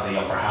would have the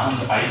upper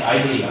hand.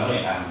 I believe,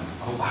 I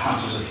hope that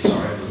answers it,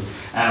 sorry.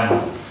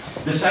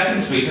 The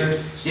second speaker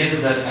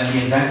stated that in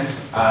the event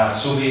an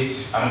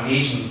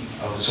invasion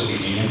of the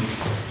Soviet Union,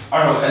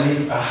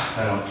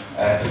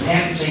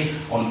 dependency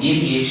on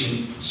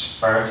aviation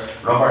spirit,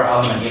 rubber,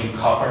 aluminium,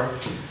 copper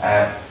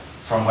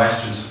from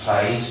Western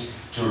supplies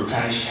to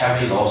replenish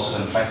heavy losses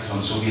inflicted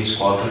on Soviet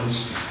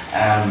squadrons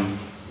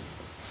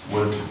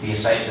would be a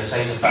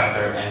decisive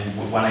factor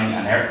in winning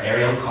an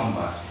aerial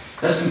combat.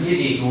 This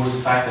completely ignores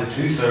the fact that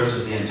 2/3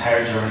 of the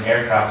entire German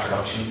aircraft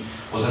production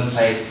was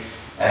inside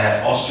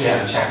Austria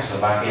and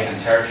Czechoslovakia and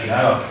territory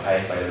now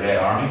occupied by the Red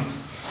Army.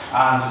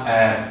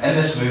 And in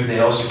this move, they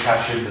also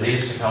captured the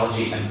latest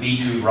technology in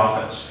V2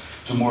 rockets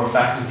to more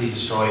effectively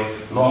destroy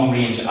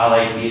long-range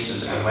Allied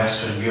bases in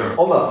Western Europe.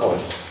 On that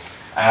point,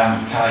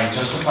 can I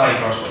justify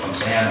first what I'm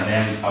saying, and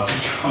then I'll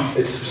take you on?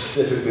 it's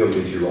specifically on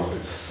V2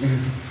 rockets.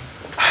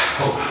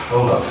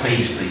 Hold up,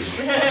 please. We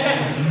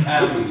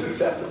need to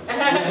accept them.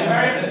 The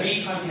American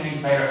B-29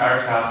 fighter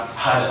aircraft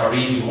had a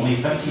range of only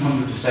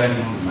 1,500 to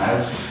 1,700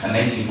 miles in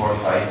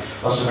 1945.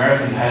 Thus,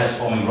 American pilots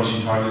bombing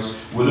Russian targets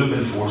would have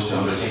been forced to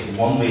undertake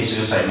one-way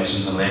suicide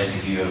missions unless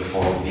they viewed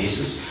forward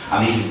bases,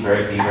 and they could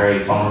be very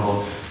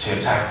vulnerable to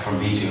attack from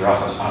B-2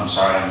 rockets. I'm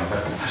sorry, I'm a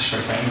bit pushed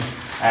for time.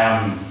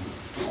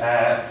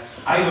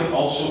 I would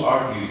also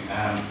argue,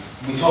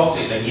 we talked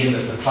again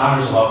that the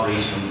planners of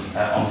Operation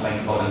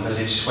Unthinkable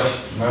envisaged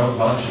swift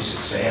military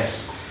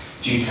success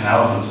due to an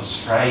element of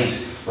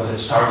surprise, with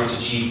its targets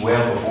achieved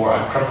well before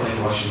a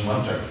crippling Russian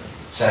winter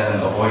set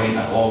in, avoiding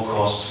at all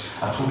costs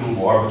a total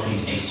war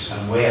between East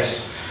and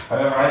West.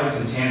 However, I would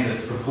contend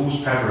that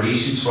proposed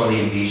preparations for the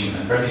invasion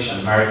in British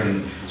and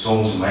American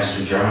zones in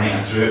Western Germany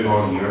and throughout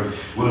Northern Europe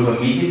would have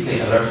immediately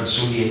alerted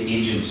Soviet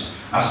agents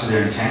as to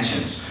their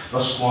intentions,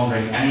 thus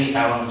squandering any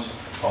element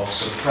of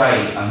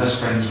surprise. And this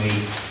brings me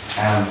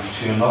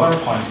to another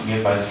point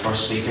made by the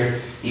first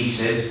speaker. He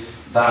said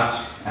that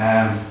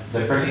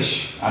the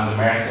British and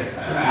America,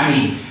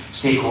 any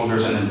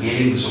stakeholders in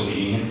invading the Soviet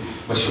Union,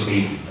 which would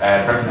be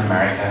Britain,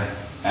 America,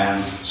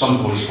 some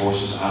Polish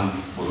forces, and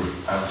we'll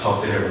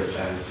talk later about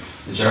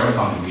the German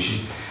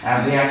contribution,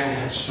 they actually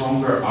had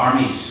stronger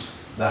armies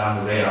than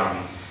the Red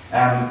Army.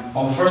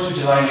 On the 1st of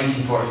July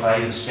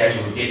 1945, the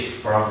scheduled date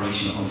for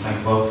Operation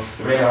Unthinkable,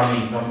 the Red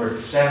Army numbered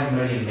 7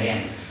 million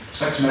men,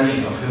 6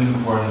 million of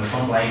whom were in the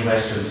frontline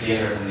Western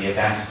theatre in the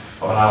event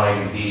of an Allied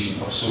invasion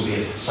of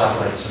Soviet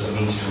satellites as a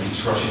means to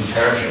reach Russian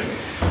territory,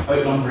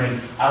 outnumbering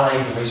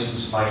Allied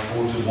divisions by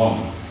 4-1.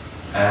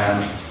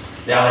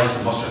 The Allies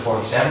could muster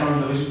 47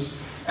 armed divisions,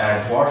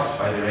 dwarfed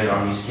by the Red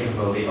Army's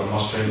capability of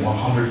mustering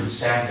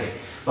 170.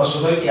 Thus,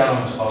 without the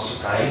element of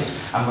surprise,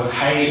 and with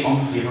highly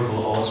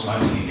unfavourable odds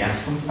mounting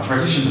against them, a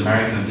British and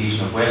American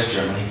invasion of West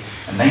Germany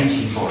in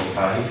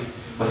 1945,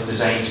 with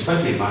designs to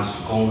quickly advance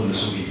to Poland and the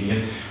Soviet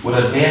Union, would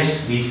at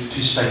best lead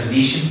to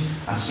stagnation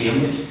and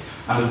stalemate,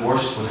 and at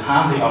worst would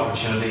hand the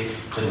opportunity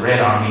to the Red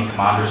Army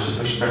commanders to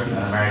push Britain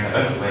and America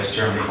out of West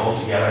Germany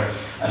altogether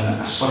in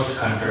a swift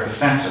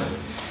counter-offensive.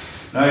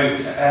 Now,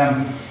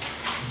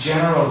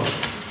 General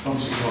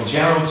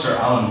Sir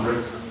Alan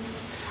Brooke,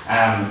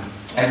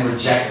 in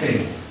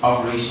rejecting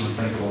Operation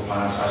Unthinkable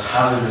plans as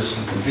hazardous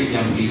and completely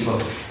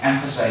unfeasible,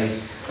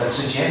 emphasised that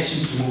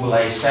suggestions to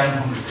mobilise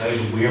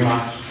 700,000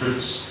 Wehrmacht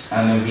troops in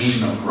an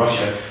invasion of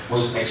Russia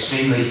was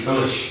extremely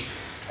foolish,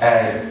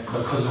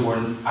 because there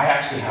were. I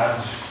actually had,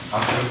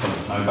 I'll take them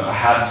now, but I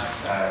had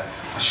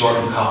a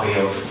shortened copy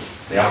of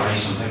the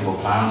Operation Unthinkable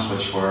plans,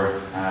 which were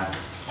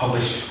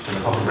published to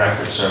the Public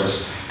Records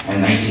Service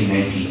in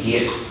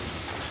 1998,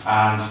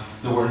 and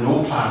there were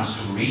no plans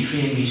to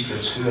retrain these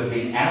troops who had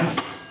been enemies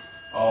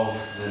of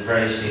the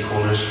various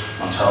stakeholders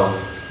until,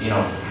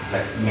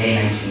 like May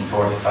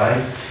 1945,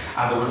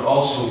 and they would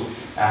also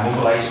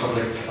mobilise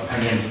public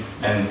opinion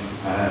in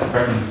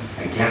Britain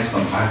against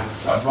them.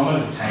 I've run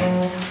out of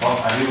time,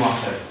 but I do want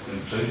to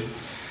conclude.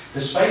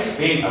 Despite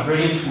being a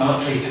brilliant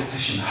military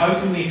tactician, how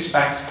can we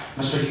expect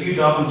Mr. Hugh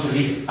Dobbin to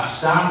lead a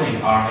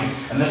standing army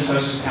in this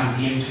House's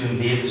campaign to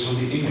invade the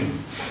Soviet Union?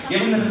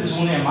 Given that it is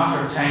only a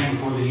matter of time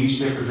before the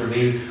newspapers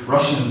reveal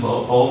Russian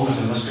involvement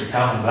in Mr.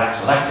 Calvin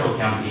Black's electoral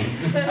campaign,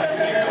 I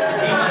fear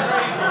we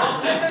are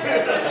very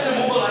reluctant to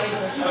mobilise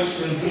this House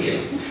to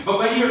invade. But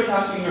when you are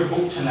casting your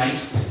vote tonight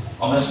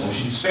on this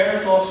motion, spare a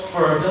thought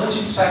for our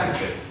diligent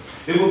secretary,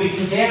 who will be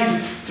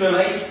condemned to a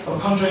life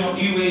of conjuring up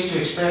new ways to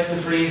express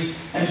the phrase,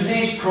 "In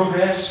today's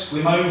progress,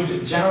 we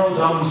moved General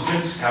Dobbin's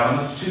drinks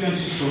cabinet 2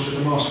 inches closer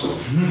to Moscow."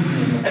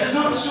 It is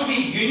not the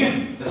Soviet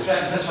Union that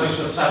threatens this House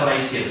with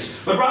satellite status,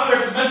 but rather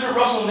it is Mr.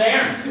 Russell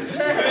Nairn, who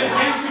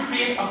intends to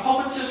create a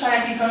puppet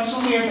society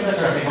council near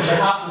delivery on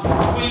behalf of the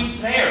Queen's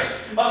players.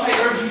 Thus, I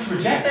urge you to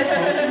reject this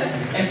motion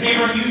in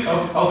favour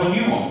of a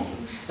new one.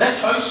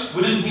 This House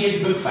would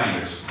invade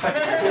bookfinders. Thank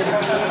you.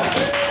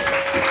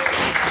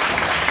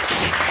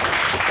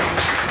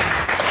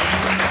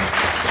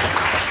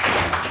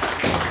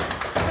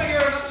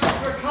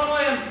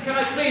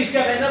 Please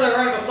get another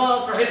round of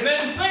applause for his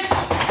maiden speech.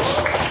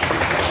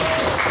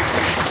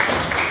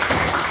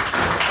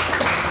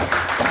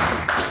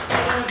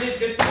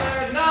 Good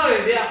sir. Now,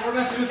 the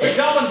aforementioned Mr.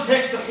 Dobbin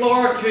takes the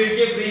floor to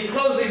give the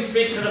closing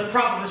speech for the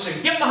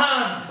proposition. Give him a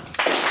hand.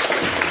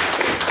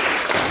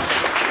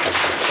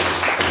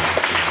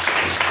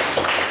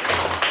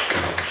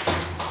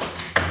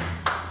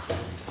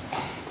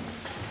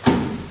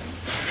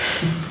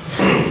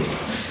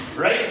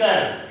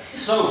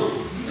 So,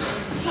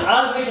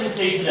 as we can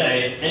see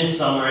today, in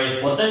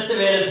summary, what this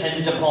debate is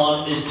hinged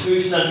upon is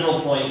two central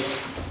points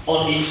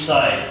on each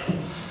side.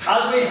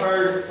 As we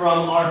heard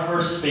from our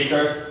first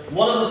speaker,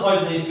 one of the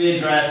points that needs to be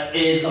addressed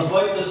is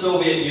about the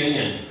Soviet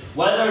Union,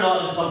 whether or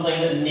not it's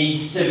something that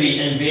needs to be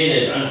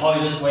invaded and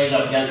how this weighs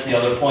up against the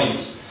other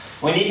points.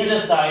 We need to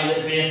decide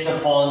that based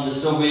upon the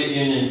Soviet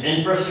Union's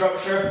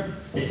infrastructure,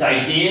 its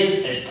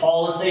ideas, its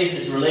policies,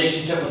 its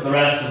relationship with the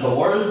rest of the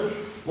world,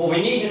 what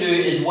we need to do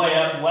is weigh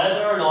up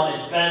whether or not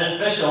it's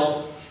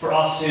beneficial for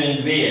us to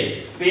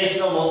invade,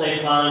 based on what they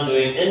plan on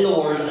doing in the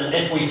world, and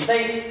if we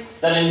think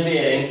that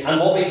invading, and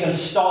what we can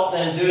stop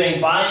them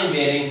doing by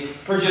invading,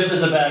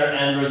 produces a better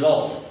end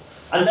result.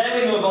 And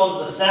then we move on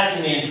to the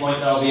second main point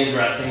that I'll be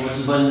addressing, which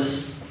is when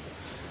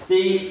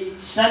the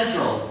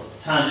central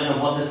tangent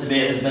of what this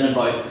debate has been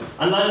about,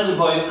 and that is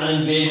about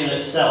an invasion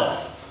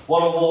itself.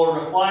 What a war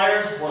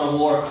requires, what a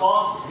war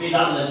costs, be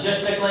that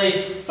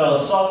logistically,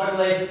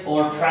 philosophically,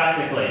 or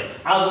practically,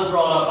 as was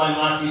brought up by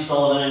Matthew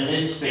Sullivan in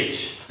his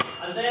speech.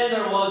 And then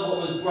there was what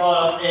was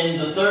brought up in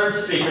the third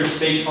speaker's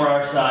speech for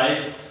our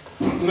side.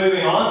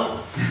 Moving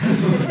on.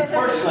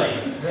 Firstly,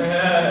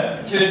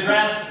 to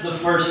address the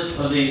first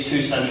of these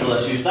two central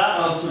issues, that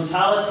of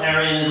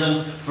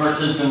totalitarianism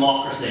versus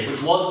democracy,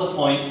 which was the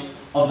point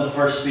of the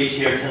first speech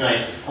here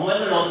tonight, and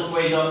whether or not this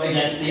weighs up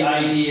against the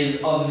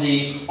ideas of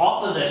the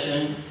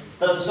opposition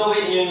that the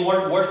Soviet Union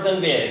weren't worth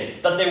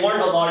invading, that they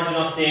weren't a large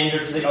enough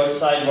danger to the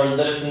outside world,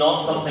 that it's not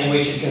something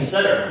we should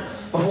consider.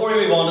 Before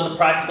we move on to the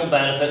practical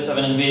benefits of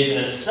an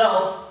invasion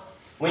itself,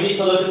 we need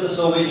to look at the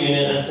Soviet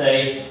Union and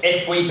say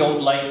if we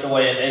don't like the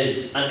way it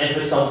is, and if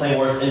it's something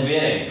worth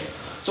invading.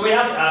 So we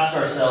have to ask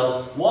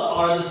ourselves, what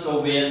are the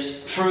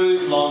Soviets' true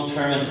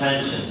long-term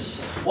intentions?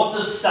 What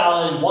does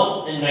Stalin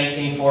want in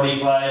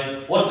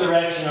 1945? What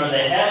direction are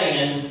they heading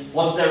in?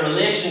 What's their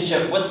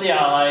relationship with the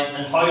Allies?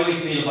 And how do we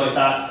feel about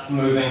that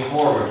moving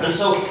forward? And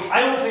so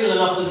I don't feel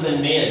enough has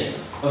been made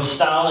of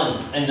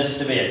Stalin in this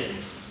debate.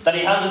 That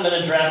he hasn't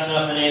been addressed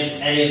enough in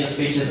any of the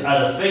speeches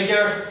as a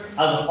figure,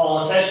 as a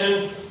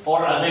politician,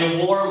 or as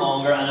a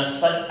warmonger and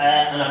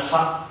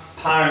a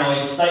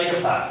paranoid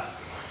psychopath.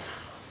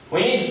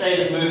 We need to say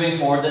that moving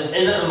forward, this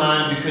isn't a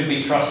man who could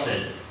be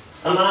trusted.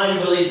 A man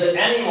who believed that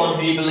anyone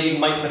who he believed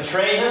might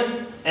betray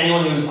him,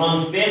 anyone who was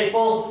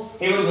unfaithful,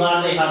 he would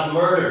gladly have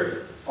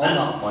murdered. On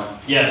that point.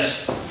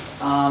 Yes.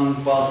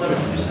 Whilst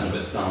everything you're saying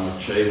about Stalin is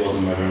true, he was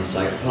a murdering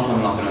psychopath,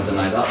 I'm not going to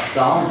deny that.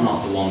 Stalin's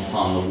not the one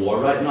planning the war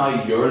right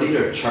now. Your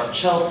leader,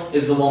 Churchill,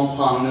 is the one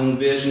planning the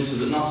invasion, so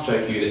does it not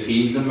strike you that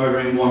he's the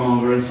murdering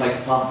warmonger and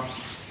psychopath?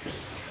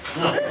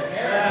 No.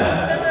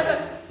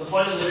 The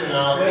point of this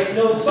analysis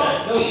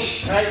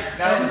is right,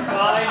 guys,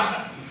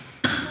 fine.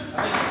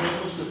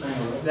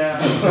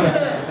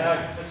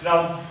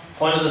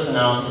 Point of this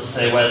analysis is to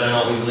say whether or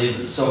not we believe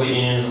that the Soviet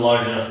Union is a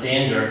large enough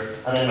danger,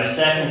 and then my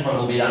second point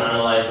will be to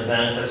analyse the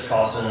benefits,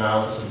 costs, and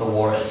analysis of the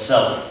war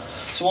itself.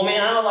 So when we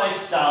analyse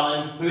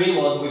Stalin, who he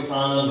was, what we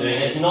planned on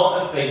doing, it's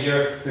not a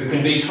figure who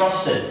can be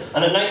trusted.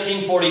 And in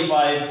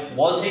 1945,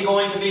 was he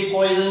going to be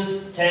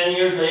poisoned 10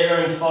 years later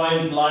and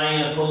found lying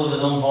in a pool of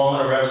his own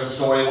vomit, or whatever the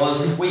story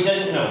was? We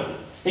didn't know.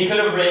 He could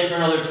have reigned for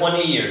another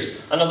 20 years,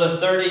 another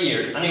 30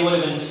 years, and he would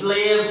have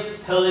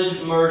enslaved,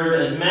 pillaged, murdered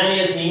as many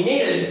as he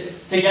needed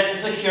to get the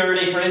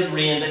security for his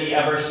reign that he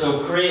ever so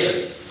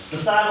craved. The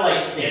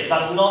satellite states,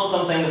 that's not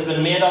something that's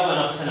been made up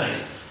enough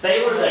tonight.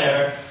 They were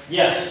there,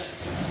 yes.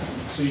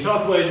 So you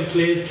talk about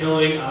enslaved,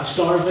 killing,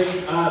 starving.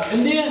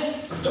 India,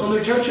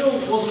 under Churchill,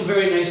 wasn't a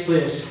very nice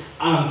place.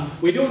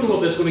 We don't know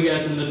if it's going to get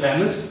its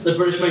independence. The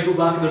British might go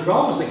back on their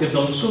promise like they've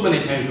done so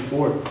many times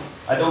before.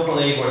 I don't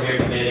believe we're here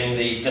debating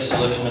the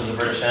dissolution of the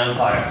British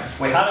Empire.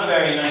 We had a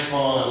very nice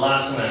one on it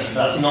last semester,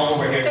 but that's not what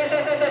we're here to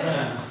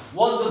say.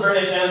 Was the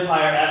British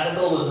Empire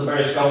ethical? Was the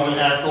British government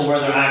ethical? Were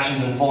their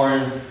actions in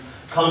foreign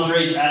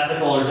countries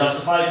ethical or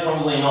justified?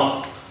 Probably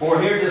not. But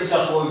we're here to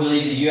discuss what we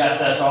believe the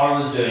USSR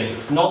was doing,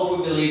 not what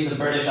we believe the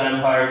British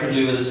Empire could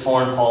do with its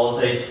foreign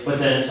policy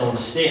within its own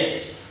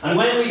states. And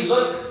when we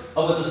look at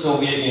what the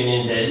Soviet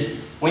Union did,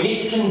 we need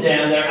to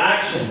condemn their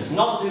actions,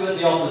 not do what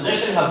the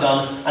opposition have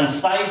done and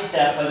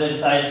sidestep how they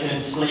decided to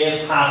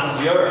enslave half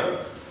of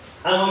Europe.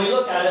 And when we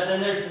look at it,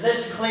 then there's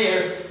this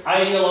clear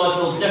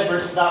ideological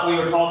difference that we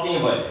were talking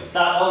about,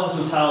 that of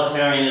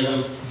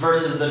totalitarianism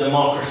versus the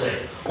democracy.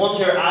 Once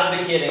you're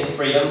advocating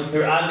freedom,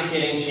 you're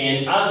advocating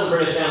change, as the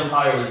British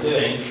Empire was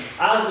doing,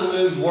 as the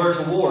moves were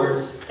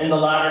towards in the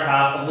latter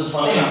half of the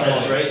 20th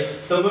century,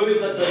 the moves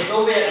that the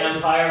Soviet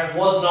Empire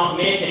was not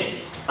making.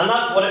 And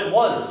that's what it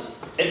was.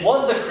 It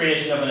was the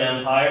creation of an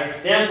empire,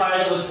 the empire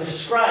that was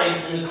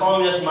prescribed in the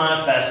Communist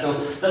Manifesto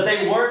that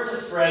they were to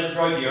spread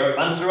throughout Europe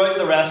and throughout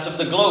the rest of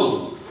the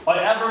globe.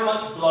 However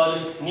much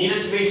blood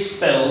needed to be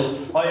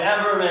spilled,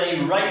 however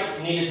many rights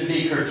needed to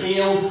be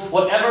curtailed,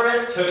 whatever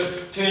it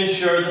took to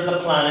ensure that the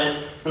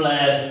planet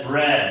bled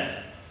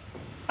red.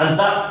 And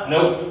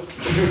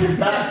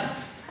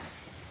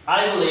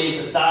I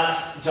believe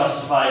that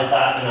justifies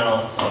that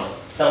analysis of it.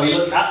 That we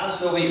look at the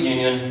Soviet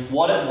Union,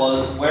 what it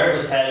was, where it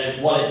was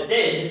headed, what it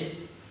did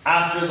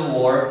after the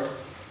war,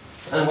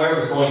 and where it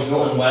was going to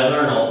go and whether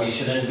or not we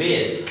should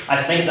invade.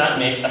 I think that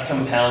makes a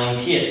compelling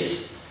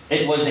case.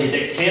 It was a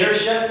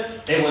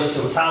dictatorship, it was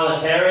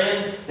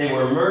totalitarian, they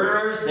were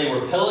murderers, they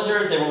were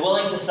pillagers, they were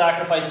willing to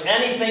sacrifice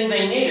anything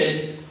they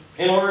needed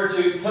in order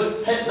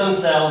to pit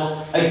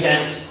themselves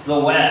against the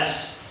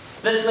West.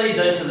 This leads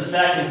into the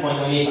second point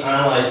we need to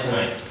analyse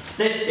tonight.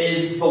 This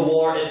is the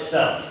war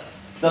itself.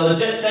 The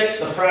logistics,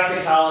 the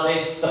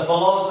practicality, the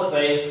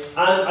philosophy,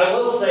 and I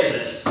will say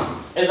this,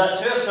 is that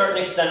to a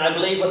certain extent I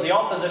believe what the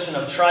opposition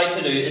have tried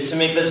to do is to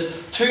make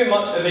this too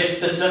much of a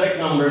specific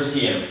numbers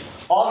game.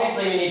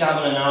 Obviously we need to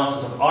have an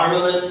analysis of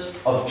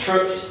armaments, of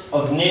troops,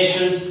 of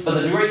nations, but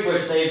the degree to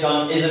which they've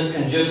done isn't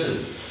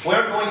conducive.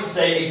 We're going to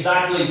say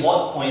exactly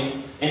what point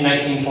in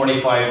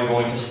 1945 we're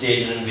going to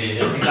stage an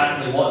invasion,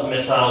 exactly what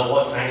missiles,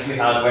 what tanks we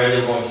had, where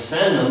they were going to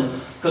send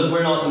them, because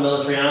we're not the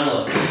military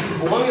analysts.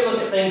 But when we look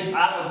at things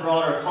at a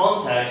broader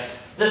context,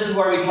 this is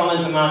where we come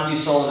into Matthew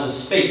Sullivan's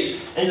speech,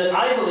 in that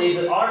I believe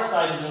that our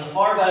side is in a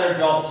far better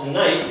job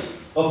tonight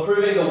of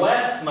proving the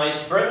West's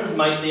might, Britain's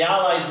might, the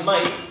Allies'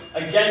 might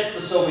against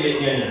the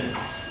Soviet Union.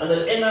 And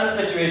that in that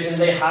situation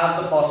they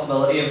have the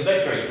possibility of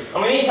victory.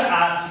 And we need to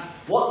ask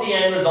what the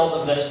end result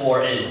of this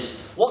war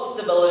is. What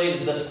stability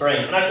does this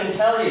bring? And I can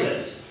tell you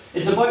this.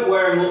 It's about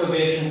where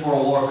motivation for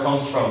a war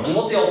comes from and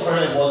what the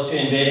alternative was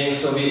to invading the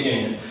Soviet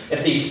Union.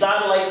 If these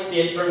satellite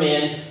states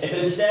remain, if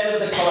instead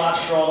of the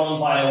collapse brought on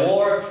by a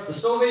war, the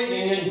Soviet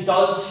Union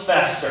does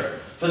fester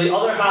for the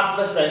other half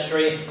of a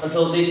century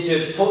until it leads to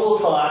its total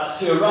collapse,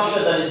 to a Russia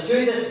that is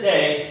to this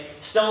day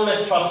still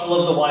mistrustful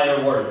of the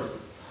wider world.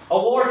 A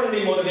war can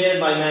be motivated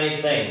by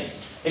many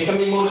things. It can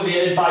be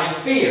motivated by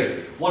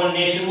fear, what a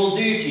nation will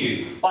do to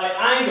you, by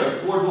anger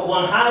towards what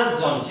one has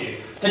done to you,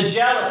 to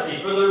jealousy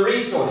for their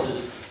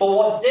resources. But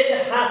what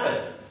did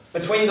happen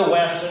between the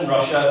West and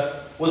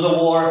Russia was a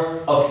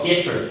war of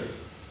hatred,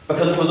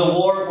 because it was a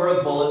war where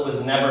a bullet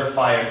was never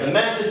fired. The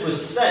message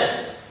was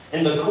sent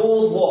in the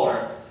Cold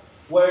War,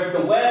 where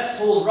the West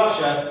told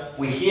Russia,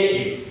 we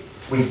hate you,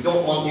 we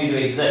don't want you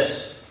to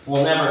exist,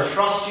 we'll never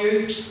trust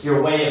you,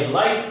 your way of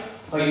life,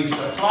 how you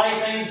supply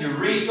things, your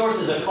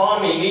resources,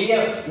 economy,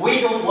 media,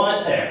 we don't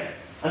want it there.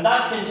 And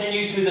that's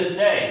continued to this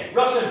day.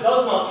 Russia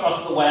does not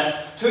trust the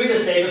West to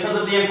this day because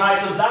of the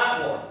impacts of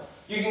that war.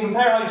 You can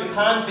compare how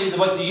Japan feels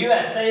about the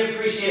US. They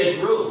appreciate its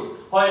rule,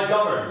 how it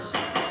governs.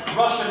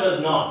 Russia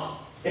does not.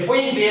 If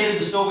we invaded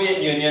the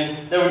Soviet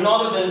Union, there would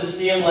not have been the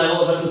same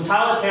level of a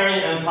totalitarian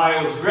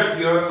empire which gripped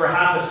Europe for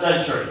half a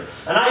century.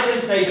 And I can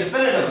say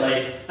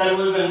definitively that it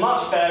would have been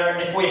much better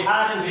if we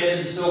had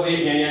invaded the Soviet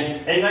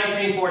Union in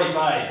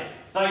 1945.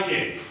 Thank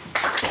you.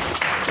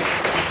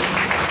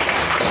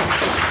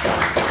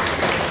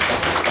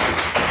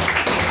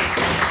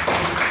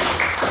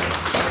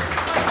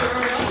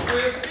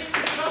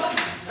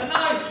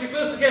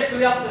 Guest of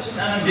the opposition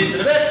and indeed to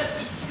the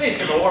best. Please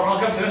give a warm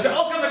welcome to Mr.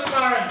 Oakham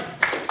McLaren.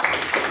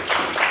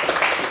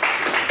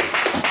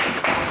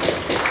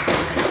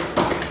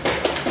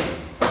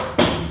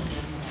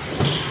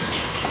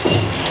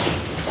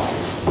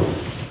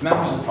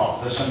 Members of the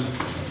proposition,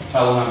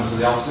 fellow members of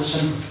the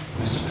opposition,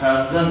 Mr.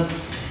 President,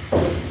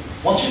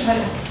 what's your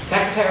title?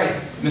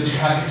 Secretary. Mr.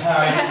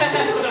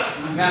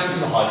 Secretary,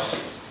 members of the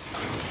House,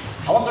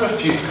 I want to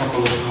refute a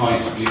couple of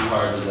points we've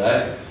heard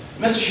today.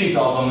 Mr.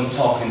 Sheetalden was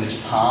talking to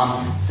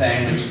Japan,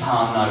 saying that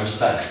Japan now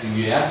respects the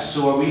US,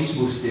 so are we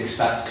supposed to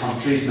expect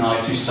countries now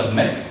to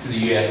submit to the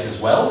US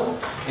as well?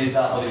 Is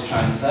that what he's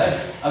trying to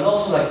say? I'd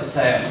also like to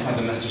say, on the point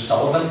of Mr.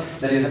 Sullivan,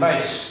 that he has a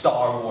very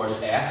Star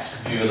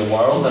Wars-esque view of the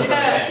world, that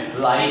there's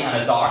a light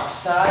and a dark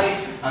side,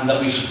 and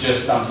that we should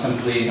just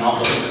simply not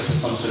look at this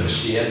as some sort of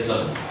shades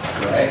of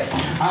grey.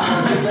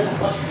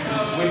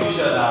 We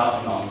should,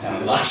 not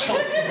intended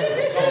actually,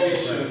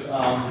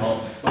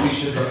 but we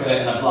should look at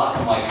it in a black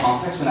and white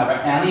context whenever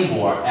any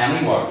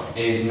war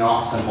is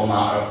not a simple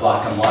matter of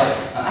black and white.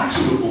 And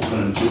actually we're open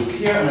and joke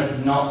here, and I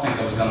did not think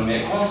I was going to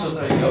make one, so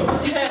there you go.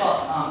 But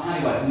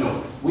anyway,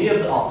 no, we of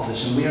the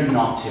opposition, we are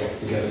not here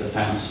to give a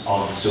defence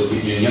of the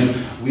Soviet Union.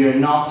 We are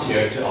not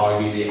here to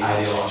argue the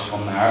ideological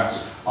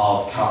merits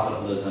of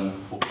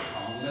capitalism over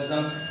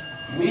communism.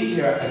 We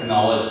here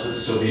acknowledge that the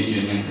Soviet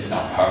Union is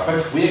not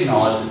perfect. We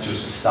acknowledge that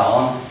Joseph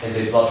Stalin is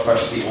a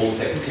bloodthirsty old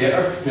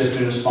dictator who has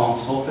been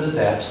responsible for the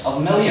deaths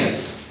of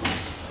millions.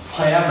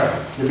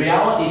 However, the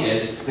reality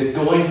is that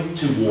going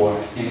to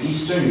war in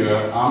Eastern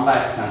Europe and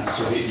by extent the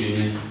Soviet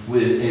Union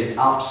is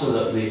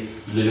absolutely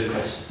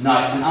ludicrous.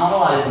 Now, in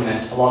analysing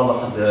this, a lot of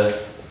us have the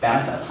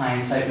benefit of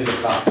hindsight. We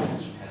look back at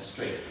this from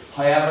history.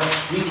 However,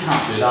 we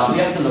can't do that. We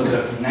have to look at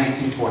it from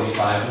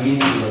 1945. We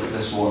need to look at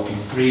this war from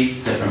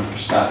three different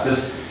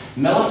perspectives: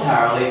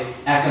 militarily,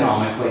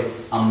 economically,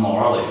 and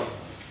morally.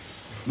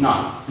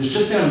 Now, there's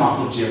just been a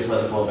massive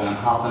geopolitical event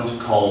happened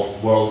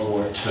called World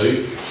War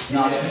II.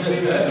 Now, if we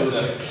were to go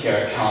to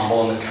Keir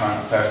Campbell and the Current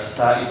Affairs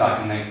Society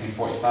back in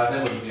 1945, they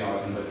wouldn't be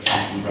arguing about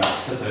Trump and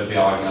Brexit, they would be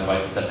arguing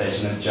about the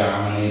division of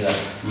Germany, the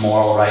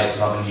moral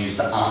rights of having used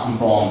the atom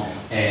bomb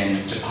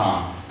in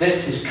Japan.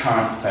 This is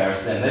current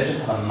affairs then. They've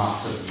just had a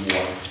massive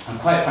war. And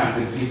quite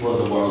frankly, the people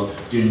of the world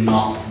do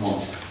not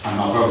want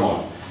another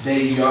one.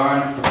 They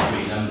yearn for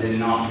freedom, they do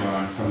not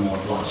yearn for more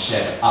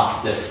bloodshed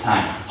at this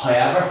time.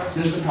 However,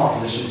 since the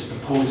proposition is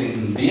proposing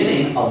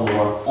invading a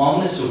war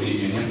on the Soviet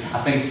Union,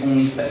 I think it's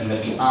only fitting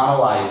that we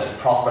analyse it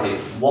properly.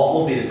 What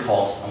will be the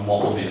cost and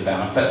what will be the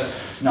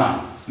benefits?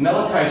 Now,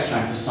 military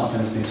strength is something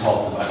that's been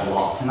talked about a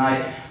lot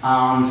tonight,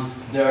 and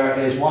there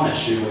is one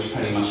issue which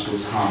pretty much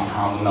goes hand in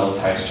hand with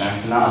military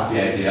strength, and that is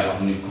the idea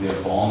of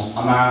nuclear bombs.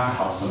 America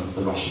has them,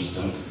 the Russians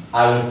don't.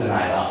 I won't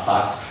deny that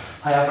fact.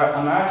 However,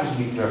 America's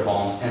nuclear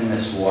bombs in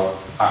this war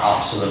are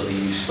absolutely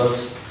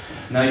useless.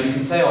 Now, you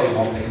can say all you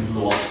want, they can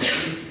blow up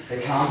cities.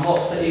 They can blow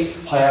up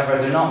cities, however,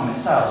 they're not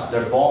missiles,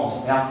 they're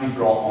bombs. They have to be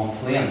brought on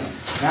planes.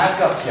 Now, I've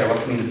got here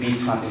with me the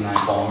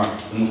B-29 bomber,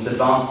 the most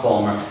advanced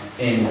bomber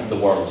in the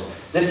world.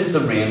 This is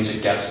the range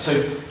it gets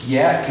to.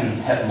 Yeah, it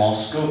can hit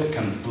Moscow, it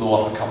can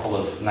blow up a couple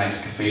of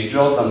nice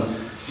cathedrals, and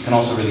it can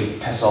also really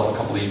piss off a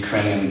couple of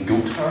Ukrainian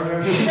goat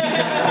herders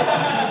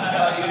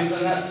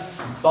using it.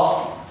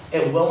 But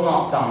it will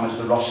not damage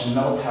the Russian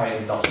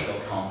military-industrial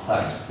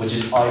complex, which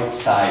is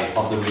outside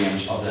of the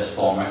range of this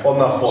bomber. On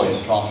that point.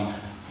 From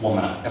 1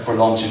 minute, if we're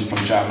launching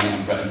from Germany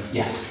and Britain,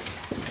 yes.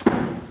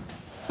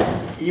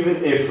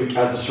 Even if we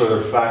can't destroy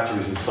their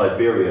factories in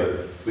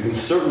Siberia, we can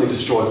certainly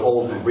destroy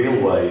all of the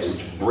railways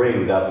which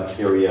bring that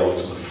material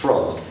to the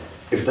front.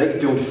 If they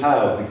don't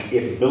have the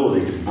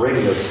capability to bring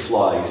their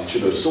supplies to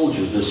their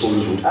soldiers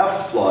won't have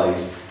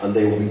supplies and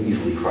they will be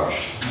easily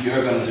crushed.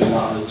 You're going to do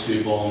that with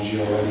 2 bombs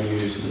you already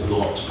used to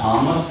blow up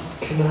Japan with?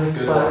 Can I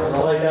Good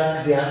clarify that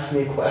because he asked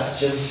me a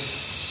question?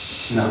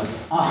 No.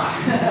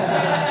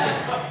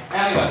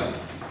 Anyway,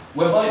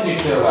 without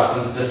nuclear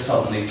weapons, this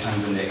suddenly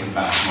turns into a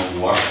conventional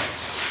war.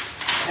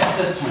 If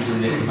this turns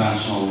into a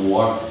conventional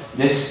war,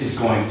 this is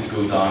going to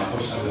go down. Oh,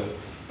 sorry.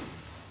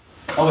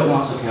 Oh, wait, no,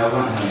 it's okay. I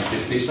went ahead and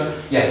speak, please,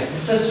 sir. Yes,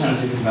 if this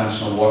turns into a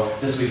conventional war,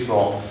 this will be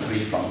fought on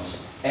 3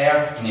 fronts: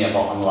 air,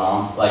 naval, and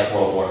land, like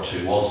World War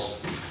II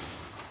was.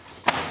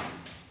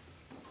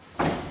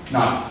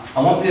 Now,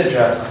 I want to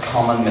address a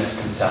common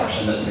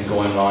misconception that's been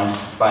going around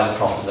by the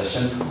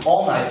proposition.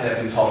 All night they've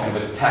been talking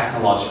about the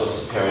technological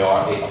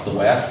superiority of the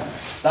West.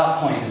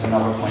 That point is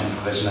another point in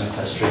revisionist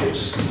history, which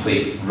is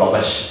complete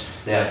rubbish,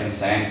 they have been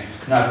saying.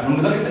 Now, when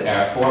we look at the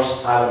Air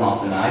Force, I will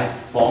not deny,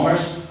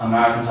 bombers,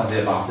 Americans have the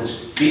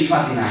advantage.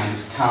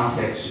 B-29s can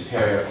take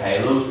superior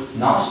payload,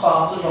 not as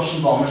fast as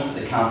Russian bombers, but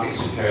they can take a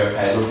superior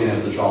payload, being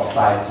able to drop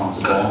 5 tons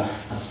of bomb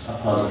as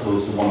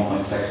opposed to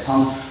 1.6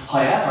 tons.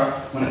 However,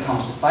 when it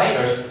comes to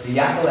fighters, the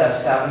Yakolev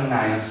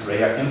 79 and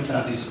 3 are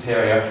infinitely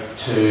superior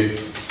to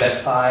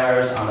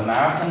Spitfires and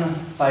American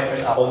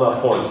fighters at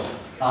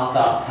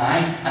that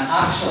time. And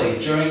actually,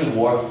 during the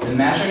war, the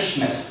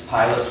Messerschmitt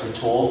pilots were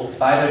told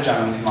by their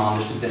German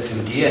commanders to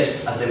disengage,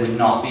 as they would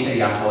not beat a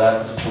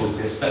Yakolev as opposed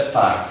to a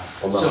Spitfire.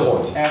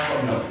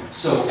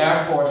 So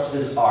Air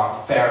Forces are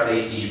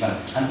fairly even.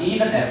 And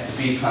even if the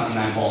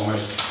B-29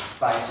 bombers,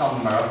 by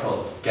some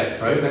miracle, get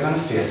through, they're going to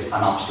face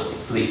an absolute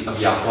fleet of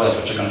Yakolevs,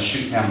 which are going to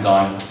shoot them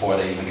down before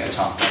they even get a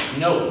chance to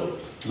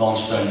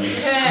launch down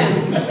nukes.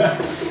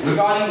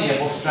 Regarding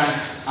naval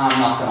strength, I'm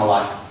not going to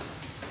lie.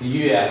 The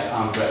US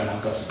and Britain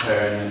have got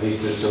superior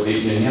navies to the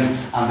Soviet Union,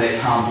 and they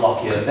can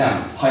blockade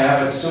them.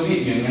 However, the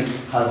Soviet Union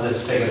has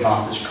this big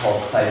advantage called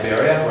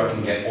Siberia, where it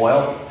can get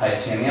oil,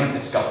 titanium,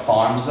 it's got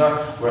farms there,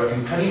 where it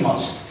can pretty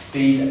much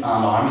feed and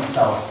arm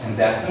itself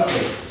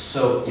indefinitely.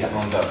 So, yeah.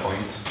 On that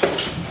point,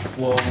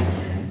 well,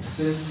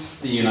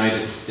 since the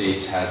United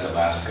States has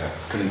Alaska,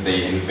 couldn't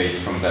they invade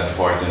from that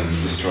part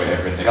and destroy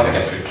everything? Gotta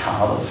get through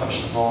Canada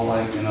first of all,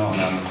 and then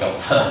we've got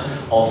to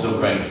also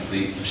bring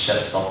fleets of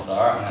ships up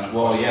there, and then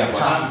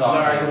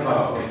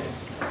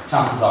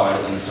chances are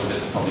that the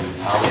Soviets will probably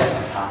retaliate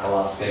and attack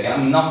Alaska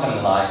again. I'm not going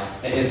to lie,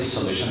 it is a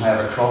solution.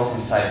 However,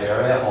 crossing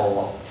Siberia,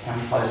 all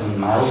 10,000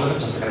 miles of it,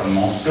 just to get to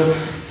Moscow,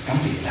 it's going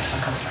to be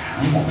difficult for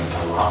anyone to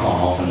pull that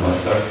one off in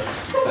winter.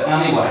 But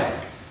anyway,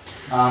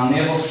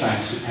 naval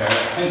strength superior. I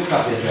think we've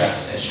got to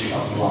address the issue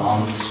of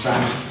land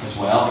strength as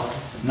well.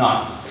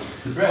 Now,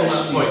 the British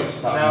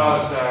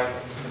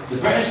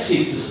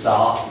Chiefs of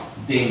Staff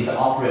deemed the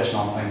operation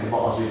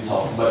unthinkable, as we've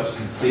talked about, is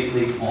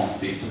completely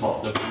unfeasible.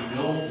 There was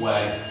no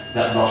way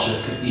that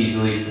Russia could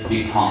easily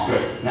be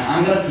conquered. Now,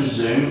 I'm going to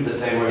presume that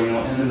they were,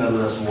 in the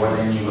middle of this war,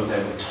 they knew what they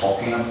were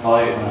talking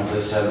about whenever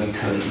they said we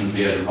couldn't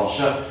invade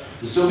Russia.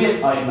 The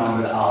Soviets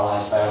outnumbered the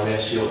Allies by a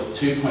ratio of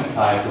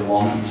 2.5 to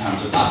 1 in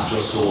terms of actual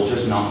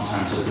soldiers, not in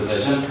terms of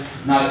division.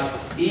 Now,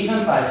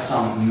 even by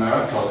some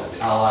miracle, if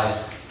the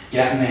Allies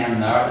get men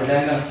there, they're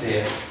then going to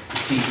face the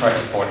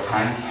T-34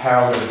 tank,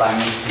 heralded by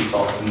most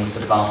people as the most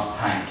advanced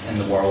tank in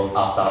the world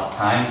at that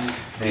time.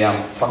 The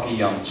plucky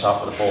young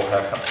chap with a full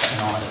haircut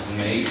sitting on it is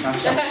me.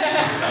 Actually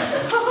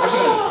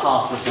going to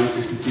pass this one so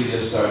you can see the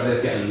absurdity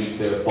of getting a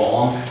nuclear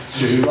bomb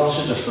to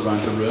Russia just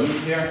around the room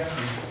here.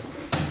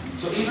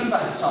 So even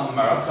by some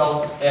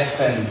miracle, if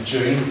in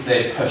June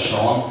they push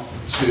on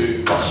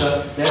to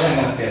Russia, they're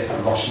then going to face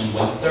a Russian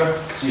winter.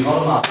 So you've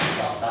automatically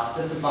got that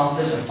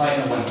disadvantage, and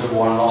fighting a winter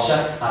war in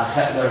Russia, as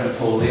Hitler and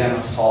Napoleon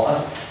have taught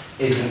us,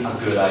 isn't a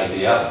good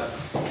idea.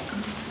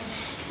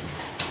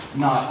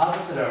 Now, as I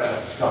said earlier,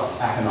 I've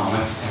discussed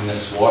economics in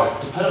this war.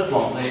 To put it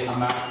bluntly,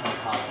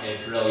 Americans have a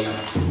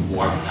brilliant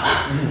war.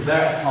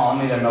 Their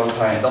economy, their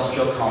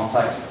military-industrial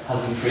complex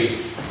has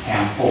increased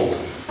tenfold.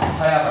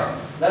 However,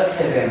 let's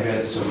say they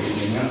invade the Soviet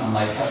Union and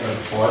like Hitler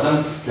before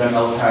them, their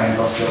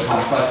military-industrial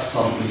complex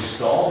suddenly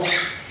stalls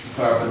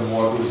further the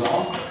war goes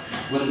on.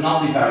 Would it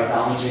not be very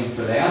damaging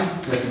for them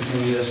to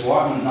continue this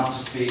war? Would it not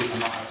just be a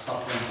matter of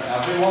suffering for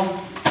everyone?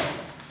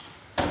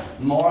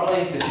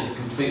 Morally, this is a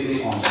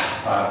completely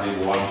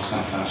unjustifiably war. I'm just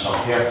going to finish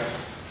up here.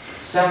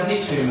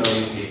 72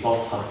 million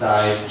people have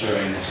died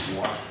during this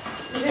war.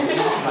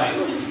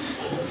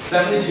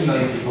 72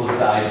 million people have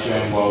died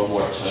during World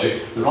War II.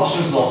 The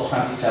Russians lost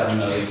 27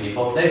 million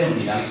people. They don't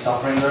need any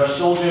suffering. There are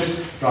soldiers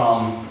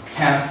from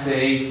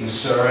Tennessee,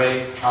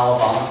 Missouri,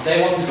 Alabama.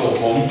 They want to go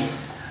home,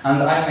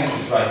 and I think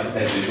it's right that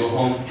they do go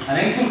home. And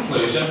in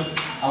conclusion,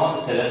 I want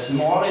to say this,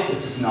 morally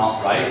this is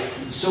not right.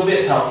 The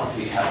Soviets helped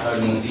defeat Hitler,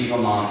 the most evil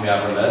man who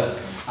ever lived,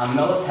 and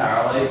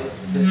militarily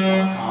this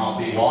war cannot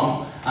be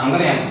won. I'm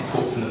going to end with a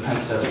quote from The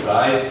Princess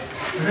Bride.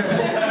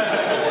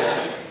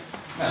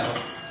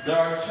 There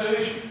are two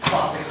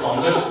classic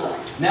blunders.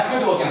 Never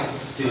go against a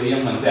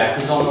Sicilian when death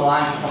is on the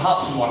line.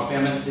 Perhaps more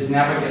famous is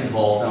never get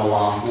involved in a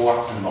land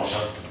war in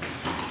Russia.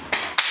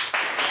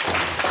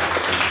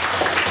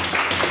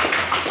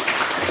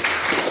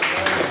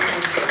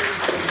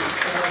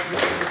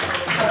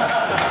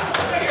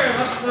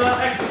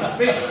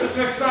 Speech,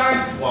 Mr. McSparren.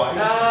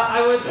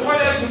 I would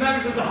point out to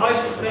members of the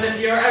House that if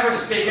you're ever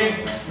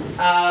speaking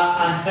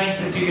and think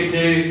that you could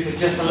do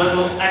just a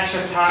little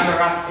extra time or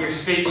after your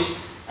speech,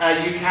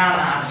 you can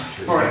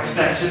ask for an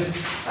extension.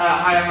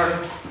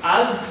 However,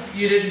 as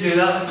you didn't do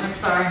that, Mr.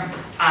 McSparren,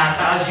 and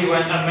as you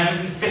went a minute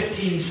and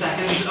 15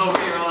 seconds over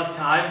your allotted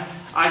time,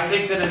 I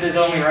think that it is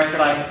only right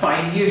that I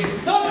fine you.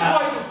 Not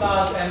quite as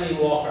bad as Emily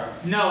Walker.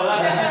 No,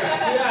 that's true.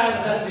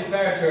 Yeah, let's be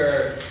fair to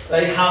her.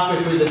 Like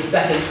halfway through the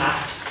second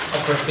act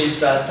of her speech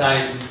that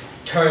time,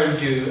 turned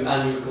to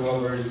Andrew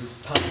Grover's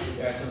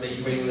pantry or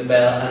somebody ringing the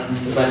bell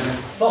and went,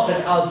 "Fuck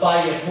it, I'll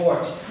buy you a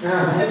port."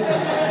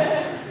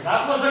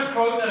 That was a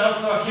quote and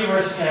also a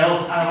humorous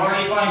tale, and I've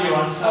already found you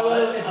one, so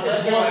it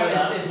was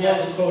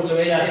a quote, so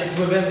it's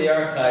within the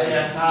archives.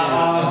 Yes, I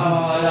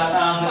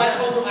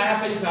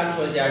have been interacting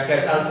with the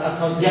archives. I'll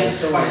come to yes,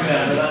 the story.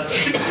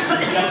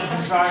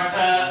 Yes, right.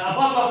 A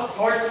bottle of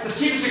ports, the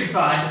cheapest you can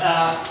find.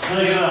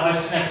 We'll go to the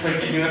house next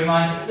week if you wouldn't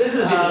mind. This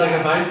is the cheapest I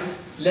can find.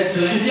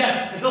 Literally.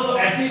 Yes, it's also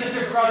empty,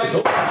 Mr.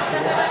 Product.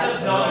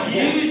 That's not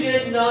used. You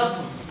did not.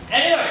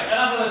 Anyway,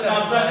 enough of this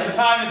nonsense. The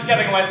time is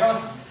getting away from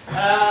us.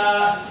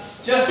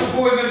 Just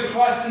before we move to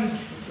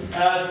questions,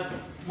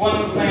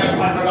 one thing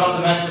I forgot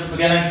to mention at the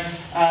beginning.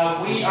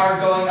 We are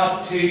going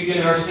up to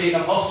University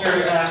of Ulster,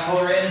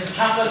 Colerane's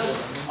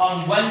campus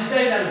on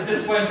Wednesday. That is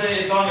this Wednesday.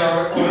 It's on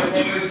your order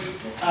papers.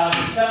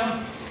 The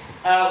 7th.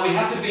 We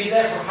have to be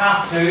there for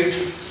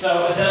 2:30,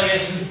 so a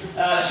delegation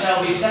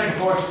shall be setting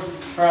forth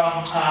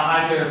from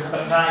either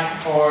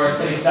Botanic or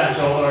City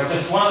Central or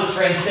just one of the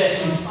train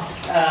stations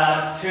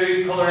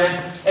to Coleraine.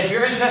 If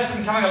you're interested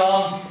in coming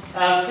along,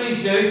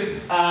 please do.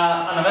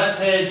 An event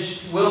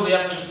page will be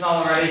up if it's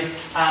not already,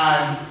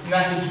 and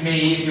message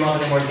me if you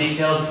want any more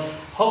details.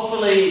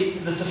 Hopefully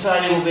the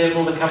Society will be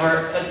able to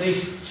cover at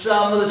least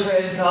some of the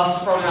train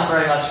costs, probably not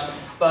very much,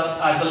 but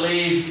I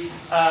believe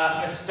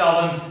Miss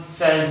Dobbin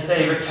says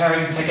a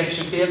return ticket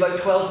should be about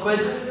 12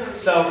 quid,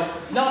 so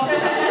not...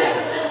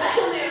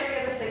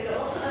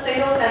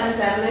 Single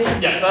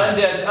 770. Yes,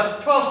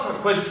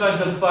 12 quid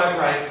sounds about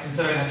right,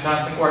 considering how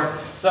transit work.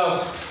 So,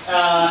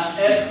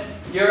 if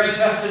you're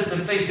interested,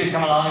 then please do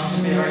come along. It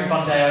should be a very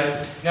fun day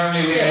out.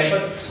 Normally we... Yeah,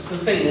 but the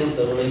thing is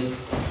though, like,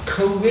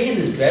 Korean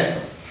is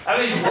dreadful. I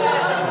mean, I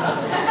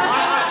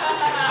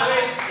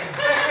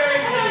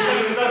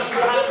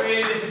can't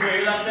really disagree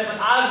with that statement.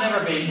 I've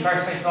never been,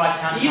 personally, so I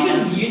can't...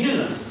 Even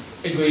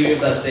unionists agree with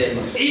that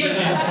statement. Even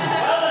unionists.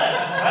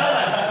 Well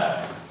then.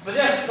 But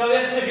yes, so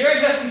yes, if you're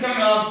interested in coming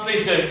along,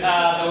 please do.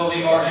 There will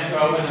be more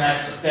info in the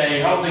next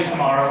day. Hopefully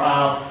tomorrow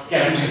I'll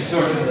get everything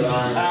sorted.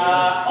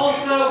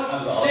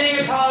 Also, seeing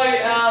as how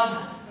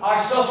our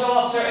social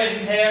officer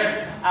isn't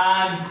here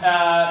and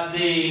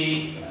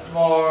the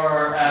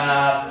more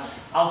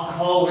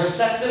alcohol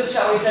receptive,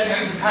 shall we say,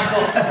 members of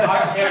council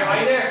aren't here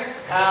either,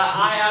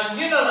 I am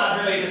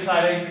unilaterally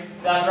deciding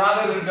that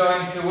rather than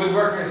going to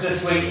woodworkers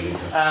this week,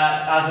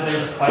 as it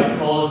is quite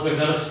cold as we've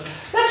noticed,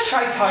 let's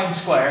try Town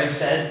Square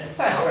instead.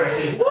 Town Square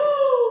seems nice.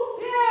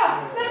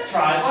 Yeah, let's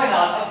try it. Why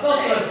not? Of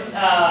course, it's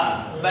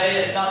made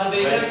it not to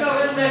be there, so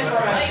let's say for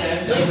a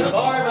message.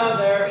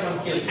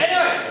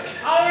 Anyway,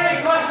 are there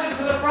any questions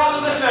for the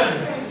proposition?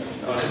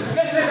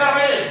 Mr.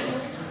 Gabriel.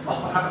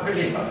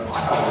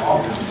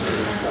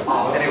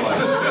 Anyway.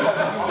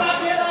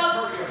 Suck it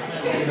up!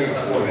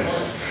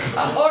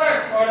 Order!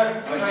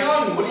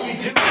 What are you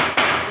doing?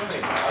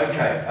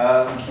 Okay,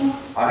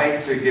 I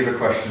hate to give a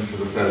question to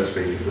the third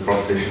speaker of the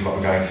proposition, but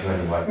I'm going to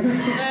anyway.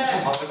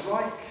 I would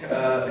like,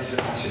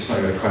 that's just not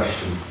even a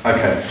question.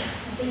 Okay,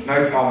 no,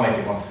 I'll make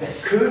it one.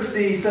 Could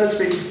the third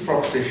speaker of the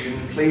proposition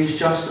please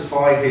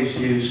justify his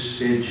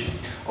usage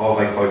of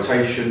a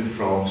quotation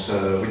from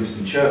Sir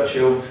Winston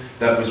Churchill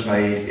that was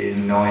made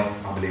in, I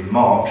believe,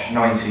 March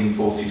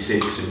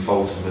 1946 in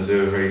Fulton,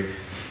 Missouri,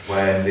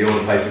 when the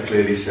order paper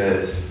clearly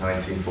says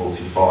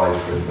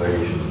 1945 for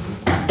invasion.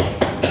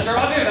 Mr.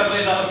 Rogers, I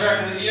believe that was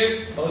directed at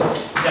you.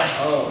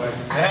 Yes. Oh, right.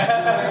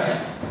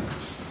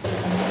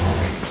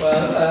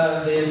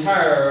 Well, the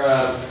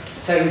entire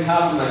second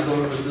half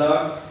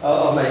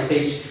of my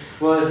speech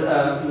was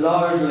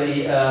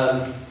largely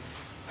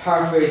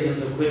paraphrasing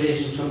some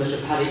quotations from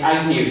Mr. Paddy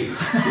Agnew,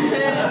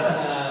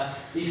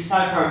 the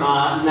South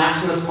Armagh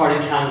Nationalist Party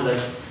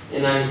candidate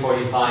in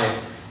 1945.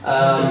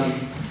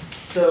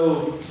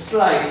 So,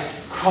 slight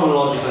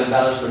chronological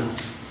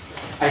embellishments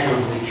I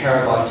don't really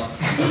care about.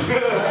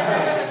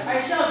 I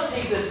shall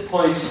take this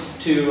point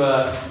to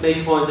make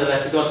a point that I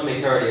forgot to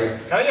make earlier.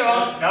 No, you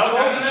won't. No,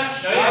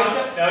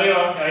 you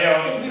won't.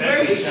 It'll be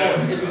very short.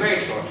 It'll be very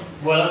short.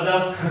 Well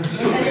done. A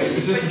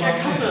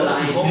couple of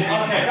lines.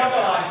 Okay, a couple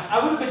of lines. I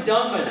would have been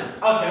done by now.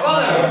 Okay, well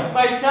then.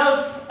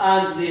 Myself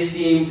and the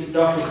esteemed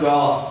Dr.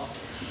 Gross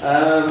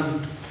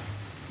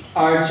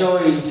are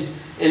joined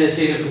in a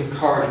state of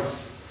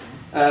concurrence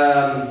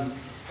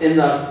in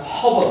that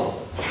Hubble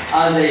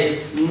as a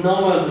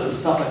nominative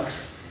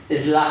suffix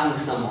is lacking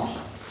somewhat.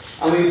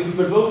 And we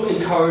would both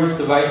encourage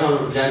the right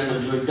honourable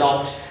gentleman to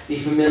adopt the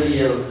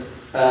familial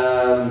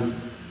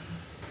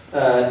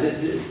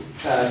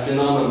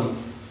denominator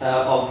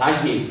of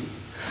Agnew.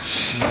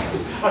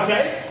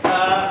 Okay,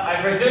 I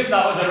presume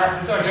that was a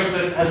reference or a joke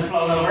that has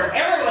flown over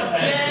everyone's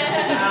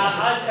head,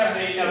 as can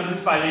be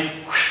evidenced by the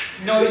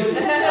noise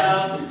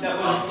that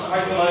was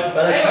quite so loud.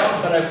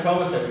 But I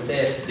promised I would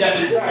say it.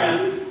 Yes,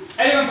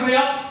 anyone from the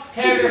up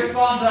care to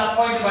respond to that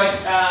point about,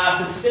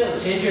 but still,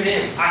 change your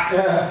name.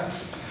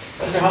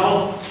 Mr.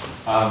 Hubble?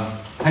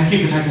 Thank you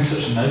for taking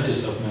such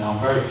notice of me. I'm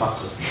very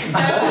flattered.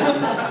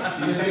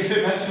 You seem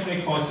to mention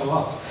me quite a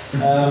lot.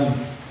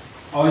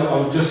 I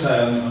would just say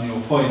on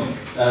your point,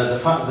 the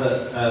fact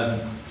that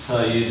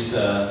Sir used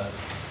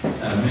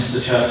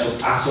Mr.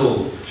 Churchill at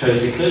all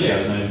shows he clearly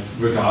has no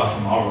regard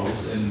for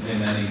morals in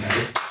any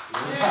case.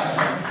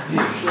 He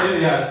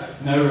clearly has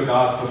no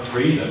regard for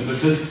freedom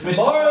because Mr.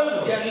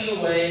 Morals get in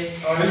the way.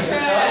 Mr.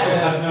 Churchill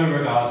had no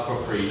regard for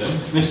freedom.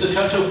 Mr.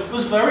 Churchill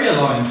was very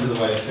aligned to the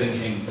way of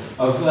thinking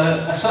of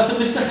a certain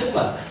Mr.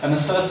 Hitler and a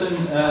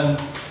certain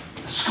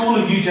school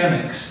of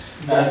eugenics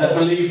that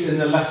believed in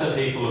the lesser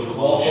people of the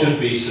world should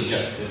be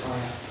subjected.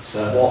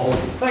 So,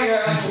 thank you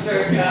very much,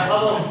 Mr.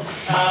 Hubble.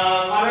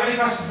 Are there any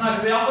questions now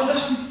for the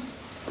opposition?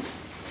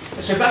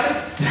 Mr. Beckett?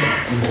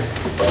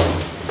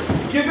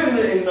 Given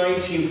that in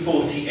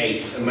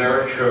 1948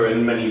 America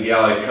and many of the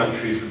Allied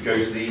countries would go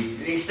to the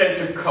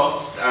extensive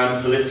cost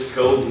and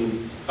political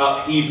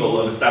upheaval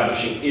of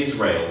establishing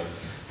Israel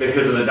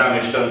because of the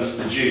damage done to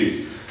the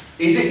Jews,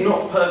 is it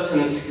not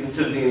pertinent to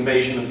consider the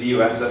invasion of the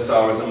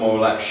USSR as a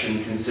moral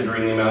action,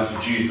 considering the amount of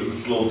Jews that were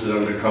slaughtered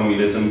under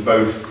communism,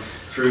 both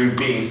through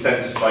being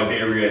sent to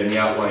Siberia and the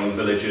outlying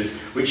villages,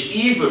 which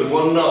even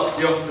one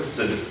Nazi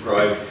officer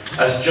described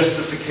as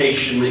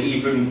justification that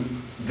even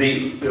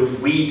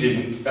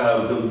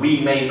that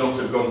we may not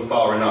have gone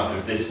far enough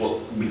if this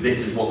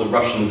is what the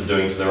Russians are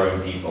doing to their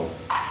own people.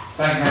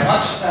 Thank you very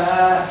much.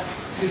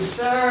 Could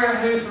Sir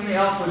who from the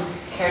up would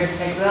care to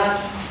take that?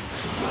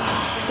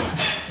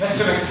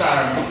 Mr.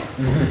 McFarren.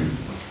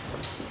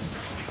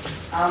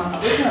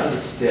 Originally as a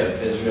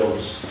state, Israel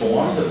was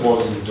formed. It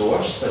was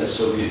endorsed by the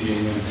Soviet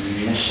Union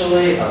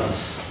initially as a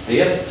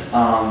state in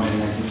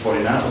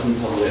 1949. It wasn't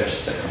until the later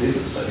 60s it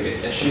started to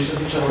get issues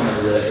with each other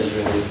whenever the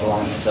Israelis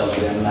aligned themselves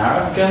with the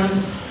Americans.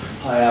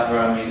 However,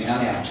 I mean,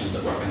 any actions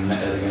that were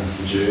committed against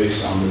the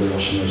Jews under the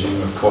Russian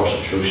regime are of course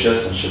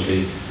atrocious and should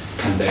be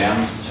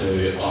condemned.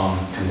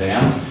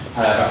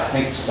 However, I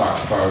think the start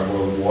of the Third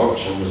World War,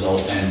 which will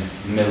result in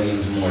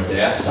millions more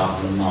deaths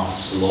after the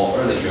mass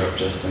slaughter that Europe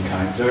just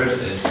encountered,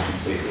 is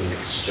completely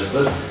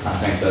stupid. I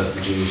think that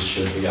the Jews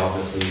should be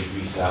obviously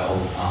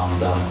resettled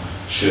and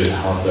should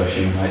have their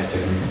human rights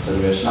taken into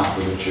consideration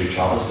after the true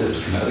travesty that was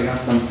committed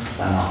against them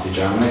by Nazi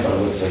Germany. But I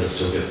would say that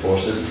Soviet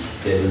forces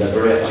did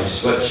liberate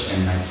Auschwitz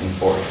in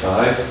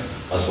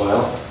 1945 as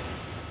well.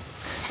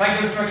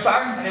 Thank you, Mr.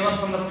 McFarren. Anyone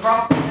from the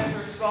prop care to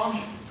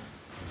respond?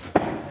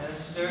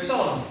 Mr.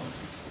 Sullivan.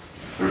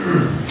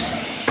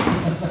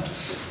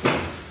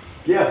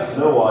 Yeah,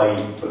 no, I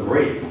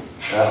agree.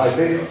 I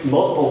think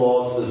not a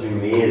lot has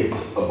been made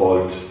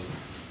about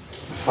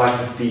the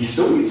fact that the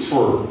Soviets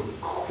were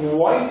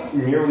quite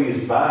nearly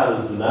as bad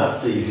as the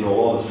Nazis in a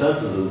lot of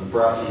senses, and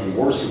perhaps even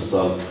worse in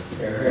some.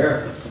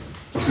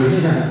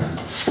 Because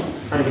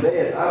I mean, they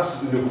had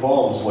absolutely no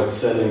qualms with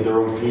sending their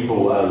own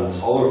people and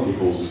other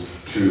peoples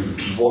to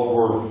what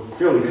were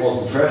clearly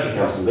concentration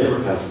camps and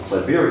labor camps in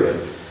Siberia.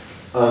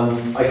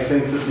 And I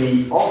think that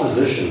the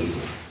opposition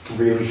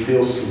really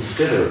fails to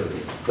consider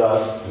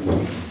that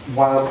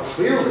while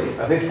clearly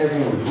I think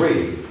everyone would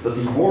agree that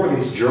the war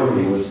against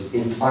Germany was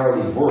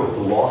entirely worth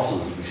the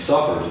losses that we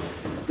suffered,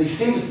 they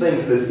seem to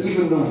think that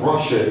even though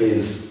Russia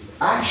is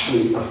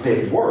actually a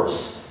bit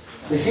worse,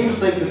 they seem to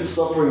think that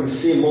suffering the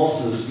same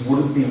losses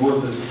wouldn't be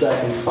worth it a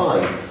second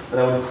time.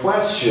 And I would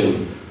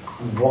question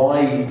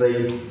why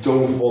they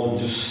don't want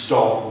to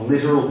stop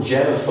literal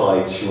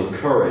genocides from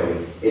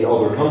occurring in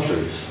other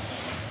countries.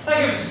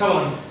 Thank you, Mr.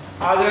 Sullivan.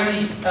 Are there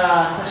any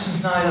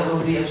questions now that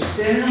will be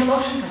abstaining on the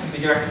motion? That can be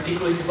directed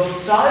equally to both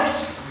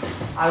sides.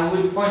 I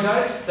would point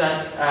out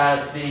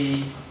that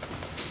the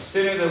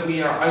sooner that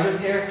we are out of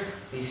here,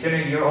 the sooner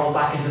you're all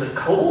back into the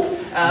cold.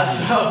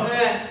 So,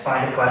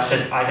 find a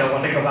question. I don't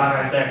want to go back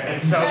right there.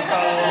 It's so cold. Look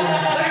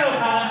at those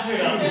hands,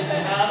 shoot up.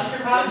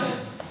 Mr.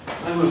 Patton.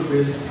 I would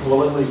phrase this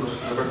politely, but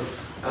whatever.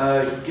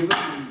 Given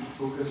the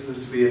focus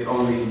is to be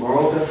on the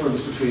moral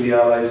difference between the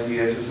Allies and the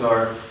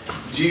USSR,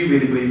 do you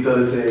really believe that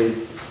is a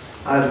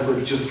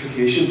adequate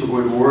justification for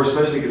going to war,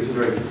 especially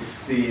considering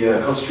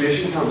the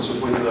concentration camps were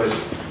pointed out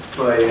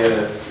by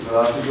the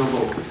last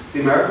example?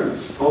 The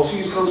Americans also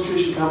used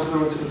concentration camps in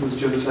their own citizens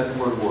during the Second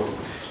World War.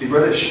 The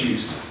British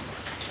used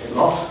a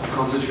lot of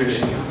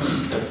concentration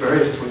camps at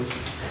various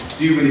points.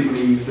 Do you really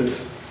believe that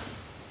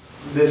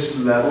this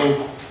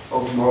level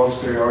of moral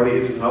superiority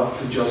is enough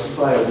to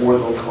justify a war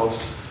that will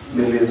cost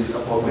millions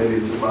upon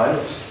millions of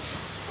lives?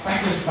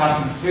 Thank you, Mr.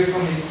 Patton. Who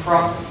from the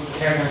front would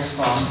care to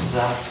respond to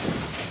that?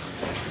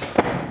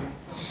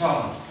 Mr.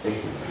 Sullivan.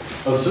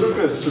 I was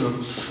going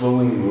to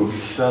slowly move to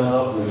stand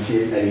up and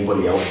see if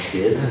anybody else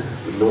did,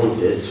 but no one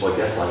did, so I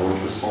guess I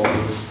won't respond to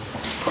this.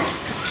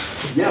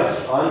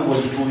 Yes, I'm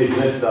going to fully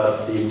admit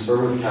that the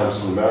internment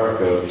camps in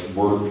America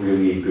weren't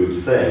really a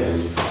good thing.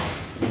 And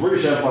the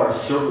British Empire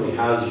certainly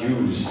has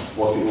used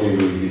what can only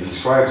really be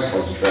described as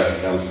concentration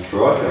camps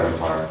throughout their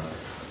empire.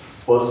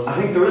 But I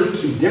think there is a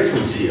key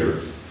difference here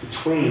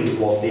between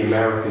what the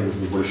Americans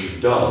and the British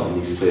have done in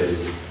these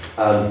places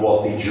and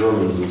what the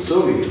Germans and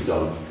Soviets have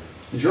done.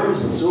 The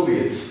Germans and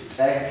Soviets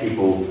take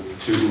people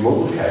to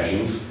remote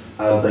locations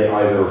and they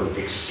either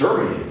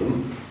exterminate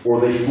them or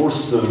they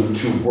force them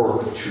to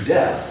work to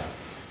death.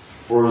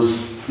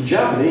 Whereas the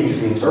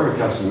Japanese in the internment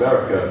camps in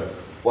America,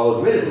 while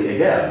admittedly,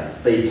 again,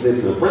 they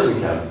lived in a prison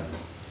camp,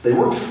 they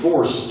weren't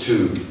forced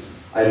to,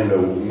 I don't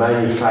know,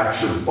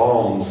 manufacture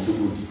bombs that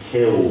would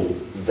kill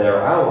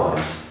their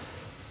allies.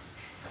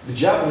 The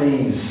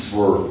Japanese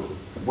were,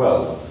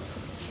 well,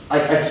 I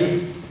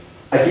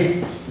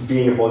keep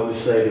being about to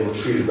say they were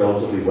treated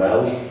relatively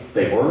well.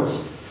 They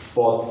weren't.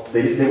 But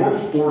they weren't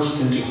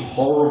forced into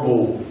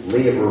horrible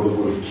labour that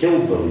would have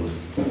killed them,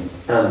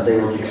 and they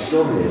were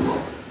exterminated.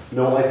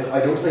 No,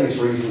 I don't think it's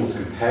reasonable to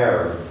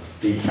compare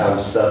the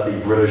camps that the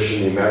British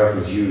and the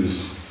Americans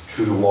used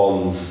to the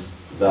ones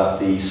that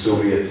the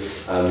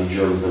Soviets and the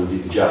Germans and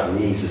the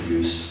Japanese have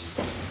used.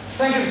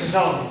 Thank you, Mr.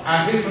 Sullivan.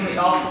 And who from the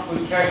off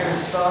would care to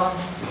respond?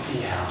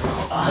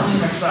 Mr.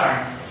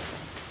 McFarren.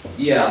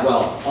 Yeah,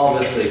 well,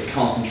 obviously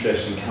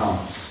concentration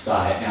camps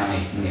by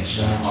any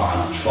nation are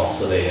an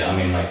atrocity. I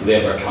mean, like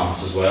labour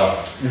camps as well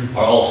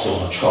are also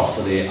an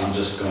atrocity. I'm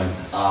just going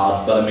to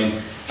add, but I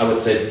mean, I would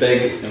say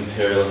big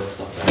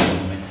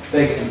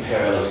big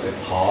imperialistic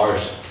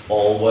powers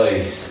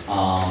always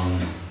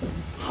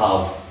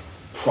have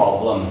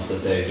problems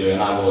that they do,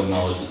 and I will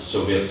acknowledge that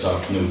Soviets are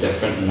no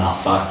different in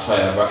that fact.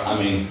 However, I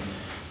mean,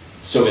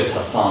 Soviets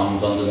had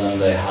famines under them,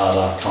 they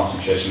had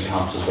concentration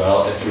camps as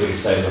well. If you really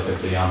say, look at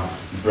the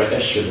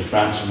British or the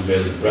French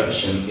invaded the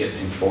British in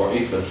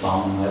 1840 for the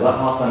famine, now that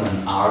happened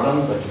in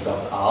Ireland, like you've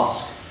got to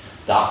ask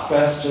that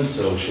question.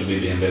 So should we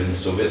be invading the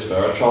Soviets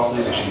for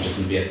atrocities, or should we just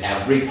invade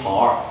every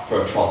part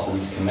for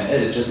atrocities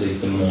committed? It just leads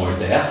to more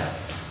death.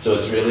 So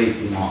it's really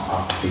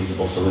not a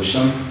feasible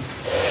solution.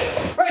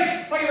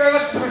 Right, thank you very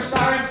much, Mr.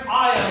 McFarren.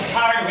 I am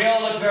tired, we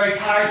all look very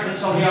tired,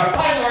 so we are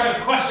final round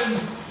of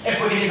questions, if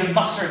we can even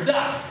muster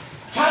that.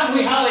 Can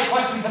we have a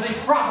question for the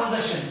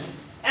proposition?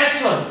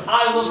 Excellent.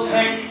 I will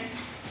take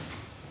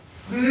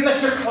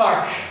Mr.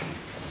 Clark.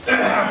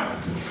 The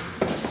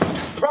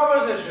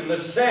proposition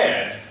has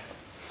said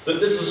that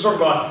this is sort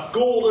of a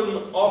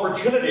golden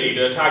opportunity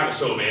to attack the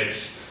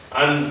Soviets,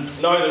 and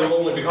now they will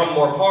only become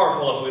more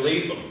powerful if we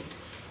leave them.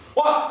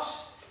 But,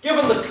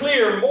 given the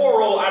clear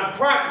moral and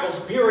practical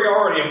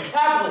superiority of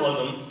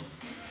capitalism,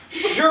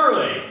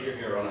 surely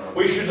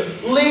we should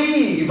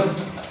leave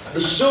the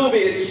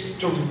Soviets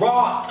to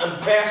rot and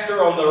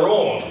fester on their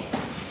own.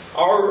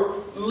 Our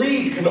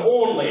lead can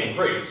only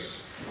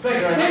increase.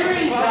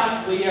 Considering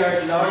that we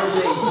are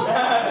largely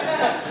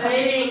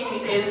playing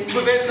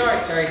within the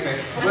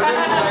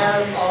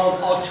realm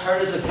of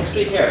alternative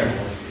history here,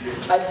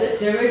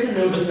 there is a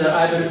notion that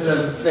I've been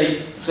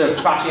sort of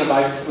thrashing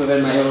about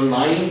within my own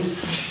mind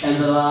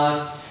in the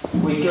last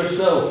week or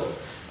so,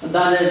 and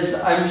that is,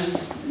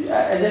 is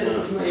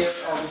anyone familiar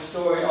of the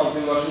story of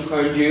the Russian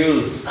crown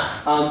jewels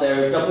and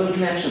their Dublin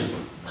connection?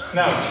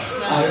 No.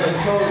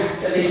 I've told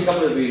at least a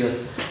couple of you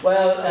this.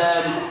 Well,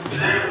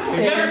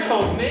 you never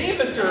told me,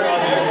 Mr.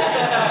 Rogers.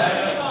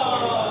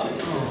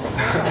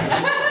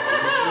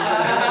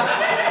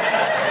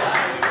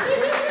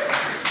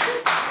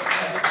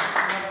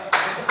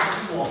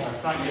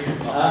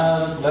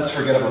 Let's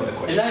forget about the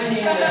question. In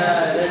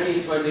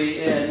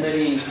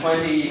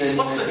 1920,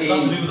 What's this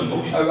got to do with the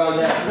motion? around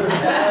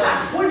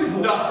that. Point of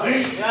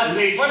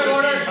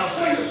order.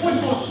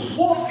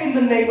 What in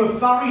the name of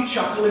Barry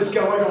Chuckle is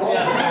going on?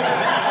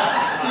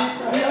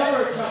 The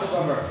other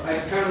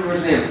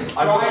country's name?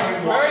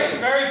 Brian.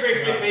 Very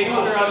briefly, please,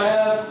 Mr.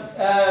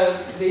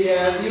 Rogers. The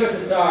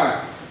USSR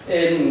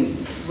did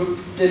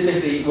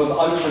basically,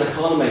 without an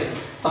economy,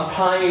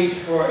 applied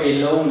for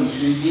a loan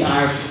to the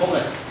Irish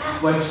Republic,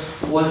 which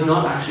was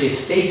not actually a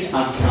state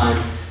at the time,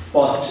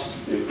 but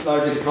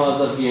largely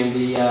because of the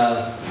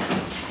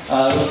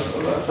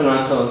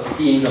financial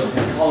schemes of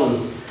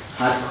Collins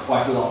had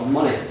quite a lot of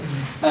money.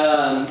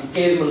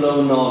 Gave them a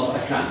loan of, I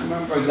can't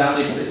remember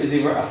exactly, but it was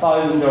either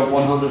 £1,000 or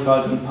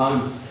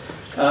 £100,000.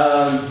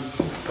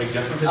 Big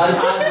difference.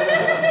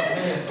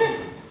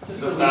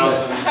 Just a little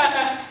bit.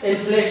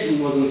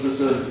 Inflation wasn't a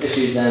sort of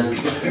issue then. It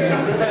was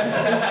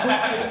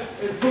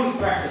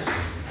post-Brexit.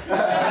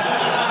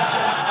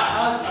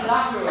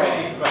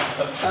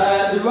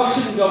 The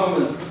Russian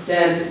government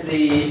sent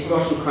the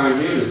Russian crown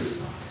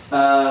jewels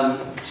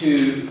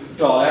to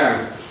Dáil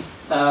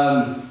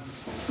Éireann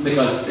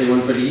because they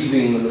weren't really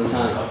using them at the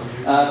time,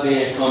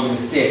 being a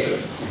communist state.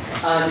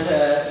 And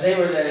they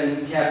were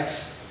then kept,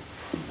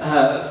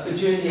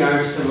 during the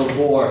Irish Civil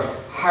War,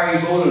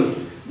 Harry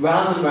Boland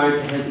ran them round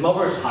to his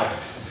mother's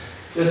house,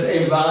 just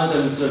a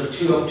random sort of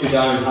 2 up, 2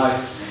 down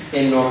house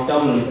in North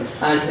Dublin,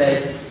 and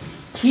said,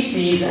 keep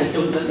these and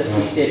don't let the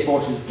Free State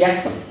forces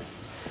get them.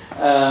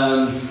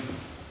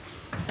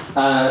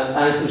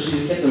 And so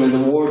she kept them in the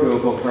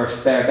wardrobe of her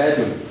spare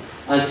bedroom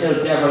until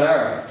De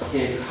Valera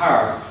came to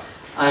power.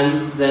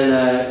 And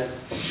then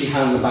she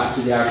handed them back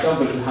to the Irish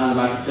government and handed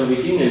them back to the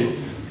Soviet Union,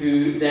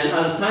 who then,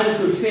 as a sign of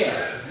good faith,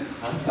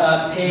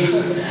 paid the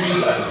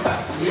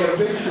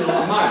original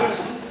amount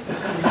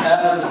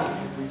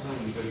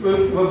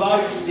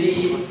without the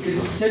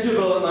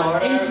considerable amount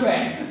of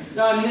interest.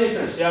 No, I'm nearly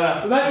finished.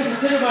 Without the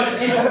considerable amount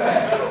of interest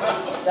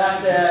that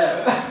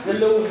the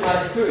loan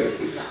had accrued.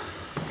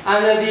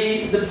 And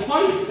the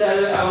point that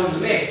I want to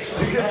make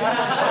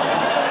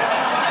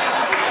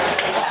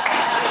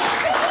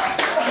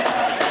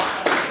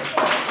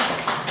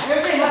if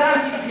they had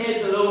actually paid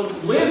the loan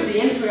with the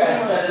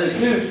interest that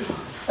it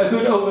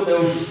accrued over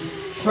those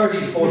 30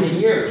 to 40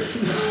 years,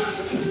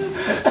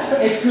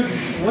 it could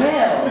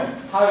well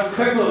have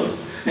crippled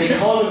the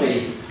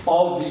economy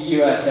of the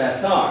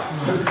USSR.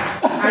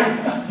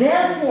 And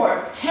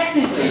therefore,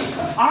 technically,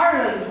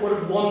 Ireland would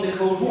have won the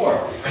Cold War.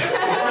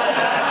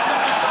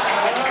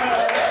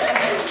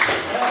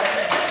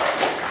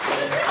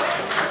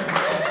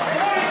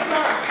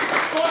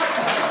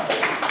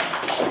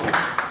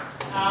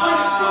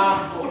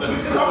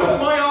 That was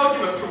my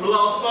argument from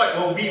last night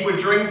while we were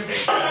drinking.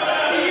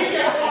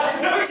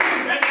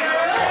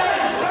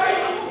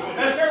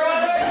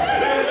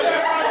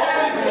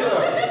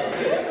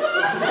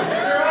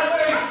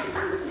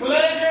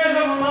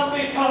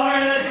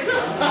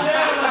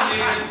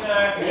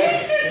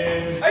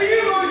 Are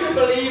you going to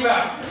believe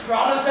a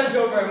Protestant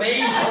over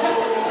me?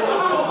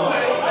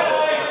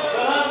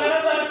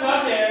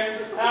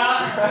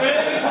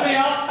 Maybe coming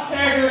up,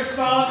 character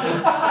response.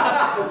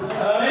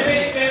 Maybe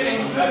begin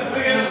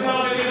with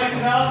something you'd like to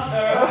help.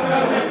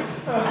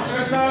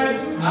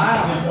 I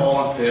am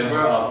all in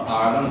favour of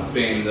Ireland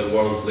being the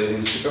world's leading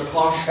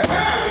superpower.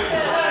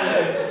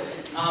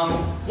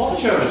 What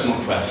was your original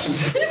question?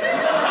 We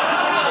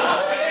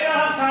don't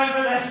have time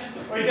for this.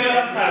 We don't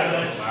have time for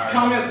this.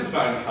 Communist is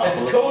better than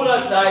capitalist. It's cold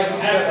outside. We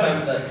don't have time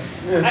for this.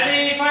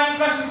 Any final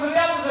questions from the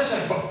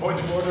opposition? Point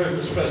of order,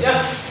 Mr. President.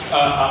 Yes. I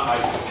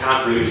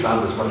can't really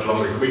stand this much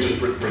longer. Can we just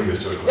bring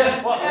this to a close?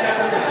 Yes. What? Are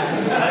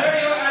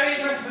there any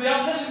questions for the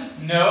opposition?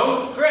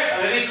 No. Great.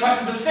 Are there any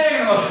questions in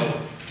favour of the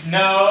motion?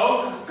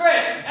 No.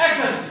 Great.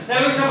 Excellent.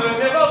 Then we shall move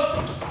to a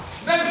vote.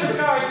 Membership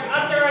cards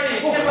at the ready.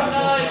 Give us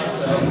nine.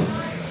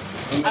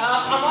 Am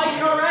I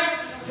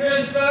correct to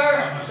infer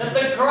that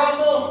the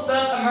trouble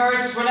that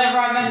emerged whenever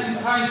I mentioned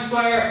Town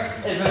Square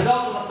is a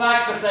result of the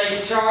fact that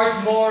they charge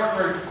more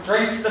for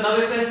drinks than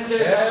other places do?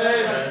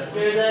 Yeah. Do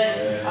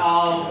they?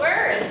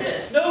 Where is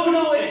it?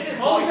 No, it's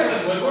closer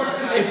than Woodward.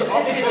 It's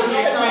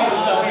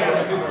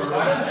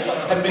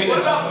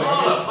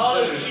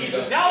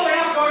Now we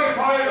have going to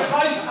parlour. The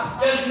house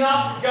does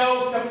not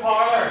go to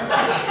parlour.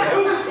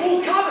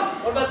 Oh, Colin!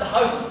 What about the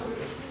house?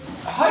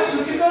 A house?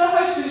 We can go to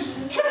houses.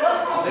 Wait,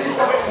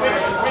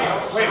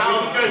 No,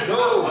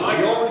 we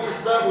already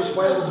established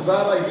why it was a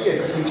bad idea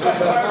because they took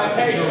that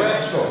back into the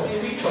restaurant.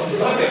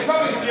 Okay,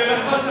 probably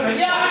listen.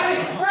 Yeah,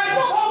 actually, right,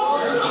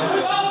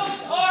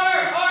 folks,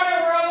 order,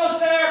 we're almost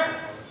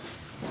there.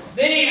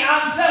 The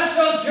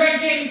ancestral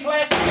drinking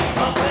place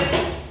of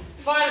this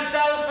fine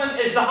establishment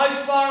is the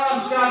House Bar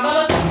on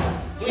Stranmillis.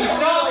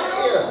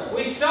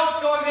 We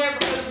stopped going there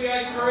because we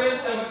outgrew it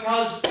and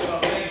because,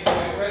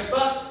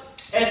 but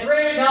it's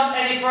really not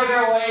any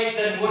further away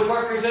than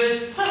Woodworkers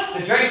is.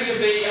 The drink should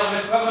be of an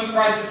equivalent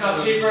price, if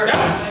not cheaper.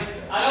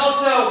 And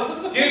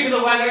also, due to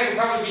the weather, it will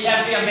probably be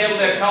empty and be able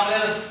to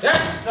accommodate us.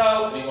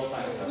 So,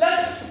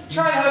 let's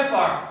try the House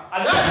Bar.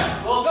 And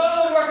we'll go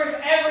to Woodworkers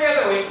every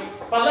other week,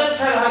 but let's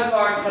try the House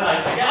Bar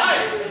tonight.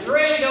 Again, it's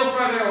really no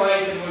further further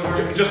away than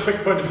we were. Just a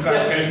quick point of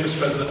clarification, Mr.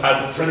 President.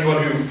 For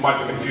anyone who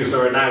might be confused,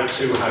 there are now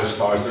two house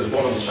bars. There's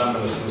one on the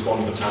Strandless and there's one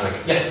on Botanic.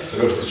 Yes. So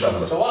go to the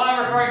Strandless. So what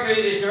I'm referring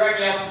to is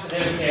directly opposite the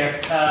table here.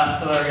 So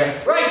there we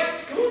go. Right.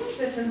 Go and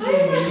sit in the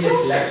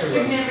immediate lecture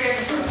room.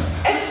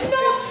 It's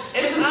not.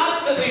 It is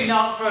absolutely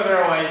not further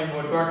away than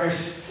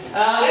woodworkers.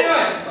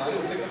 Anyway,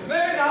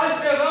 moving on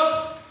to the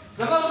vote.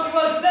 The motion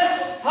was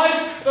this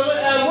House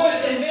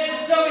would invade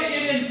the Soviet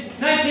Union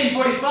in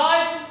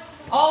 1945.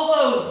 All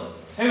those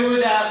who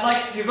would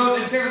like to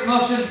vote in favour of the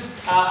motion,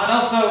 and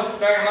also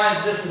bear in mind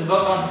that this is a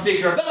vote on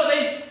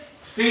speakerability,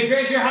 please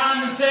raise your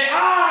hand and say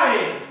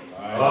aye.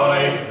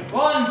 Aye.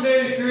 1,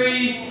 2,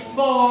 3,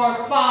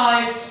 4,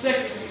 5,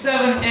 6,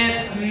 7,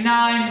 8,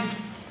 9,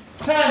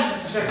 10.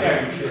 Mr.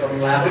 Secretary.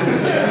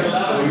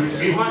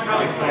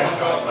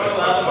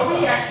 Are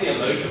we actually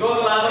allowed to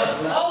vote?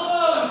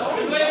 All those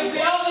who believe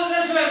the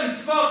opposition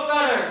spoke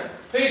better,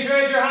 please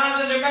raise your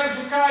hand and your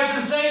membership cards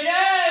and say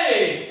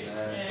nay.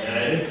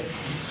 Nay.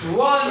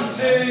 1,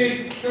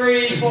 2,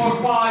 3, 4,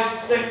 5,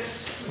 6,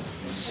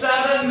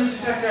 7. Mr.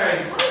 Secretary.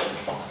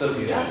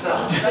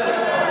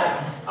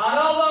 And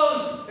all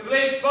those who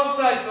believe both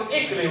sides spoke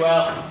equally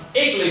well,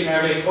 equally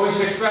fairly, or wish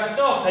to express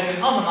no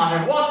opinion on the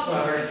matter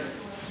whatsoever,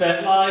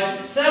 set live,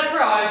 set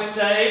pride,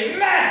 say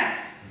meh!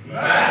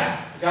 Meh!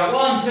 Got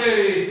 1,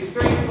 2,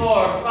 3,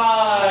 4,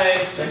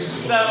 5, 6,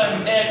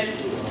 7,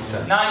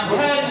 8, 9,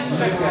 10. Mr.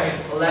 Secretary.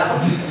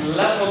 11.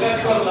 11. We'll get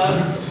to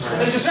 11.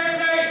 Mr.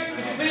 Secretary,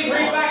 could you please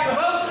read back the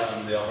vote?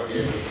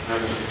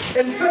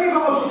 In favour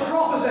of the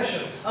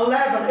proposition,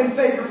 11. In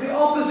favour of the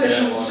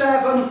opposition,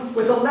 7.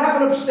 With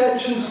 11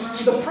 abstentions,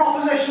 so the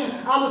proposition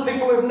and the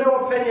people who have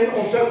no opinion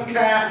or don't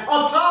care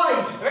are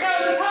tied. Here we go,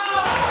 it's a tie!